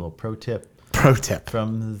 There's a little pro tip. Pro tip.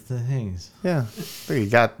 From the things. Yeah. There you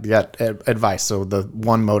got advice. So the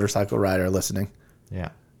one motorcycle rider listening. Yeah.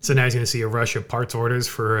 So now he's going to see a rush of parts orders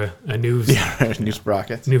for a new New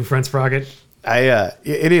sprockets. New front sprocket.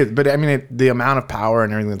 It is, but I mean, the amount of power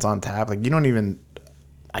and everything that's on tap, like you don't even,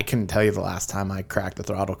 I couldn't tell you the last time I cracked the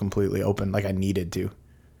throttle completely open like I needed to.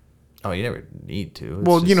 Oh, you never need to.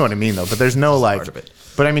 Well, you know what I mean, though. But there's no like. Part of it.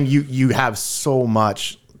 But I mean, you have so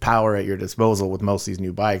much power at your disposal with most of these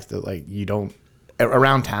new bikes that like you don't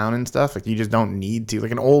around town and stuff. Like you just don't need to. Like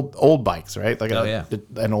an old bikes, right? Like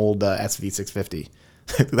an old SV650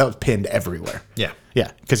 that was pinned everywhere. Yeah, yeah,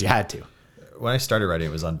 because you had to. When I started riding,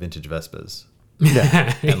 it was on vintage Vespas.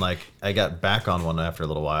 Yeah, and like I got back on one after a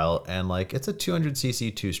little while, and like it's a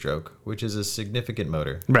 200cc 2-stroke, which is a significant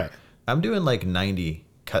motor. Right. I'm doing like 90.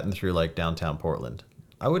 Cutting through like downtown Portland.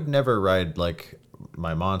 I would never ride like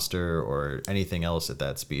my Monster or anything else at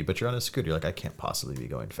that speed, but you're on a scooter. You're like, I can't possibly be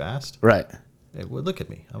going fast. Right. It would look at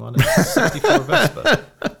me. I'm on a 64 Vespa.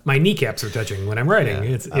 My kneecaps are touching when I'm riding.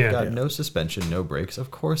 Yeah. I've got no suspension, no brakes.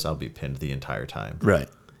 Of course I'll be pinned the entire time. Right.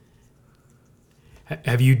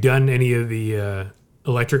 Have you done any of the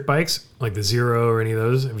electric bikes, like the Zero or any of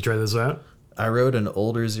those? Have you tried those out? I rode an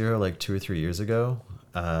older Zero like 2 or 3 years ago.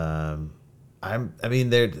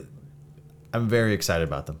 I'm very excited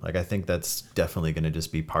about them. Like I think that's definitely going to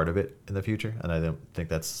just be part of it in the future, and I don't think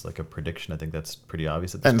that's like a prediction. I think that's pretty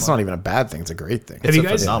obvious at this and it's point. not even a bad thing; it's a great thing. It's a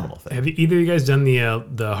phenomenal thing. Have either of you guys done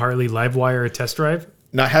the Harley Livewire test drive?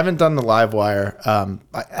 No, I haven't done the Livewire.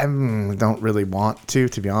 I don't really want to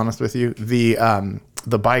be honest with you. The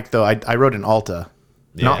bike though, I rode an Alta,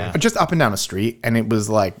 not just up and down a street, and it was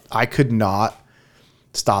like I could not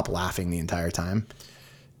stop laughing the entire time.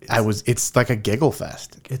 It's like a giggle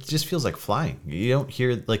fest. It just feels like flying. You don't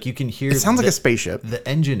hear, like you can hear. It sounds like a spaceship. The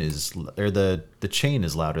engine is, or the chain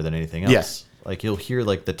is louder than anything else. Yes. Like you'll hear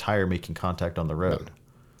like the tire making contact on the road.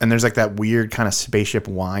 And there's like that weird kind of spaceship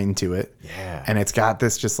whine to it. Yeah. And it's got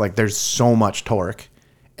this just like, there's so much torque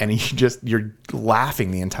and you're laughing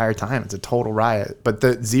the entire time. It's a total riot. But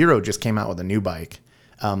the Zero just came out with a new bike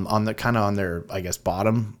on their, I guess,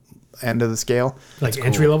 bottom end of the scale. Like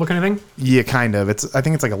entry level kind of thing? Yeah, kind of. I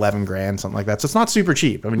think it's like 11 grand, something like that. So it's not super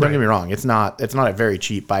cheap. I mean, don't get me wrong. It's not a very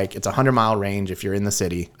cheap bike. It's a 100-mile range if you're in the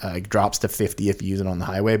city. It drops to 50 if you use it on the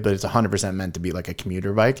highway, but it's 100% meant to be like a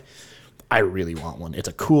commuter bike. I really want one. It's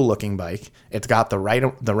a cool looking bike. It's got the right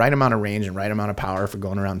amount of range and right amount of power for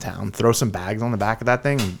going around town. Throw some bags on the back of that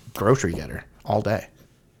thing and grocery getter all day.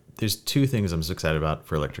 There's 2 things I'm so excited about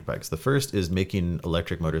for electric bikes. The first is making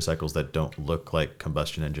electric motorcycles that don't look like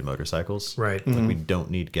combustion engine motorcycles. Right. Like we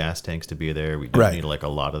don't need gas tanks to be there. We don't need like a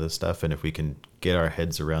lot of this stuff. And if we can get our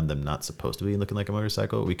heads around them not supposed to be looking like a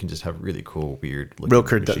motorcycle, we can just have really cool, weird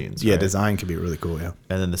looking machines. Yeah, design can be really cool, yeah.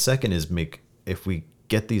 And then the second is if we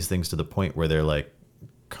get these things to the point where they're like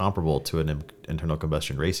comparable to an internal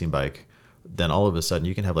combustion racing bike, then all of a sudden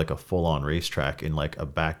you can have like a full-on racetrack in like a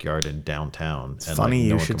backyard in downtown. It's funny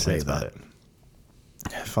you should say that.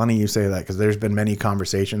 Funny you say that because there's been many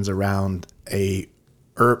conversations around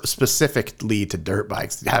specifically to dirt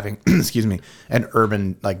bikes having, excuse me, an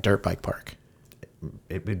urban like dirt bike park.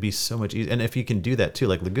 It would be so much easier. And if you can do that too,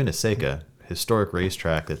 like Laguna Seca, historic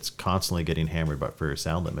racetrack that's constantly getting hammered but for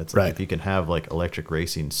sound limits. Right. If you can have like electric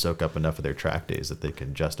racing soak up enough of their track days that they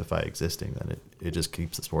can justify existing, then it just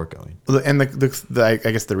keeps the sport going. And I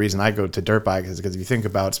guess the reason I go to dirt bikes is because if you think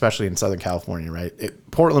about, especially in Southern California, right?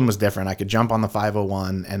 Portland was different. I could jump on the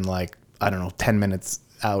 501 and like, I don't know, 10 minutes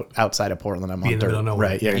outside of Portland, I'm on dirt.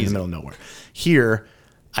 Right. Yeah, in the middle of nowhere. Here,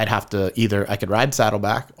 I could ride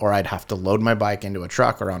saddleback or I'd have to load my bike into a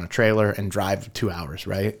truck or on a trailer and drive 2 hours,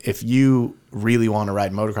 right? If you really want to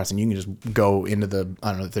ride motocross and you can just go into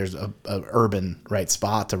I don't know if there's a urban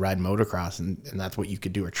spot to ride motocross and that's what you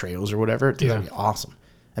could do, or trails or whatever, that'd be awesome.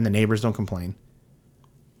 And the neighbors don't complain.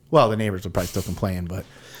 Well, the neighbors would probably still complain, but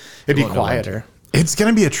it'd be quieter. It's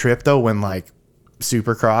going to be a trip though when like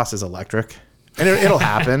Supercross is electric. And it'll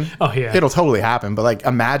happen. Oh, yeah. It'll totally happen. But, like,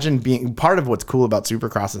 imagine being... Part of what's cool about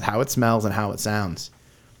Supercross is how it smells and how it sounds,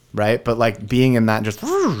 right? But, like, being in that just...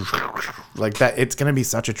 Like, that, it's going to be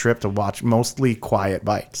such a trip to watch mostly quiet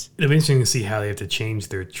bikes. It'll be interesting to see how they have to change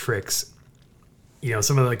their tricks. You know,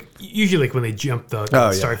 some of the, like... Usually, like, when they jump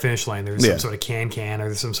the start-finish line, there's some sort of can or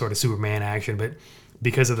there's some sort of Superman action. But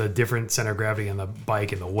because of the different center of gravity on the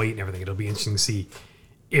bike and the weight and everything, it'll be interesting to see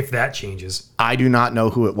if that changes. I do not know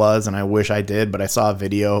who it was, and I wish I did, but I saw a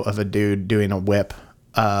video of a dude doing a whip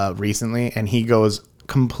recently, and he goes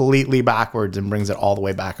completely backwards and brings it all the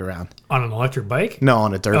way back around. On an electric bike? No,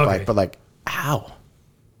 on a dirt bike. But, like, how?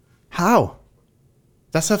 How?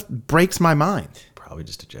 That stuff breaks my mind. Probably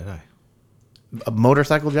just a Jedi. A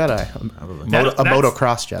motorcycle Jedi. Probably. A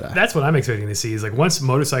motocross Jedi. That's what I'm expecting to see is like once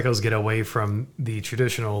motorcycles get away from the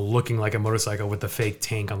traditional looking like a motorcycle with the fake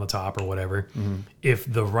tank on the top or whatever, if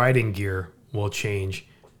the riding gear will change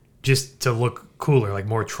just to look cooler, like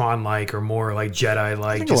more Tron-like or more like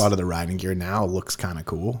Jedi-like. I think a lot of the riding gear now looks kind of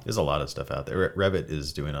cool. There's a lot of stuff out there. Revit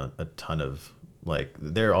is doing a ton of, like,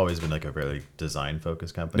 they're always been like a very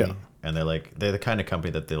design-focused company. Yeah. And they're the kind of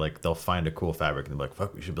company that they'll find a cool fabric and they're like,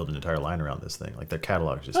 fuck, we should build an entire line around this thing. Like, their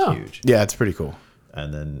catalog is just huge. Yeah, it's pretty cool.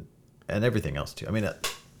 And everything else too. I mean,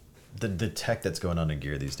 the tech that's going on in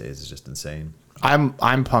gear these days is just insane.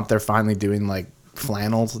 I'm pumped. They're finally doing like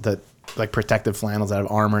flannels like protective flannels that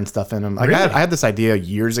have armor and stuff in them. Like Really? I had this idea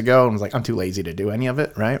years ago and was like, I'm too lazy to do any of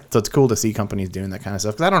it. Right. So it's cool to see companies doing that kind of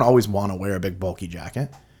stuff. Cause I don't always want to wear a big bulky jacket.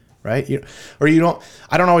 Right.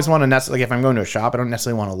 I don't always want to necessarily, like if I'm going to a shop, I don't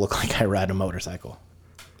necessarily want to look like I ride a motorcycle,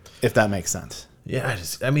 if that makes sense. Yeah.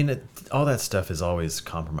 All that stuff is always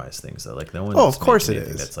compromised things though. Like no one. Of course it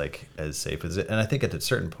is. That's like as safe as it. And I think at a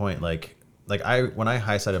certain point, when I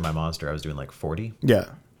high sided my Monster, I was doing like 40. Yeah.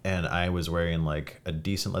 And I was wearing like a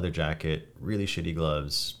decent leather jacket, really shitty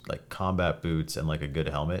gloves, like combat boots, and like a good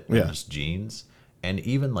helmet, and just jeans. And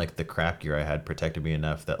even like the crap gear I had protected me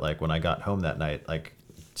enough that like when I got home that night, like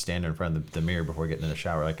standing in front of the mirror before getting in the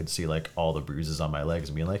shower, I could see like all the bruises on my legs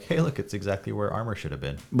and being like, hey, look, it's exactly where armor should have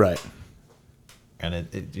been. Right. And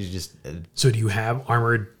So do you have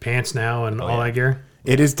armored pants now and all that gear?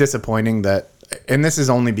 It is disappointing that, and this is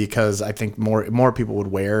only because I think more people would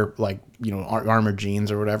wear like, armored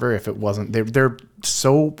jeans or whatever if it wasn't. They're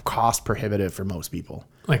so cost prohibitive for most people.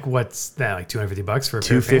 Like what's that? Like $250 for a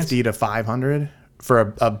pair of $250 pants? to $500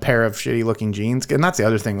 for a pair of shitty looking jeans. And that's the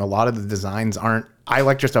other thing. A lot of the designs aren't. I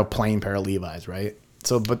like just a plain pair of Levi's, right?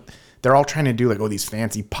 So, but they're all trying to do like these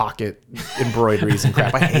fancy pocket embroideries and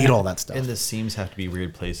crap. I hate all that stuff. And the seams have to be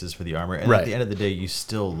weird places for the armor. And at the end of the day, you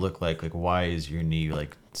still look like why is your knee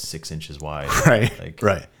like 6 inches wide? Right.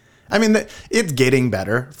 Right. I mean, it's getting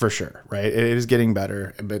better for sure, right? It is getting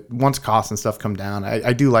better. But once costs and stuff come down,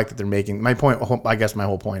 I do like that they're making my point. I guess my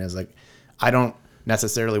whole point is like, I don't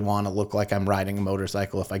necessarily want to look like I'm riding a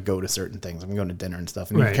motorcycle if I go to certain things. I'm going to dinner and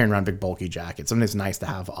stuff, and you're carrying around big bulky jackets. Sometimes it's nice to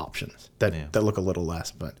have options that look a little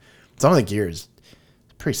less, but some of the gear is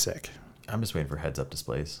pretty sick. I'm just waiting for heads-up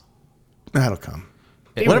displays. That'll come.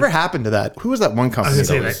 Whatever happened to that? Who was that one company? I was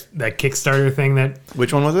going to say that Kickstarter thing that...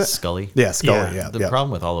 Which one was it? Scully. Yeah, Scully, yeah. The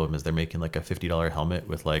problem with all of them is they're making like a $50 helmet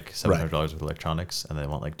with like $700 with electronics, and they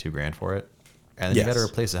want like $2,000 for it. And then you got to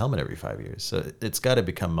replace the helmet every 5 years. So it's got to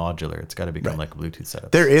become modular. It's got to become like a Bluetooth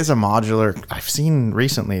setup. There is a modular. I've seen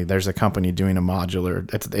recently there's a company doing a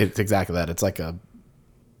modular. It's exactly that. It's like a,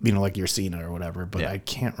 like your Cena or whatever. But I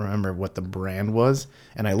can't remember what the brand was.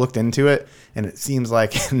 And I looked into it, and it seems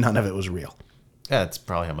like none of it was real. Yeah, it's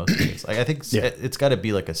probably how most of it is. Like, I think it's got to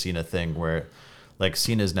be like a Cena thing where like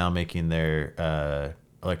Cena's now making their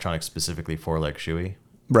electronics specifically for like Shoei.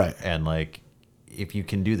 Right. And like, if you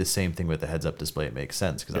can do the same thing with the heads-up display, it makes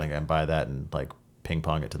sense because I think I can buy that and like ping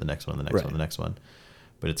pong it to the next one, the next one, the next one.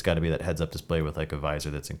 But it's got to be that heads up display with like a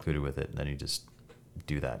visor that's included with it, and then you just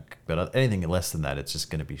do that. But anything less than that, it's just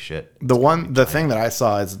going to be shit. The thing that I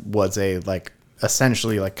saw was a like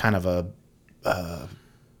essentially like kind of a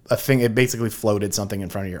thing. It basically floated something in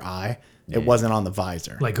front of your eye. It wasn't on the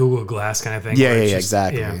visor. Like Google Glass kind of thing. Yeah,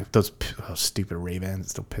 exactly. Yeah. Those stupid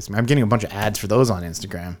Ray-Bans still piss me. I'm getting a bunch of ads for those on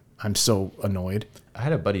Instagram. I'm so annoyed. I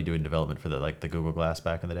had a buddy doing development for the Google Glass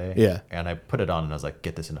back in the day. Yeah. And I put it on and I was like,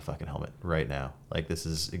 get this in a fucking helmet right now. Like, this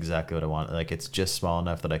is exactly what I want. Like, it's just small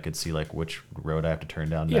enough that I could see like which road I have to turn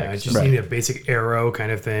down next. Yeah, I just need a basic arrow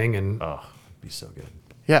kind of thing. And oh, it'd be so good.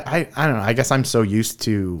 Yeah, I don't know. I guess I'm so used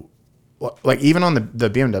to, like, even on the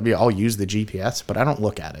BMW, I'll use the GPS, but I don't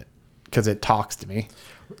look at it because it talks to me.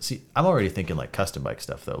 See, I'm already thinking like custom bike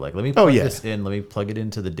stuff though. Like, let me plug this in. Let me plug it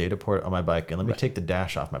into the data port on my bike, and let me take the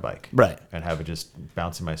dash off my bike. Right. And have it just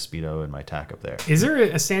bouncing my speedo and my tack up there. Is there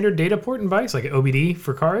a standard data port in bikes, like OBD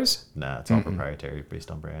for cars? Nah, it's all proprietary, based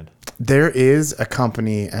on brand. There is a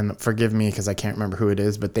company, and forgive me because I can't remember who it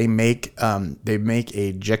is, but they make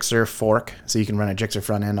a Gixxer fork, so you can run a Gixxer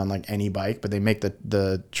front end on like any bike. But they make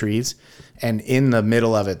the trees, and in the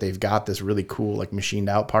middle of it, they've got this really cool like machined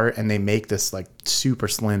out part, and they make this like super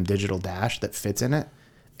slim digital dash that fits in it,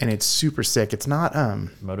 and it's super sick. It's not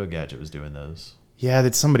Moto Gadget was doing those. Yeah,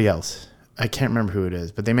 that's somebody else. I can't remember who it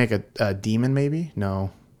is, but they make a Demon maybe.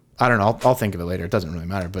 No, I don't know. I'll think of it later. It doesn't really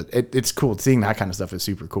matter, but it's cool. Seeing that kind of stuff is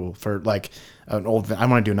super cool for like an old. I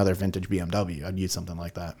want to do another vintage BMW. I'd use something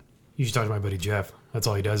like that. You should talk to my buddy Jeff. That's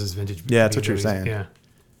all he does is vintage. Yeah, that's what you're BMWs. saying. Yeah,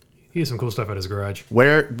 he has some cool stuff at his garage.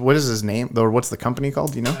 What is his name, or what's the company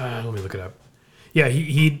called? Do you know? Let me look it up. Yeah,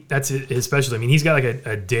 he that's his specialty. I mean, he's got like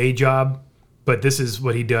a day job, but this is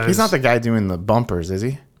what he does. He's not the guy doing the bumpers, is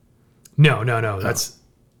he? No. That's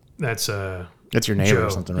That's your neighbor Joe. or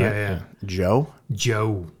something, right? Yeah. Joe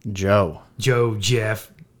Jeff.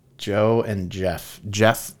 Joe and Jeff.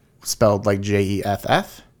 Jeff spelled like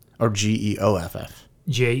Jeff or Geoff?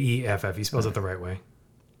 Jeff. He spells it the right way.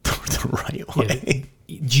 The right way.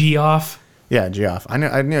 Geoff. Yeah, Geoff.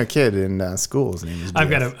 I knew a kid in school. His name is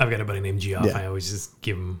Geoff. I've got a buddy named Geoff. Yeah. I always just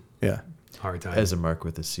give him a hard time. As a Marc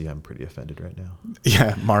with a C, I'm pretty offended right now.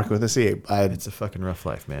 Yeah, Marc with a C. It's a fucking rough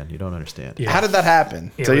life, man. You don't understand. Yeah. How did that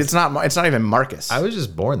happen? Yeah, so it's not even Marcus. I was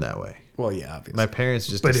just born that way. Well, yeah, obviously. My parents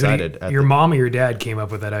just But decided. your mom or your dad came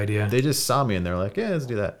up with that idea. They just saw me and they're like, "Yeah, let's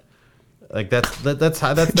do that." Like that's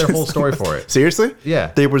their whole story for it. Seriously?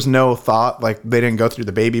 Yeah. There was no thought, like they didn't go through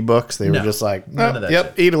the baby books. They were just like, None of that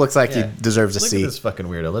yep, shit. he looks like he deserves a Look C. at this fucking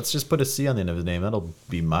weirdo. Let's just put a C on the end of his name. That'll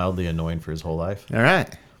be mildly annoying for his whole life. All right.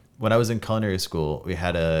 When I was in culinary school, we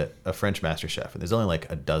had a French master chef, and there's only like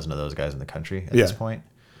a dozen of those guys in the country at this point.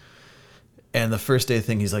 And the first day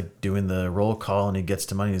thing, he's like doing the roll call, and he gets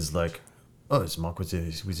to money. He's like, "Oh, it's Marc with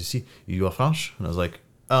a C. You are French?" And I was like,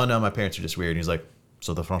 "Oh no, my parents are just weird." And he's like,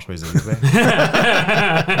 "So the French way is this way?"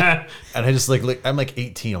 And I just like I'm like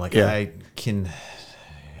 18. I'm like, I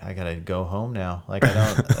gotta go home now. Like I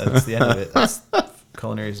don't. That's the end of it. That's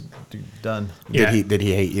culinary's done. Yeah. Did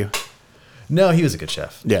he hate you? No, he was a good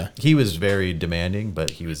chef. Yeah. He was very demanding, but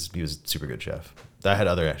he was a super good chef. I had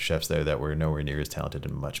other chefs there that were nowhere near as talented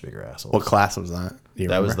and much bigger assholes. What class was that? Do you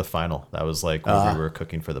That was remember? the final. That was like when we were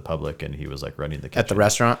cooking for the public, and he was like running the kitchen. At the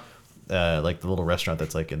restaurant? Like the little restaurant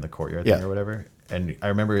that's like in the courtyard Yeah. thing or whatever. And I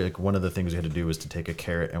remember like one of the things we had to do was to take a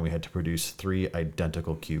carrot, and we had to produce 3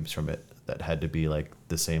 identical cubes from it that had to be like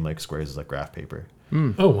the same like squares as like graph paper.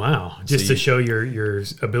 Oh wow! Just to show your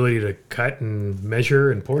ability to cut and measure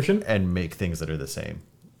and portion. And make things that are the same.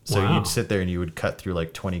 So Wow. you'd sit there and you would cut through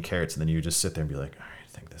like 20 carrots, and then you would just sit there and be like, all right,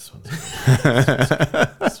 I think this one's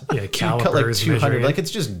Yeah, you cut like calipers, 200. measuring Like it.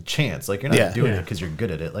 it's just chance. Like you're not doing Yeah. it because you're good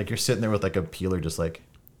at it. Like you're sitting there with like a peeler, just like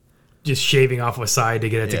Just shaving off a side to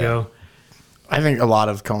get it to Yeah. go. I think a lot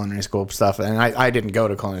of culinary school stuff, and I didn't go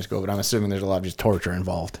to culinary school, but I'm assuming there's a lot of just torture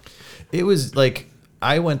involved. it was like.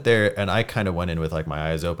 I went there and I kind of went in with like my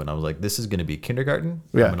eyes open. I was like, this is going to be kindergarten.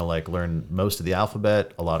 Yeah. I'm going to like learn most of the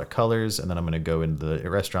alphabet, a lot of colors, and then I'm going to go into the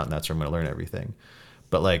restaurant, and that's where I'm going to learn everything.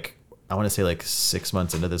 But like, I want to say like 6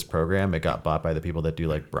 months into this program, it got bought by the people that do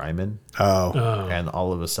like Bryman. Oh. And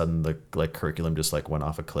all of a sudden the like curriculum just like went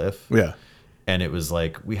off a cliff. Yeah. And it was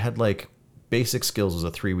like, we had like basic skills was a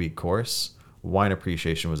 3-week course. Wine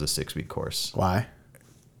appreciation was a 6-week course. Why?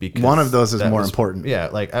 Because One of those is that more was- important. Yeah,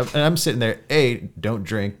 like I'm sitting there. A, don't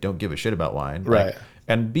drink, don't give a shit about wine. Right. Like,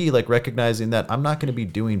 and B, like recognizing that I'm not going to be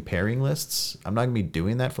doing pairing lists. I'm not going to be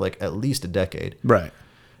doing that for like at least a decade. Right.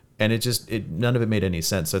 And none of it made any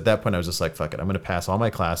sense. So at that point, I was just like, fuck it. I'm going to pass all my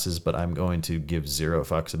classes, but I'm going to give 0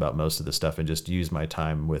 fucks about most of the stuff and just use my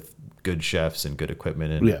time with good chefs and good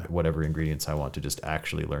equipment and Yeah. whatever ingredients I want to just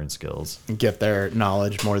actually learn skills. Get their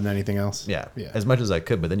knowledge more than anything else. Yeah, as much as I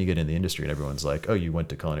could. But then you get in the industry and everyone's like, "Oh, you went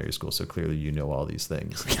to culinary school, so clearly you know all these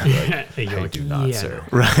things." And you're like, And you're I like, do not, "Yeah, sir.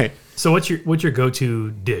 no." Right. So what's your go-to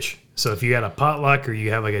dish? So if you had a potluck or you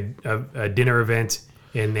have like a dinner event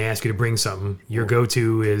and they ask you to bring something, your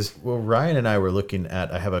go-to is Well, Ryan and I were looking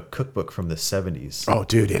at. I have a cookbook from the 70s. Oh,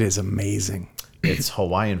 dude, it is amazing. It's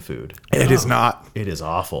Hawaiian food. It is not. It is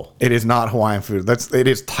awful. It is not Hawaiian food. It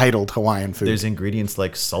is titled Hawaiian food. There's ingredients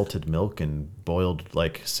like salted milk and boiled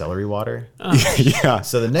like celery water. yeah.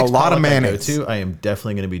 So the next a lot of potluck mayonnaise. I go to, I am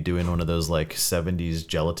definitely going to be doing one of those like 70s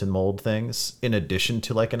gelatin mold things in addition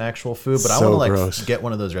to like an actual food. But I So want to gross. like get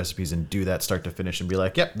one of those recipes and do that start to finish and be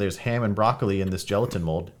like, yep, there's ham and broccoli in this gelatin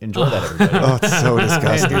mold. Enjoy that, everybody. Oh, it's so And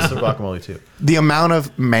disgusting. here's some guacamole too. The amount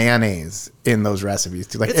of mayonnaise in those recipes,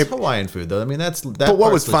 too. Like, It's Hawaiian food though. I mean, that's that. but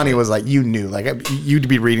what was part's funny legit. was like you knew, like you'd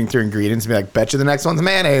be reading through ingredients and be like, "Bet you the next one's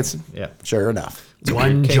mayonnaise." Yeah. Sure enough. It's a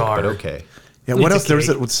one weird cake, jar. but okay. Yeah. What It's a else? There was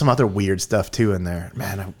cake. some other weird stuff too in there.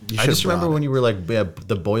 Man, you I just remember when you were like, yeah,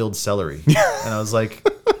 the boiled celery, and I was like,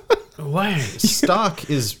 why? stock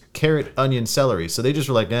is carrot, onion, celery. So they just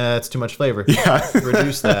were like, nah, that's too much flavor. Yeah.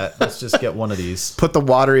 Reduce that. Let's just get one of these. put the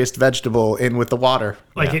wateriest vegetable in with the water.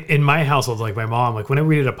 Like in my household, like my mom, like whenever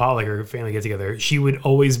we did a potluck or a family get together, she would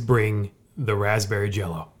always bring the raspberry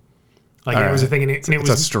Jello. Like that was a thing, and it It's a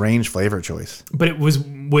was, strange flavor choice. but it was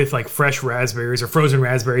with like fresh raspberries or frozen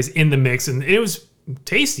raspberries in the mix, and it was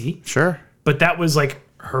tasty. Sure. But that was like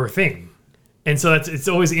her thing. And so it's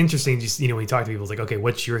always interesting, just, when you talk to people, it's like, okay,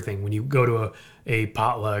 what's your thing? When you go to a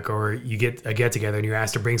potluck or you get a get together and you're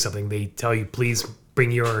asked to bring something, they tell you, please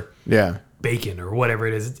bring your Yeah. bacon or whatever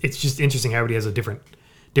it is. It's just interesting how everybody has a different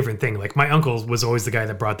thing. Like my uncle was always the guy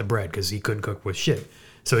that brought the bread because he couldn't cook with shit.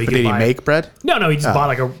 So he could Did he buy, make bread? No, he just bought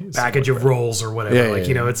like a package of rolls or whatever. Yeah, like,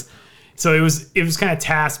 yeah. it's, so it was kind of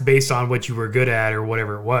tasked based on what you were good at or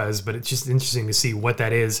whatever it was, but it's just interesting to see what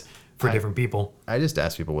that is for different people. I just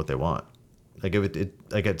ask people what they want.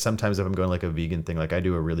 Like sometimes if I'm going like a vegan thing, like I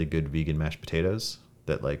do a really good vegan mashed potatoes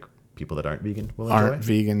that like people that aren't vegan will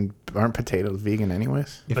enjoy. Aren't potatoes vegan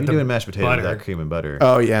anyways? If But you're the doing mashed potatoes butter- without cream and butter,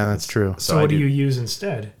 Oh yeah, that's true. So I what do do- you use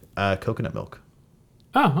instead? coconut milk.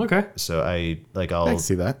 Oh, okay. So I I'll can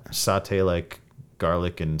see that. saute like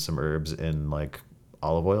garlic and some herbs in like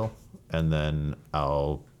olive oil, and then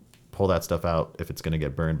I'll pull that stuff out if it's gonna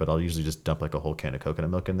get burned. But I'll usually just dump like a whole can of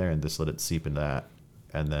coconut milk in there and just let it seep in that,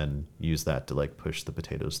 and then use that to like push the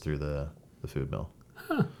potatoes through the food mill.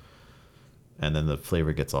 And then the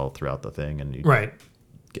flavor gets all throughout the thing, and you Right.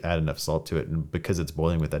 add enough salt to it, and because it's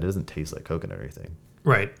boiling with that, it doesn't taste like coconut or anything.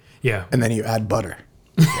 Right. Yeah. And then you add butter.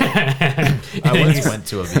 I once went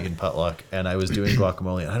to a vegan potluck and I was doing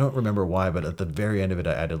guacamole, and I don't remember why, but at the very end of it,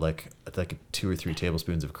 I added like 2 or 3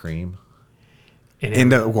 tablespoons of cream. And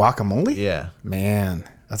Into guacamole? Yeah, Man,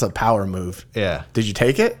 that's a power move. yeah, Did you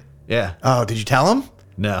take it? yeah. Oh, did you tell him?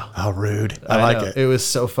 No, Oh, rude. I like know. it. It was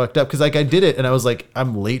so fucked up because like I did it and I was like,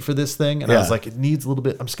 I'm late for this thing, and I Yeah. was like, it needs a little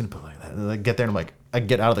bit. I'm just gonna put it like that, and I get there and I'm like, I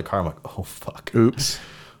get out of the car, I'm like, oh fuck, Oops.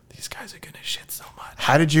 these guys are gonna shit so much.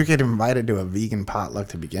 How did you get invited to a vegan potluck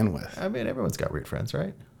to begin with? I mean, everyone's got weird friends,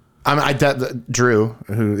 right? I mean, Drew,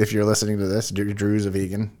 who, if you're listening to this, Drew's a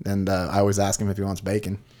vegan, and I always ask him if he wants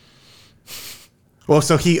bacon. Well,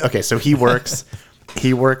 so he works,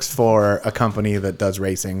 he works for a company that does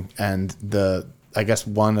racing, and I guess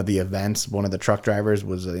one of the events, one of the truck drivers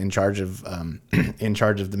was in charge of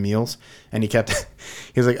the meals, and he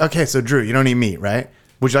was like, okay, so Drew, you don't eat meat, right?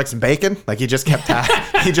 Would you like some bacon? Like he just kept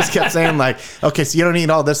saying like, okay, so you don't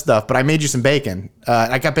eat all this stuff, but I made you some bacon.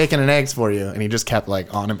 I got bacon and eggs for you, and he just kept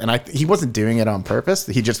like on him, and he wasn't doing it on purpose.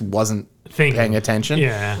 He just wasn't paying attention.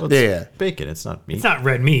 Yeah. Well, Yeah. Bacon, it's not meat. It's not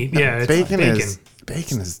red meat. Yeah. It's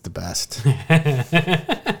Bacon is the best.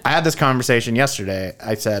 I had this conversation yesterday.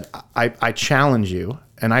 I said, I challenge you,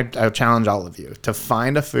 and I challenge all of you to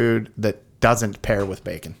find a food that doesn't pair with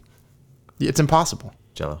bacon. It's impossible.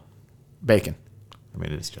 Jello. Bacon. I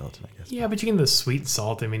mean, it is gelatin, I guess. Yeah, but you get the sweet and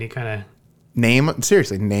salt. I mean, it kind of. Name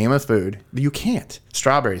a food. You can't.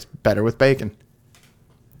 Strawberries, better with bacon.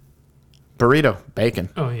 Burrito, bacon.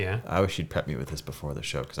 Oh, yeah. I wish you'd prep me with this before the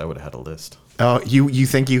show because I would have had a list. Oh, you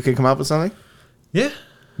think you could come up with something Yeah.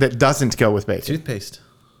 that doesn't go with bacon? Toothpaste.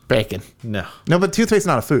 Bacon. No. No, but toothpaste is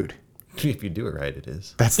not a food. If you do it right, it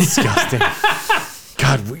is. That's disgusting.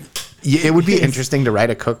 God, it would be interesting to write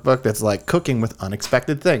a cookbook that's like cooking with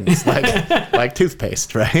unexpected things, like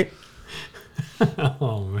toothpaste, right?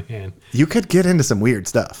 Oh, man. You could get into some weird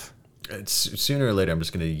stuff. Sooner or later, I'm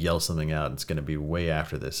just going to yell something out. It's going to be way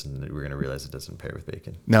after this, and we're going to realize it doesn't pair with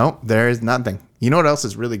bacon. No, there is nothing. You know what else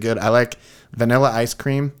is really good? I like vanilla ice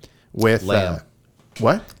cream with Lamb.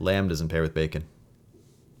 What? Lamb doesn't pair with bacon.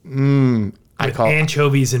 With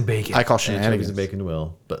anchovies and bacon. I call Anchovies shenanigans. and bacon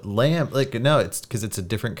will, but lamb, like no, it's because it's a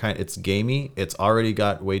different kind. It's gamey. It's already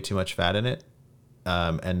got way too much fat in it,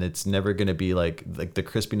 and it's never gonna be like the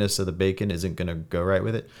crispiness of the bacon isn't gonna go right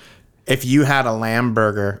with it. If you had a lamb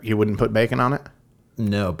burger, you wouldn't put bacon on it?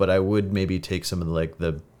 No, but I would maybe take some of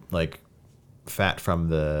the fat from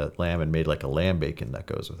the lamb and made like a lamb bacon that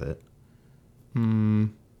goes with it.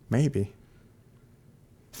 Maybe.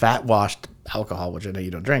 Fat washed alcohol, which I know you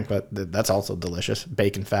don't drink, but that's also delicious.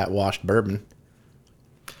 Bacon fat washed bourbon.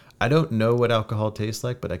 I don't know what alcohol tastes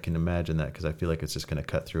like, but I can imagine that because I feel like it's just gonna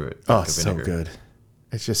cut through it. Oh, like it's a so vinegar. good.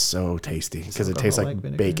 It's just so tasty because it alcohol tastes like like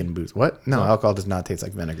vinegar? bacon booze. What? No, alcohol does not taste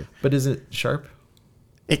like vinegar. But is it sharp?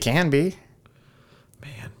 It can be.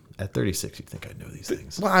 Man, at 36, you'd think I know these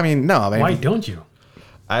things. Well, I mean, no. I mean, Why don't you?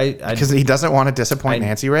 because he doesn't want to disappoint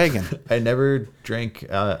Nancy Reagan. I never drank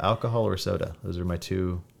alcohol or soda. Those are my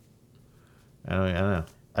two. I don't know.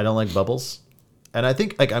 I don't like bubbles. And I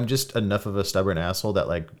think like I'm just enough of a stubborn asshole that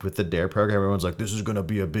like with the DARE program, everyone's like, this is going to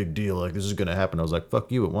be a big deal. Like this is going to happen. I was like,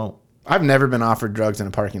 fuck you. It won't. I've never been offered drugs in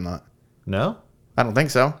a parking lot. No? I don't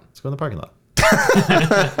think so. Let's go in the parking lot.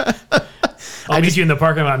 I'll meet you in the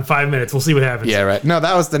parking lot in 5 minutes. We'll see what happens. Yeah, right. No,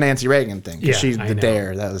 that was the Nancy Reagan thing. Yeah, She's I the know.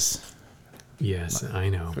 DARE. That was. Yes, I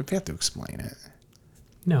know. We have to explain it.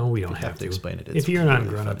 No, we don't have to explain it. It's If you're not really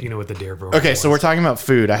grown up, funny. you know what the DARE program Okay, so was. we're talking about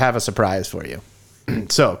food. I have a surprise for you.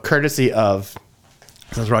 So, courtesy of,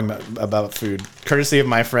 I was wrong about food. Courtesy of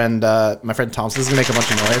my friend Thomas. This is gonna make a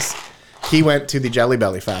bunch of noise. He went to the Jelly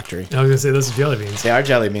Belly factory. I was gonna say those are jelly beans. They are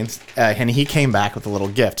jelly beans, and he came back with a little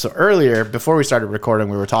gift. So earlier, before we started recording,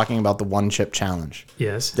 we were talking about the one chip challenge.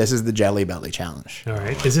 Yes. This is the Jelly Belly challenge. All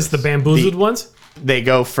right. Is this the bamboozled ones? They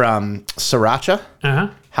go from sriracha, Uh huh.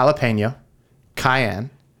 jalapeno,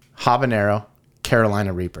 cayenne, habanero,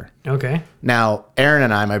 Carolina Reaper. Okay. Now, Aaron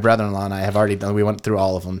and I, my brother-in-law and I, have already done. We went through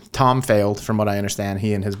all of them. Tom failed, from what I understand.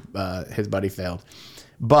 He and his buddy failed.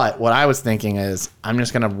 But what I was thinking is, I'm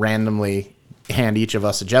just gonna randomly hand each of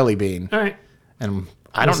us a jelly bean, All right. and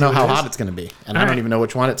I don't see know what how it is? hot it's gonna be, and All I don't right. even know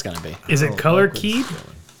which one it's gonna be. Is it color keyed?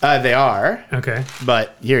 They are, Okay.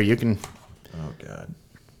 but here you can. Oh, God.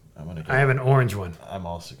 I have an orange one. I'm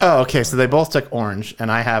also. Oh, okay. So they both took orange,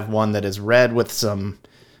 and I have one that is red with some.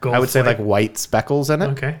 Gold I would say flake. like white speckles in it.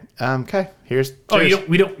 Okay. Okay. Here's. Oh, cheers.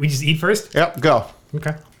 we just eat first? Yep. Go.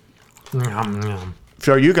 Okay. Nom, nom.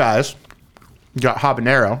 So you guys got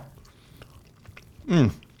habanero.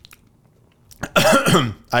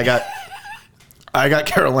 I got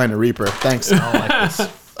Carolina Reaper. Thanks. I don't like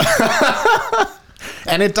this.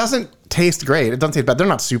 And it doesn't taste great. It doesn't taste bad. They're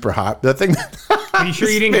not super hot. The thing. Are you sure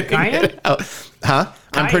you didn't get cayenne? Huh?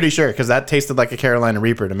 I'm pretty sure because that tasted like a Carolina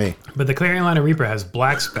Reaper to me. But the Carolina Reaper has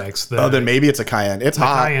black specks. Oh, then maybe it's a cayenne. It's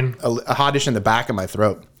hot. cayenne. A hottish in the back of my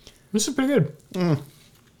throat. This is pretty good.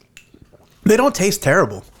 They don't taste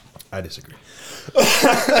terrible. I disagree.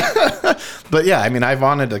 But yeah, I mean, I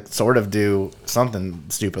wanted to sort of do something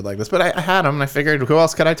stupid like this, but I had them, and I figured, who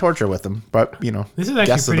else could I torture with them? But, you know, This is actually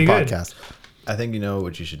guests of the pretty good. podcast. I think you know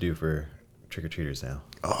what you should do for trick-or-treaters now.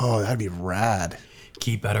 Oh, that'd be rad.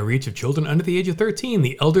 Keep out of reach of children under the age of 13,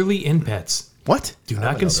 the elderly, and pets. What? Do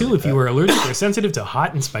not consume if you are allergic or sensitive to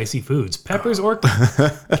hot and spicy foods, peppers, or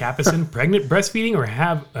capsaicin, pregnant, breastfeeding, or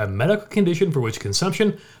have a medical condition for which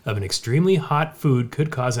consumption of an extremely hot food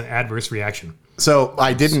could cause an adverse reaction. So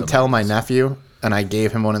I didn't tell my nephew, and I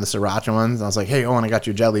gave him one of the sriracha ones. I was like, hey, Owen, I got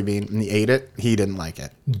you a jelly bean. And he ate it. He didn't like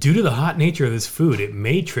it. Due to the hot nature of this food, it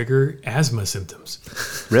may trigger asthma symptoms.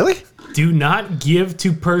 Really? Do not give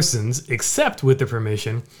to persons except with their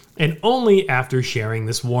permission and only after sharing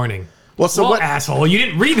this warning. Well, so what? Asshole, you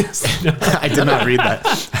didn't read this. No. I did not read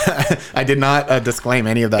that. I did not disclaim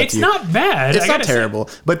any of that It's to you. not bad. It's I not gotta say. terrible.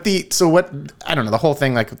 But I don't know, the whole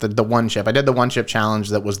thing, like the one chip. I did the one chip challenge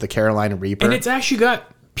that was the Carolina Reaper. And it's actually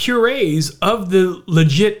got purees of the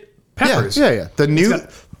legit peppers. Yeah.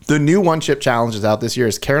 The new one chip challenge is out this year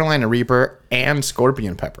is Carolina Reaper and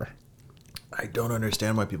Scorpion Pepper. I don't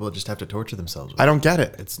understand why people just have to torture themselves. I don't get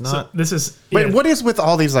it. It's So not. this is. Wait, yeah. what is with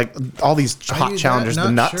all these hot challenges? Not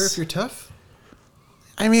The nuts. sure if you're tough.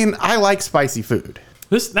 I mean, I like spicy food.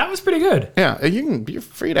 That was pretty good. Yeah, you're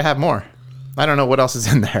free to have more. I don't know what else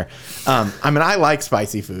is in there. I mean, I like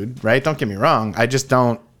spicy food, right? Don't get me wrong. I just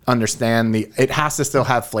don't understand it has to still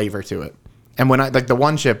have flavor to it. And when the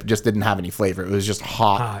one chip just didn't have any flavor. It was just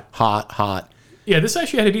hot. Yeah, this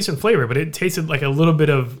actually had a decent flavor, but it tasted like a little bit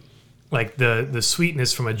of like the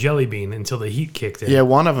sweetness from a jelly bean until the heat kicked in. Yeah,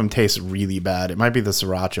 one of them tastes really bad. It might be the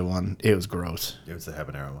sriracha one. It was gross. It was the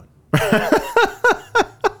habanero one.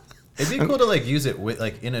 It'd be cool to like use it with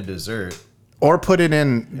like in a dessert, Or put it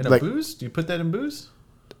in a like booze? Do you put that in booze?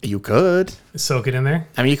 you could. Soak it in there.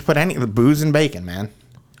 I mean, you could put any booze and bacon, man.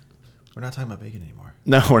 We're not talking about bacon anymore.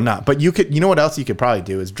 No, we're not. But you could. You know what else you could probably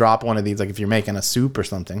do is drop one of these. Like if you're making a soup or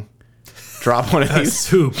something, drop one of these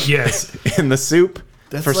Soup, yes. in the soup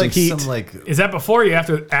That's for like some heat. some like Is that before you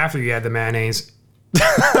after you had the mayonnaise?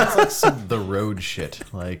 that's like some the road shit.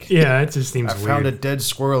 Like Yeah, it just seems I weird. found a dead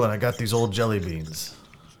squirrel and I got these old jelly beans.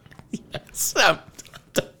 So-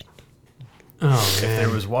 Oh If man. there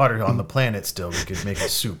was water on the planet still, we could make a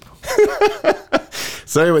soup.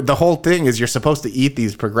 So anyway, the whole thing is you're supposed to eat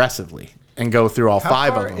these progressively and go through all How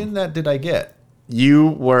five far of them. in that did I get? You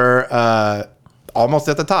were almost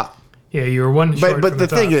at the top. Yeah, you were one short But from the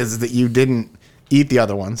top. thing is that you didn't eat the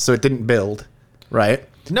other one, so it didn't build, right?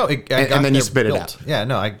 No, And then you spit it out. Yeah,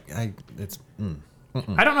 no, it's.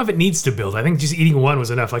 I don't know if it needs to build. I think just eating one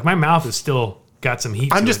was enough. Like my mouth is still got some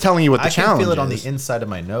heat. I'm to just it. telling you what the I can challenge feel it on is. the inside of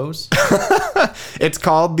my nose. It's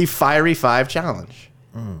called the Fiery 5 Challenge.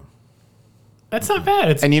 That's not bad.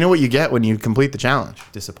 It's And you know what you get when you complete the challenge?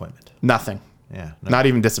 Disappointment. Nothing. Yeah. No. Not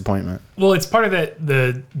even disappointment. well, it's part of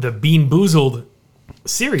the Bean Boozled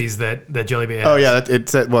series that Jellybean has. Oh yeah, it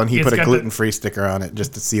said. Well, and he It's put a got the- gluten-free sticker on it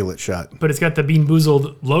just to seal it shut. But it's got the Bean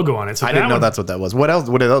Boozled logo on it. So I didn't know one, that's what that was. What else?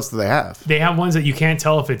 What else do they have? They have ones that you can't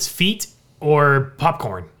tell if it's feet or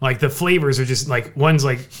popcorn. Like the flavors are just like one's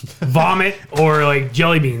like vomit or like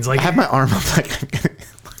jelly beans. Like I have my arm up like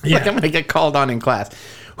Yeah. I'm gonna get called on in class.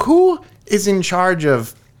 Who is in charge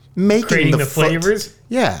of making creating the foot? flavors.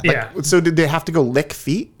 Yeah. Like, Yeah. So did they have to go lick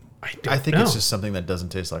feet? I think know. it's just something that doesn't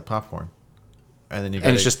taste like popcorn. And then you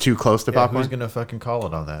And it's just too close to popcorn? Who's gonna fucking call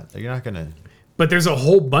it on that? You're not gonna. But there's a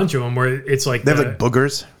whole bunch of them where it's like They have like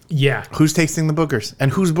boogers. yeah. Who's tasting the boogers?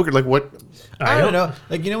 And who's booger? Like what? I don't know.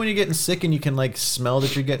 Like when you're getting sick and you can like smell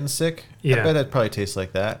that you're getting sick. Yeah. I bet that probably tastes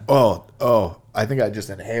like that. Oh! I think I just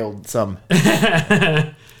inhaled some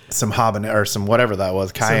habanero or some whatever that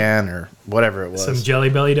was, cayenne or whatever it was. Some jelly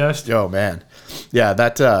belly dust. Oh man, yeah.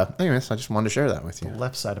 That. Anyways, I just wanted to share that with you. The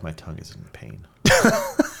left side of my tongue is in pain.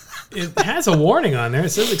 It has a warning on there.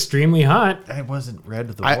 It says extremely hot. I wasn't read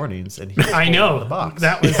the warnings, and he I know the box.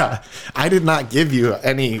 that was Yeah, I did not give you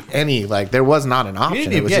any like. There was not an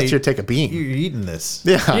option. It was just you take a bean. You're eating this.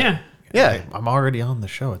 yeah. Yeah. I'm already on the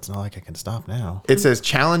show. It's not like I can stop now. It says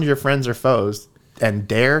challenge your friends or foes and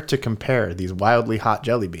dare to compare these wildly hot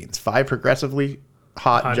jelly beans. 5 progressively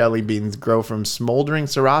hot jelly beans grow from smoldering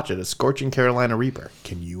sriracha to scorching Carolina Reaper.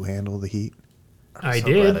 Can you handle the heat? I So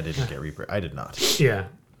did. glad I didn't get Reaper. I did not. Yeah.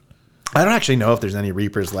 I don't actually know if there's any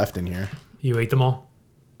Reapers left in here. You ate them all.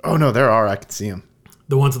 Oh no, there are. I can see them.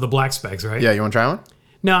 The ones with the black specks, right? Yeah, you want to try one?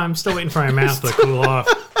 No, I'm still waiting for my mouth to cool off.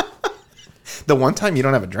 The one time you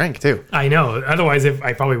don't have a drink too. I know. Otherwise,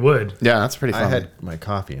 I probably would. Yeah, that's pretty fun. I had my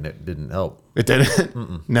coffee and it didn't help. It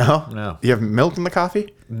didn't. No. No. You have milk in the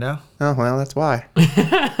coffee? No. Oh well, that's why.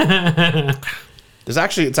 It's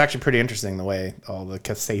actually pretty interesting the way all the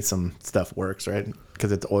capsaicin stuff works, right?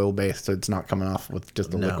 Because it's oil based, so it's not coming off with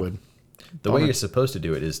just the No. liquid. The way you're supposed to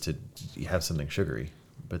do it is to have something sugary,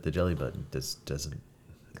 but the jelly button doesn't.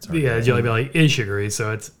 It's hard Yeah, to- jelly belly is sugary,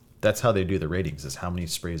 so it's That's how they do the ratings: is how many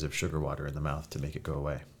sprays of sugar water in the mouth to make it go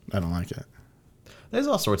away. I don't like it. There's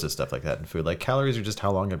all sorts of stuff like that in food. Like calories are just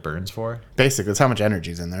how long it burns for. Basically, it's how much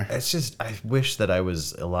energy's in there. It's just I wish that I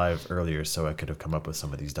was alive earlier so I could have come up with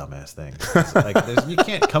some of these dumbass things. Like you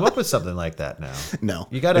can't come up with something like that now. No,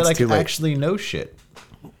 You got to it's like too late. actually know shit.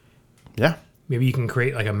 Yeah. maybe you can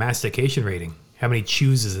create like a mastication rating. How many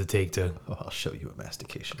chews does it take to Oh, I'll show you a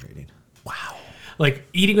mastication rating. Wow. like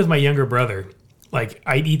eating with my younger brother? Like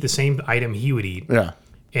I'd eat the same item he would eat, Yeah.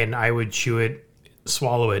 and I would chew it,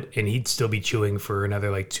 swallow it, and he'd still be chewing for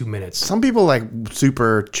another like 2 minutes, Some people like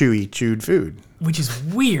super chewed food. which is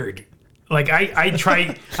weird. Like I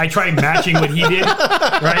try matching what he did,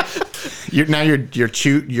 right?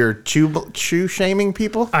 You're chew shaming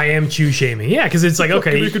people. I am chew shaming, yeah, because it's like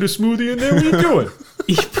okay, a smoothie in there. What are you doing?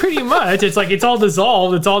 pretty much. It's like it's all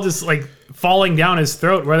dissolved. It's all just like falling down his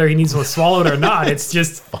throat, whether he needs to swallow it or not. It's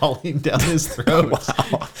just Falling down his throat.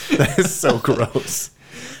 Wow, that is so gross.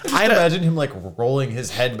 I'd imagine him like rolling his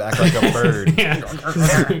head back like a bird. yeah.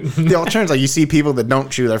 The alternative, like you see people that don't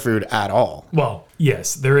chew their food at all. Well,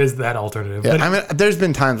 yes, there is that alternative. Yeah, but I mean, there's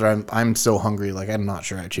been times where I'm so hungry, like I'm not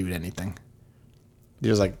sure I chewed anything. You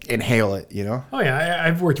just like inhale it, you know? oh yeah,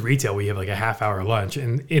 I've worked retail. We have like a half-hour lunch,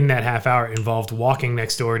 and in that half hour involved walking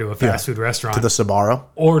next door to a fast food restaurant, To the Sbarro.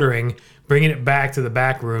 ordering, bringing it back to the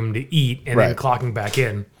back room to eat, and then Right. clocking back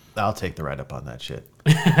in. I'll take the write up on that shit.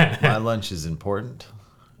 My lunch is important.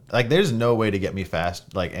 Like, there's no way to get me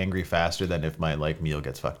angry faster than if my like meal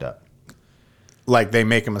gets fucked up. Like they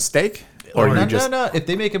make a mistake. Or no, you just no. If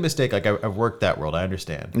they make a mistake, like I've worked that world, I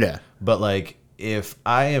understand. Yeah. But like, if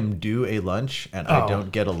I am due a lunch and I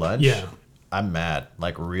don't get a lunch, Yeah. I'm mad,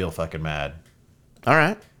 like real fucking mad. all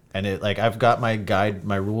right. And it like I've got my guide,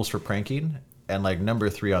 my rules for pranking, and like number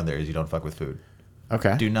 3 on there is you don't fuck with food.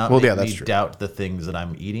 Okay. Do not well, make yeah, that's me true. doubt the things that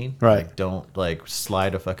I'm eating. Right. Like, don't like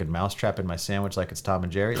slide a fucking mousetrap in my sandwich like it's Tom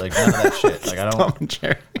and Jerry. Like none of that shit. Like I don't. Tom and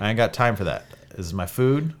Jerry. I ain't got time for that. This is my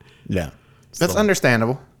food. Yeah. That's So-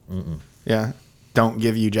 understandable. Yeah. Don't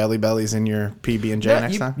give you Jelly Bellies in your PB and J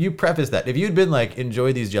next time. You preface that. If you'd been like,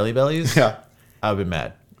 enjoy these Jelly Bellies, Yeah. I would have been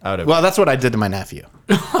mad. I would have. Well, that's what I did to my nephew.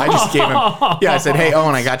 I just gave him. Yeah, I said, "Hey,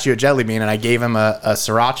 Owen, I got you a jelly bean," and I gave him a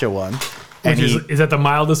sriracha one. And Is that the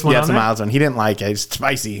mildest one? yeah, on it's a there? mild one. He didn't like it. It's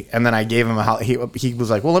spicy. And then I gave him he was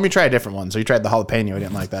like, "Well, let me try a different one." So he tried the jalapeno. He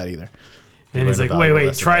didn't like that either. And he's learned like, a wait, valuable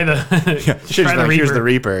wait, try the Here's try the Reaper. here's the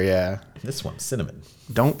Reaper. Yeah. This one's cinnamon.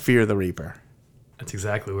 Don't fear the Reaper. That's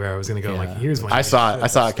exactly where I was gonna go. Like, here's one. I saw it. I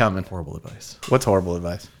saw it coming. Horrible advice. What's horrible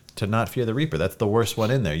advice? To not fear the Reaper. That's the worst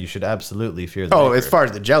one in there. You should absolutely fear the Oh, Reaper. as far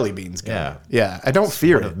as the jelly beans go. Yeah. Yeah. I don't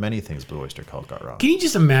fear One it. of many things Blue Oyster Cult got wrong. Can you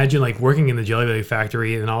just imagine like working in the Jelly Belly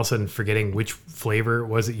factory and all of a sudden forgetting which flavor it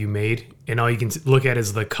was that you made, and all you can look at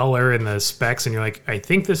is the color and the specs, and you're like, I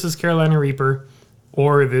think this is Carolina Reaper,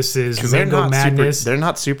 or this is Mango Madness. They're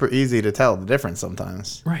not super easy to tell the difference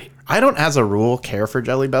sometimes. Right. I don't, as a rule, care for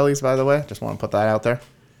Jelly Bellies, by the way. Just want to put that out there.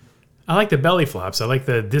 I like the belly flops. I like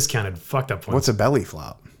the discounted fucked up ones. What's a belly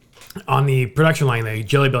flop? On the production line, the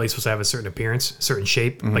Jelly Belly is supposed to have a certain appearance, certain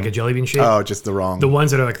shape, like a jelly bean shape. Oh, just the wrong. The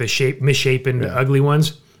ones that are like the shape, misshapen, ugly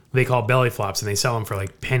ones, they call belly flops, and they sell them for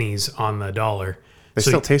like pennies on the dollar. They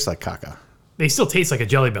So still taste like caca. they still taste like a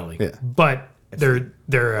Jelly Belly, Yeah. but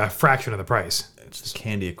they're a fraction of the price. It's the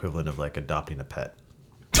candy equivalent of like adopting a pet.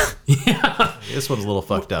 Yeah. This one's a little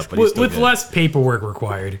fucked up, but he's With, still with good. less paperwork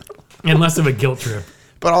required and less of a guilt trip.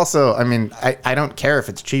 But also, I mean, I don't care if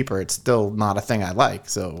it's cheaper. It's still not a thing I like.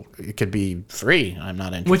 So it could be free. I'm not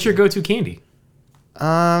interested. What's your go-to candy?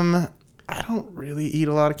 I don't really eat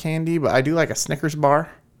a lot of candy, but I do like a Snickers bar.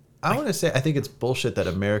 I want to say I think it's bullshit that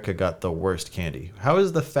America got the worst candy. How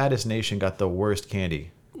has the fattest nation got the worst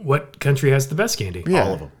candy? What country has the best candy? Yeah.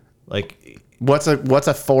 All of them. Like What's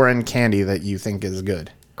a foreign candy that you think is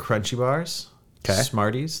good? Crunchy Bars, 'Kay.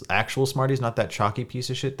 Smarties, actual Smarties, not that chalky piece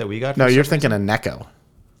of shit that we got. No, for you're some thinking of Necco.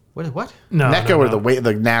 reason. What? No, Necco no, are no.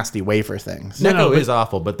 the nasty wafer things. No, Necco but- is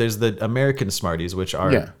awful, but there's the American Smarties, which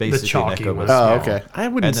are Yeah. basically chalky Necco. ones. but Oh, small. okay. I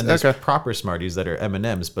And wouldn't. then there's Okay. proper Smarties that are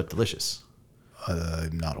M&Ms but delicious.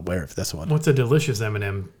 I'm not aware of this one. What's a delicious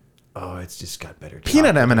M&M? Oh, it's just got better.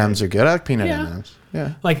 Peanut chocolate. M&Ms are good. I like peanut Yeah. M&Ms.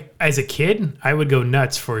 Yeah. Like, as a kid, I would go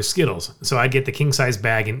nuts for Skittles. So I'd get the king-size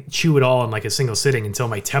bag and chew it all in like a single sitting until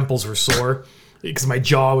my temples were sore because my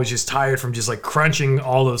jaw was just tired from just like crunching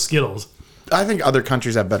all those Skittles. I think other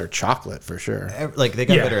countries have better chocolate for sure. Like they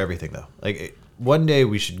got Yeah. better everything though. One day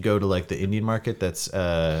we should go to like the Indian market that's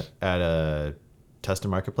at a Tustin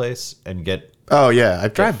marketplace and get Oh yeah, I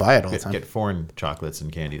drive by it all the get, time. get foreign chocolates and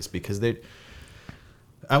candies because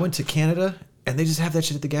I went to Canada and they just have that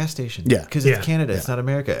shit at the gas station. Yeah. because Yeah. it's Canada, it's not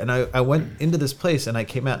America. And I went into this place and I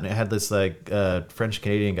came out and it had this like French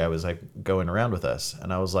Canadian guy was like going around with us,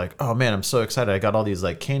 and I was like, oh man, I'm so excited! I got all these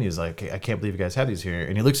like candies. Like I can't believe you guys have these here.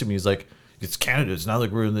 And he looks at me, he's like, it's Canada. It's not like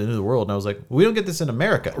we're in the end of the world. And I was like, we don't get this in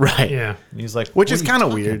America, Right. Yeah. And he's like, Which "What is are you kind of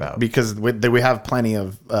talking weird about?" because we have plenty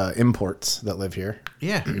of imports that live here.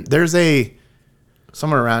 Yeah. There's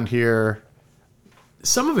somewhere around here.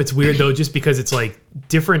 Some of it's weird though, just because it's like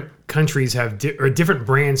different countries have or different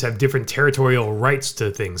brands have different territorial rights to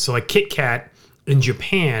things. So like Kit Kat in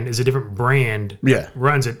Japan is a different brand Yeah. that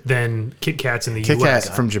runs it than Kit Kats in the Kit US.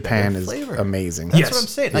 Kat from Japan is flavor. amazing. That's Yes. what I'm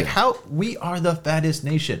saying. Like how we are the fattest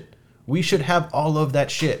nation. We should have all of that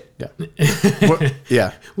shit. Yeah.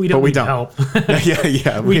 Yeah. We don't But need help.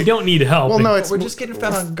 yeah. We don't need help. Well, no, But it's we're just getting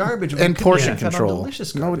fat on garbage. We and could portion get fat on control.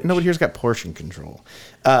 delicious No, garbage. nobody here's got portion control.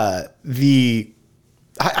 I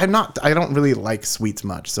don't really like sweets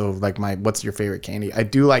much. So like what's your favorite candy? I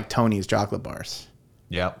do like Tony's chocolate bars.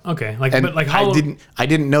 Yeah. Okay, like And but like how I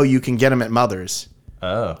didn't know you can get them at Mother's.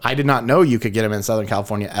 Oh. I did not know you could get them in Southern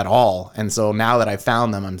California at all. And so now that I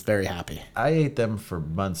found them, I'm very happy. I ate them for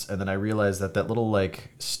months, and then I realized that little like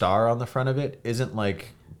star on the front of it isn't like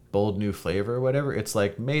bold new flavor or whatever. It's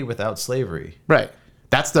like made without slavery. Right.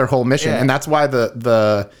 That's their whole mission. Yeah. And that's why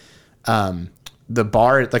the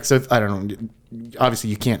bar, like, so I don't know, obviously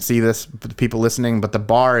you can't see this, but the people listening, but the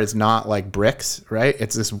bar is not like bricks, right?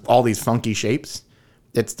 It's this, all these funky shapes.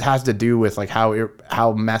 It has to do with like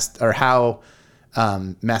how messed or how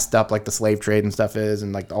messed up like the slave trade and stuff is,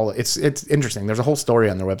 and like all it's interesting. There's a whole story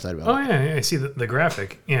on their website about it. Yeah, I see the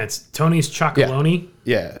graphic. Yeah, it's Tony's Chocolonely.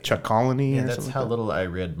 Yeah, Chuck Colony. Yeah, or that's something how like little I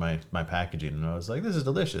read my packaging, and I was like, "This is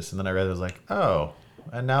delicious." And then I read it, I was like, "Oh,"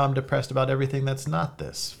 and now I'm depressed about everything that's not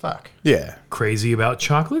this. Fuck. that. Yeah, Crazy about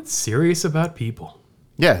chocolate, serious about people.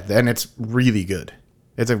 yeah, and it's really good.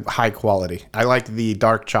 It's a high quality. I like the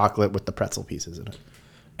dark chocolate with the pretzel pieces in it.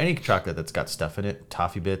 Any chocolate that's got stuff in it,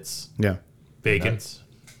 toffee bits, Yeah, Bacon. nuts.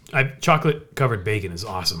 Chocolate covered bacon is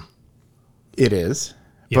awesome. it is.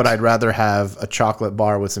 Yes. But I'd rather have a chocolate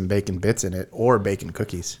bar with some bacon bits in it or bacon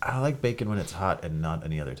cookies. I like bacon when it's hot and not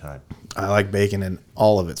any other time. I like bacon in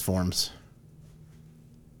all of its forms.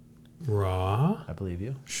 Raw. I believe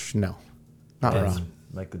you. No, not raw. That's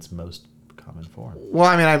like its most common form. Well,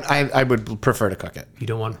 I mean, I would prefer to cook it. You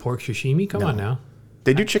don't want pork sashimi? Come on now.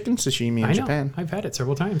 They do chicken sashimi in I know. Japan. I've had it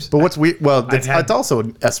several times. But what's weird? Well, I've had- it's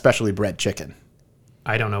also a specially bred chicken.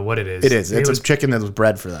 I don't know what it is. It is. It's was, a chicken that was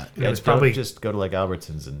bred for that. It was Don't probably just go to like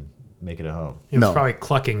Albertsons and make it at home. No. probably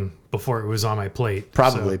clucking before it was on my plate.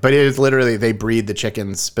 Probably, So, but it is literally they breed the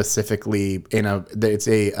chickens specifically in a. It's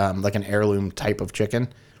a like an heirloom type of chicken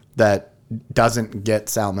that doesn't get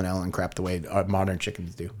salmonella and crap the way our modern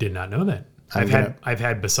chickens do. did not know that. I'm I've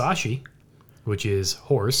had basashi, which is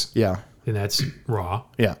horse, Yeah, and that's raw.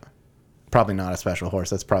 yeah. Probably not a special horse.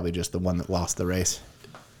 That's probably just the one that lost the race.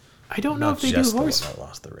 I don't know Not if they do just the one horse. that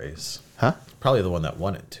lost the race. Huh? Probably the one that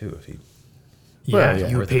won it too. If he, Yeah, Well, yeah.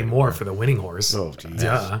 you would pay more for the winning horse. Oh, geez.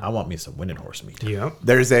 Duh. I want me some winning horse meat. Yep.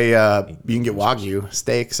 There's a you can get Wagyu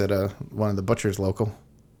steaks at one of the butchers local.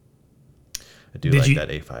 I do Did like you- that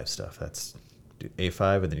A5 stuff. That's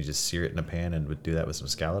A5, and then you just sear it in a pan and would do that with some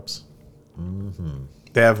scallops.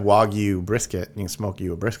 They have Wagyu brisket. You can smoke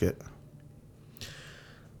you a brisket.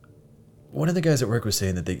 One of the guys at work was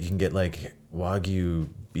saying that you can get like Wagyu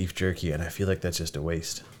beef jerky, and I feel like that's just a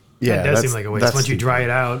waste. Yeah, That does that's- seem like a waste. that's Once you stupid. dry it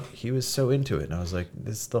out, He was so into it, and I was like,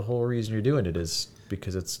 "This is the whole reason you're doing it is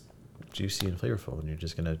because it's juicy and flavorful, and you're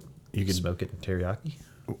just gonna smoke it in teriyaki."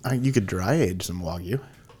 You could dry age some Wagyu.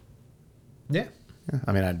 Yeah.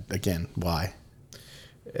 I mean, again, why?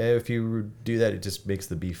 If you do that, it just makes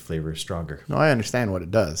the beef flavor stronger. No, I understand what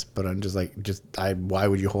it does, but I'm just like, why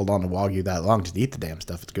would you hold on to Wagyu that long? Just eat the damn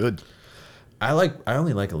stuff. It's good. I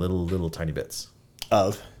only like a little tiny bits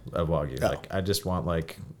Of of Wagyu. Oh. Like I just want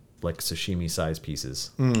like sashimi size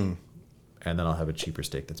pieces, and then I'll have a cheaper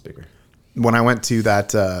steak that's bigger. when I went to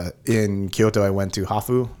that in Kyoto, I went to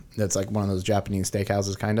Hafu. That's like one of those Japanese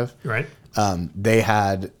steakhouses, kind of. right? They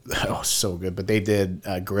had so good, but they did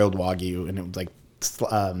grilled Wagyu, and it was like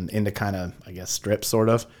into kind of I guess strips, sort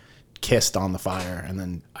of kissed on the fire, and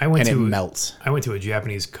then it melts. I went to a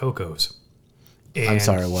Japanese Coco's. I'm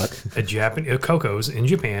sorry, what? A Coco's in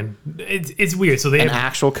Japan. It's weird. So they An have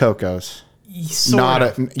actual Coco's. sort Not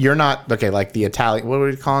of, you're not okay. Like the Italian, what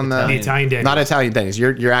would we call them? the Italian Denny's. Not Italian Denny's.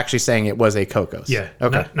 You're actually saying it was a Coco's. Yeah.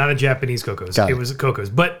 Okay. Not a Japanese Coco's. Got It it. was a Coco's.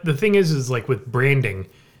 But the thing is like with branding,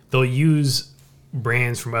 they'll use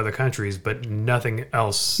brands from other countries, but nothing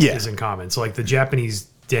else Yeah. is in common. So like the Japanese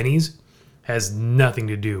Denny's has nothing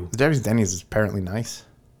to do. The Japanese Denny's is apparently nice,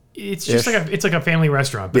 It's just Ish. like a family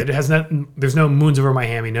restaurant, but it has there's no moons over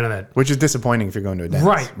Miami, none of that. which is disappointing if you're going to a Denny's.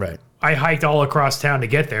 Right. Right. I hiked all across town to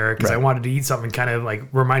get there because I Right. wanted to eat something kind of like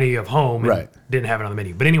reminding me of home. And Right. Didn't have it on the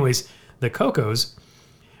menu. But anyways, the Coco's,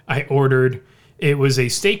 I ordered. It was a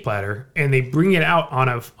steak platter, and they bring it out on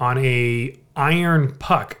a iron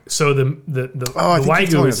puck. So the I think you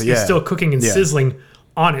Wagyu told me is, that, yeah. is still cooking and Yeah. sizzling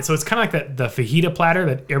on it. So it's kind of like the fajita platter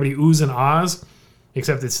that everybody oohs and ahs,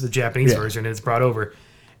 except it's the Japanese Yeah. version and it's brought over.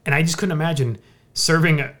 And I just couldn't imagine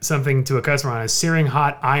serving something to a customer on a searing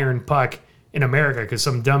hot iron puck in America because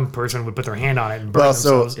some dumb person would put their hand on it and burn Well,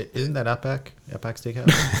 so- themselves. Isn't that Outback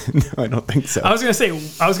Steakhouse? No, I don't think so. I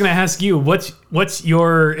was gonna ask you what's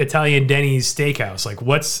your Italian Denny's steakhouse like?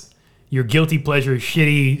 What's your guilty pleasure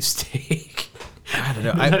shitty steak? I don't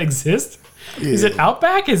know. Does that exist? Is it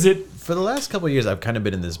Outback? Is it? For the last couple of years, I've kind of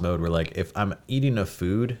been in this mode where like if I'm eating a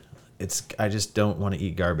food, I just don't want to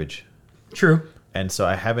eat garbage. True. And so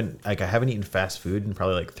I haven't eaten fast food in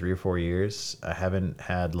probably like 3 or 4 years. I haven't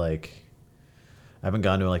gone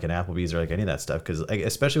to like an Applebee's or like any of that stuff because like,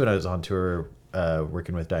 especially when I was on tour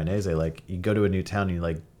working with Dainese, like you go to a new town and you're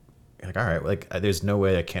like all right, like there's no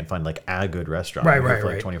way I can't find like a good restaurant Right, for like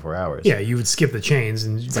right. 24 hours. Yeah, you would skip the chains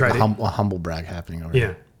and It's try like to. a humble brag happening over Yeah,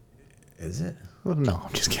 here. Is it? Well, no,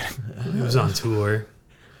 I'm just kidding. it was on tour.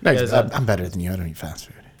 No, is that- I'm better than you. I don't eat fast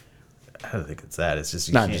food. I don't think it's that. It's just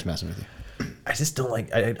you No, I'm can't- just messing with you. I just don't like.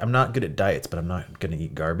 I'm not good at diets, but I'm not gonna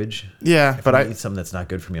eat garbage. Yeah, If but I I eat something that's not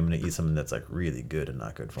good for me, I'm gonna eat something that's like really good and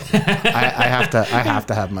not good for me. have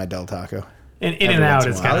to have my Del Taco. And In and Out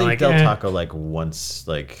is kind of I'll eat like Del Taco like once.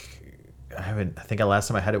 Like I think the last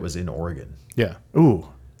time I had it was in Oregon. Yeah. Ooh.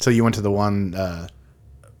 So you went to the one.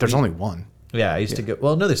 There's only one. Yeah, I used to go.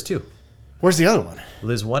 Well, no, there's two. Where's the other one? Well,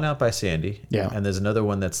 there's one out by Sandy. Yeah. And there's another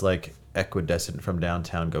one that's like equidistant from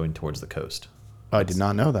downtown going towards the coast. Oh, I did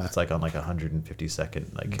not know that. It's like on like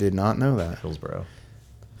 152nd, like Did not know that. Hillsboro.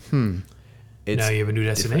 now you have a new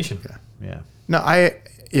destination. Yeah. No,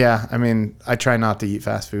 I mean, I try not to eat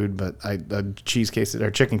fast food, but a cheese quesadilla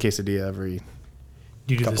or chicken quesadilla every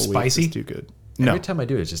Do you do the couple weeks spicy? is too good. No, Every time I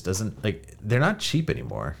do it, just doesn't like. They're not cheap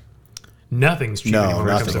anymore. Nothing's cheap No, anymore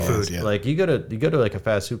when it comes to nothing food. is, yeah. Like you go to like a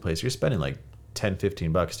fast food place, you're spending like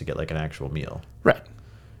 $10-15 to get like an actual meal. right.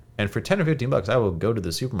 And for $10 or $15, I will go to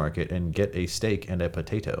the supermarket and get a steak and a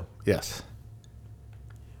potato. Yes.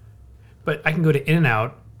 But I can go to In and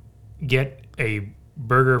Out, get a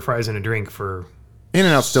burger, fries, and a drink for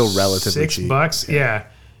In-N-Out's still relatively cheap. $6. Yeah.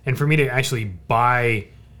 And for me to actually buy,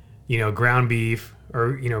 ground beef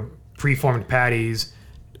or, preformed patties,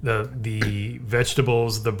 the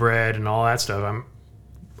vegetables, the bread, and all that stuff,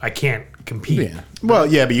 I can't compete. Yeah. Well,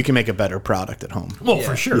 yeah, but you can make a better product at home. Well,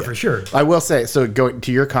 for sure. I will say, so going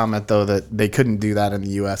to your comment though, that they couldn't do that in the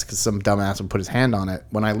U.S. because some dumbass would put his hand on it.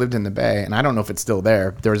 When I lived in the Bay, and I don't know if it's still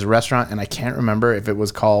there was a restaurant, and I can't remember if it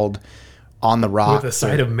was called On the Rock. With a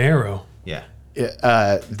side of marrow. Yeah.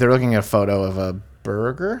 They're looking at a photo of a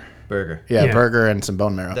burger. Burger. Yeah, burger and some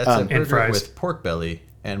bone marrow. That's a burger fries. with pork belly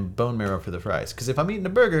and bone marrow for the fries. Because if I'm eating a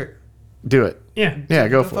burger, Do it. Yeah. Yeah,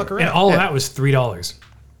 go don't for fuck it. around. And all of that was $3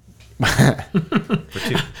 For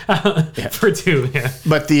two. for two. Yeah.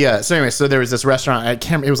 But so there was this restaurant. I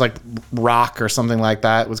can't. It was like Rock or something like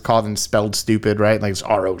that. It was called and spelled stupid, right? Like it's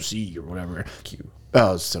ROC or whatever. Q.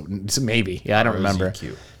 Oh, so maybe. Yeah, I don't remember.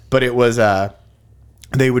 ROZQ. But it was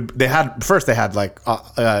they had like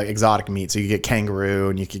exotic meat, so you get kangaroo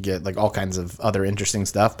and you could get like all kinds of other interesting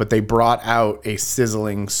stuff. But they brought out a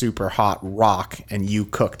sizzling, super hot rock, and you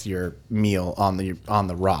cooked your meal on the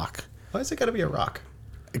rock Why is it got to be a rock?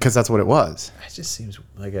 because that's what it was. It just seems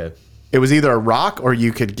like a. It was either a rock or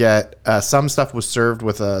you could get some stuff was served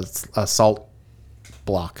with a salt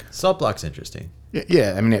block. Salt block's interesting.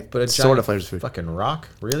 Yeah, I mean it But a sort giant of flavors food. fucking rock?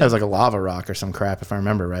 Really? It was like a lava rock or some crap if I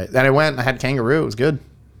remember right. Then I had kangaroo. It was good.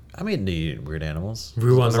 I mean, eat weird animals.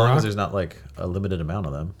 Roo on as the long rock? as there's not like a limited amount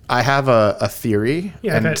of them. I have a theory,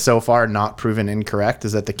 Yeah, I've and had- so far not proven incorrect,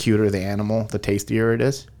 is that the cuter the animal, the tastier it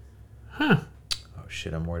is. Oh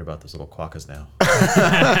shit, I'm worried about those little quokkas now.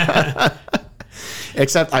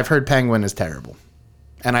 Except I've heard penguin is terrible.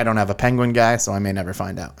 And I don't have a penguin guy, so I may never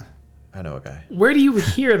find out. I know a guy. Where do you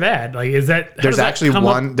hear that? Like, is that how There's does that actually come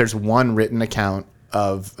up? there's one written account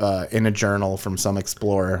of in a journal from some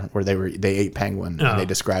explorer where they ate penguin Oh. and they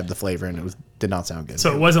described the flavor and did not sound good.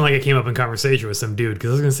 So it wasn't like it came up in conversation with some dude, because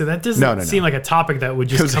I was gonna say that doesn't No. seem like a topic that would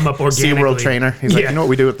just come up organically. SeaWorld trainer. He's like, Yeah. you know what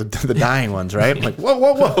we do with the dying ones, right? I'm like,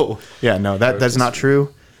 whoa. Yeah, no, that's not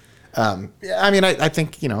true. Yeah, I mean, I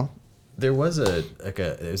think, There was it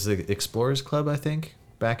was the Explorers Club, I think,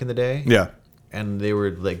 back in the day. yeah. And they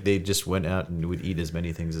were like, they just went out and would eat as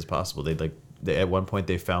many things as possible. At one point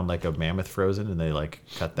they found like a mammoth frozen and they like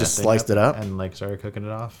cut that Just thing sliced it up? and like started cooking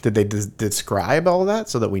it off. Did they describe all of that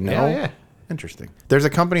so that we know? Yeah. Interesting. There's a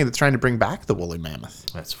company that's trying to bring back the woolly mammoth.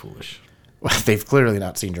 That's foolish. Well, they've clearly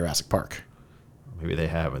not seen Jurassic Park. Maybe they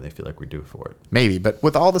have and they feel like we're due for it. Maybe, but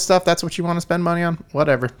with all the stuff, that's what you want to spend money on?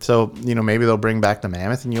 Whatever. So, maybe they'll bring back the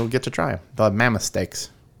mammoth and you'll get to try them. They'll have mammoth steaks.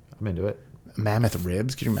 I'm into it. Mammoth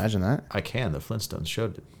ribs? Can you imagine that? I can. The Flintstones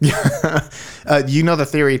showed it. You know the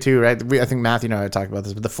theory too, right? I think Matthew and I talked about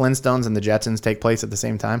this, but the Flintstones and the Jetsons take place at the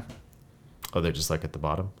same time. Oh, they're just like at the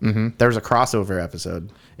bottom. There was a crossover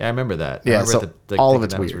episode. Yeah, I remember that. Yeah, I remember so all of thinking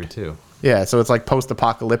it's that was weird. too. Yeah, so it's like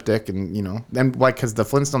post-apocalyptic, and because the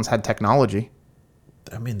Flintstones had technology.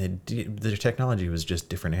 I mean, their technology was just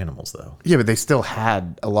different animals, though. Yeah, but they still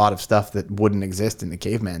had a lot of stuff that wouldn't exist in the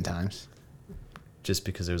caveman times. Just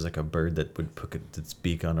because there was like a bird that would put its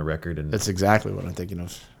beak on a record and That's exactly what I'm thinking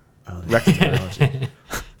of. oh, Record technology.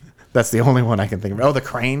 That's the only one I can think of. Oh, the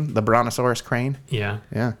crane, the brontosaurus crane. Yeah.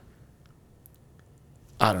 Yeah.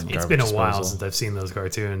 I don't know. It's been a while disposal. since I've seen those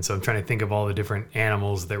cartoons, so I'm trying to think of all the different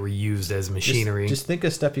animals that were used as machinery. Just think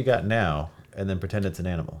of stuff you got now, and then pretend it's an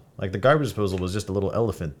animal. Like the garbage disposal was just a little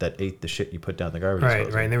elephant that ate the shit you put down the garbage right,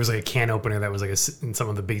 disposal. right. And there was like a can opener that was like in some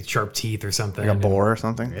of the big sharp teeth or something. Like a boar or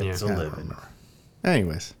something. It's a Yeah, I don't living. remember.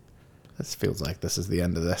 Anyways, this feels like this is the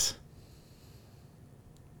end of this.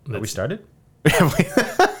 Are we started?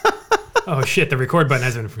 Oh shit! The record button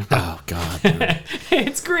hasn't been. Oh God. Dude.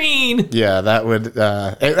 It's green. Yeah, that would.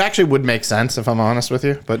 It actually would make sense if I'm honest with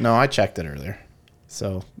you, but no, I checked it earlier.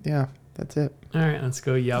 So yeah, That's it. All right, let's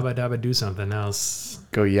go yabba dabba do something else.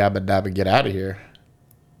 Go yabba dabba get out of here,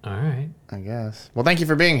 All right. I guess. Well, thank you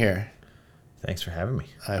for being here. Thanks for having me.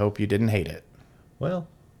 I hope you didn't hate it. Well,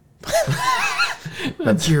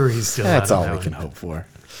 The jury's still out That's on all that we one. can hope for.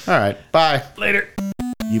 All right. Bye. Later.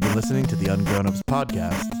 You've been listening to the Ungrown Ups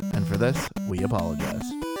podcast, and for this, we apologize.